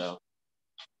week or so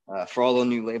for all the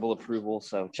new label approval.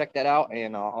 So check that out,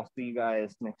 and I'll see you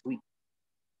guys next week.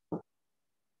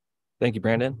 Thank you,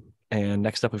 Brandon. And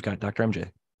next up, we've got Dr. MJ.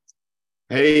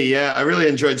 Hey, yeah, I really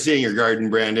enjoyed seeing your garden,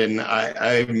 Brandon.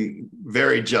 I'm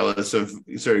very jealous of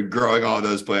sort of growing all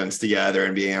those plants together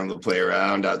and being able to play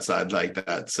around outside like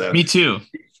that. So me too.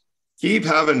 Keep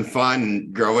having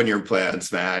fun growing your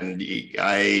plants, man.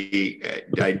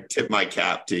 I tip my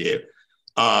cap to you.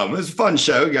 It was a fun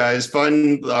show, guys.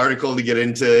 Fun article to get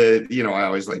into. I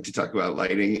always like to talk about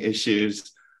lighting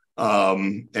issues,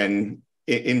 and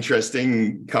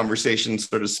interesting conversations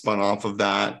sort of spun off of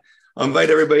that. I invite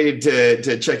everybody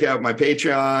to check out my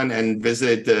Patreon and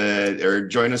visit or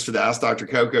join us for the Ask Dr.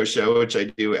 Coco show, which I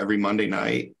do every Monday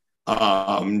night. Check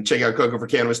out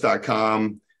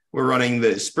cocoforcannabis.com. We're running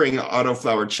the Spring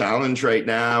Autoflower Challenge right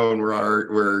now, and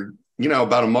we're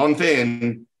about a month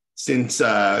in since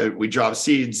we dropped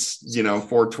seeds.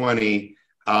 420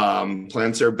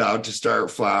 plants are about to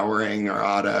start flowering our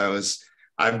autos.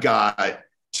 I've got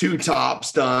 2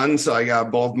 tops done, so I got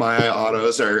both my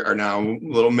autos are now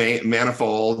little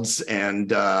manifolds, and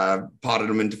potted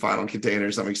them into final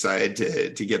containers. I'm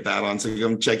excited to get that on, so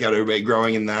come check out everybody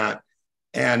growing in that.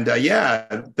 And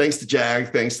thanks to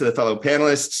Jag, thanks to the fellow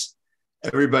panelists,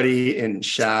 everybody in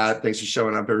chat. Thanks for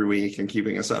showing up every week and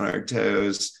keeping us on our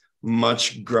toes.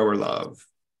 Much grower love.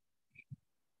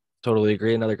 Totally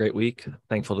agree. Another great week.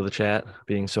 Thankful to the chat,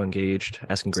 being so engaged,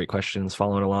 asking great questions,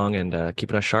 following along, and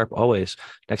keeping us sharp always.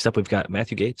 Next up, we've got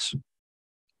Matthew Gates.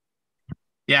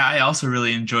 Yeah, I also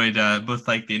really enjoyed both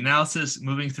like the analysis,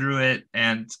 moving through it,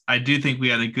 and I do think we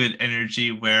had a good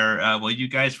energy where while you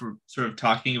guys were sort of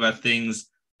talking about things,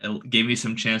 it gave me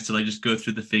some chance to like just go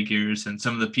through the figures, and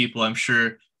some of the people I'm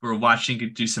sure were watching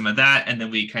could do some of that, and then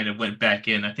we kind of went back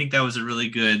in. I think that was a really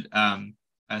good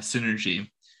synergy.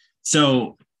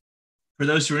 So for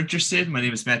those who are interested, my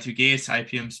name is Matthew Gates,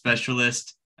 IPM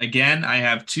specialist. Again, I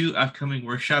have 2 upcoming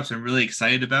workshops I'm really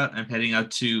excited about. I'm heading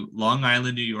out to Long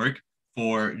Island, New York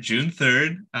for June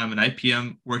 3rd, an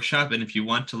IPM workshop. And if you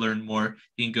want to learn more,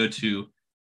 you can go to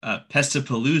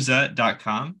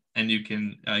pestapalooza.com and you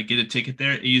can get a ticket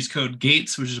there. I use code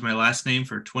GATES, which is my last name,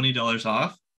 for $20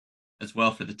 off as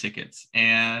well for the tickets.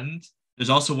 And there's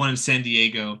also one in San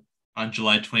Diego on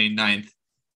July 29th.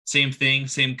 Same thing,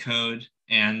 same code.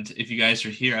 And if you guys are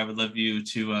here, I would love you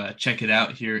to check it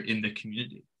out here in the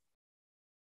community.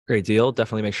 Great deal.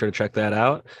 Definitely make sure to check that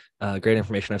out. Great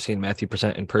information. I've seen Matthew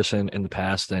present in person in the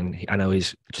past, and I know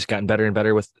he's just gotten better and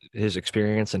better with his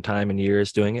experience and time and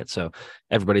years doing it. So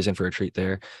everybody's in for a treat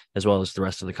there, as well as the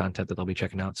rest of the content that they'll be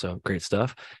checking out. So great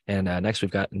stuff. And next,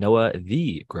 we've got Noah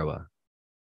the Grower.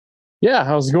 Yeah,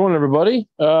 how's it going, everybody?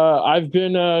 I've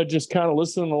been just kind of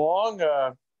listening along,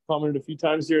 commented a few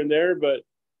times here and there, but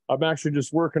I'm actually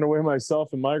just working away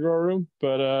myself in my grow room.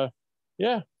 But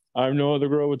yeah, I'm No Other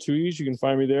Grow with 2 E's. You can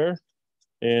find me there.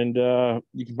 And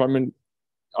you can find me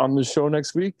on the show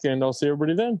next week, and I'll see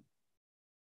everybody then.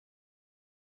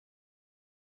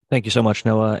 Thank you so much,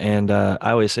 Noah. And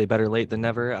I always say better late than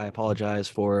never. I apologize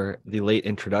for the late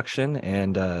introduction.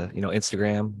 And,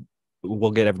 Instagram,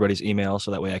 we'll get everybody's email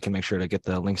so that way I can make sure to get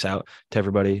the links out to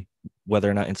everybody,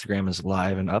 whether or not Instagram is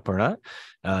live and up or not.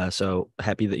 So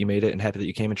happy that you made it and happy that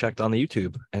you came and checked on the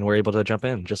YouTube and were able to jump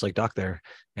in just like Doc there.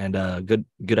 And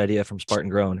good idea from Spartan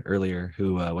Grown earlier,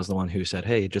 who was the one who said,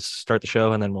 hey, just start the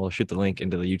show and then we'll shoot the link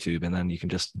into the YouTube and then you can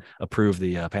just approve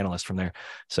the panelists from there.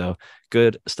 So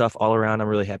good stuff all around. I'm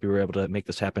really happy we were able to make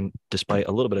this happen despite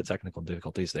a little bit of technical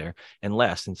difficulties there. And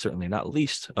last and certainly not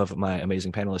least of my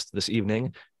amazing panelists this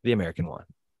evening, the American one.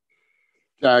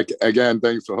 Jack, again,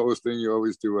 thanks for hosting. You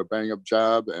always do a bang up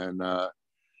job and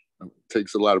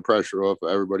takes a lot of pressure off of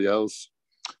everybody else.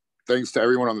 Thanks to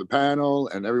everyone on the panel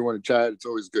and everyone in chat. It's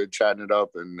always good chatting it up,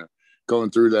 and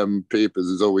going through them papers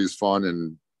is always fun,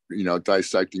 and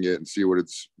dissecting it and see what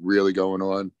it's really going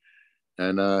on.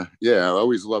 And I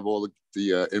always love all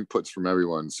the inputs from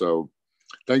everyone. So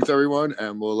thanks everyone,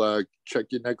 and we'll check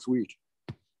you next week.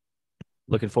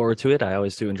 Looking forward to it. I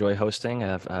always do enjoy hosting.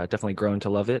 I've definitely grown to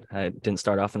love it. I didn't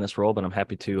start off in this role, but I'm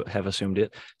happy to have assumed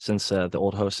it since the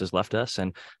old host has left us.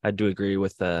 And I do agree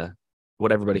with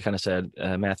what everybody kind of said,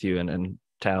 Matthew and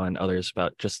Tao and others,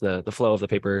 about just the flow of the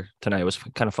paper tonight was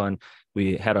kind of fun.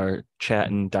 We had our chat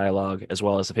and dialogue as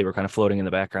well as the paper kind of floating in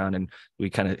the background, and we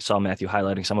kind of saw Matthew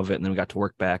highlighting some of it, and then we got to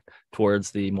work back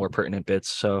towards the more pertinent bits.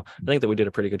 So I think that we did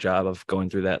a pretty good job of going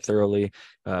through that thoroughly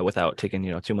without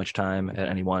taking too much time at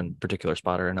any one particular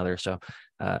spot or another. So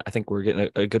I think we're getting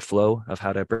a good flow of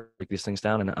how to break these things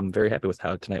down, and I'm very happy with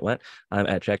how tonight went. I'm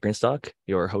at Jack Greenstock,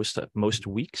 your host most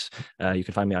weeks. You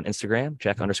can find me on Instagram,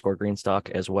 Jack_Greenstock,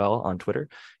 as well on Twitter.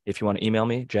 If you want to email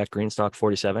me,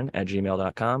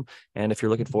 jackgreenstock47@gmail.com. And if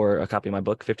you're looking for a copy of my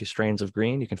book, 50 Strains of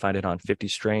Green, you can find it on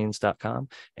 50strains.com.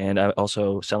 And I'm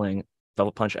also selling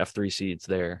Velvet Punch F3 seeds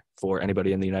there for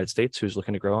anybody in the United States who's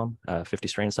looking to grow them,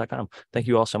 50strains.com. Thank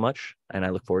you all so much, and I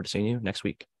look forward to seeing you next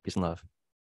week. Peace and love.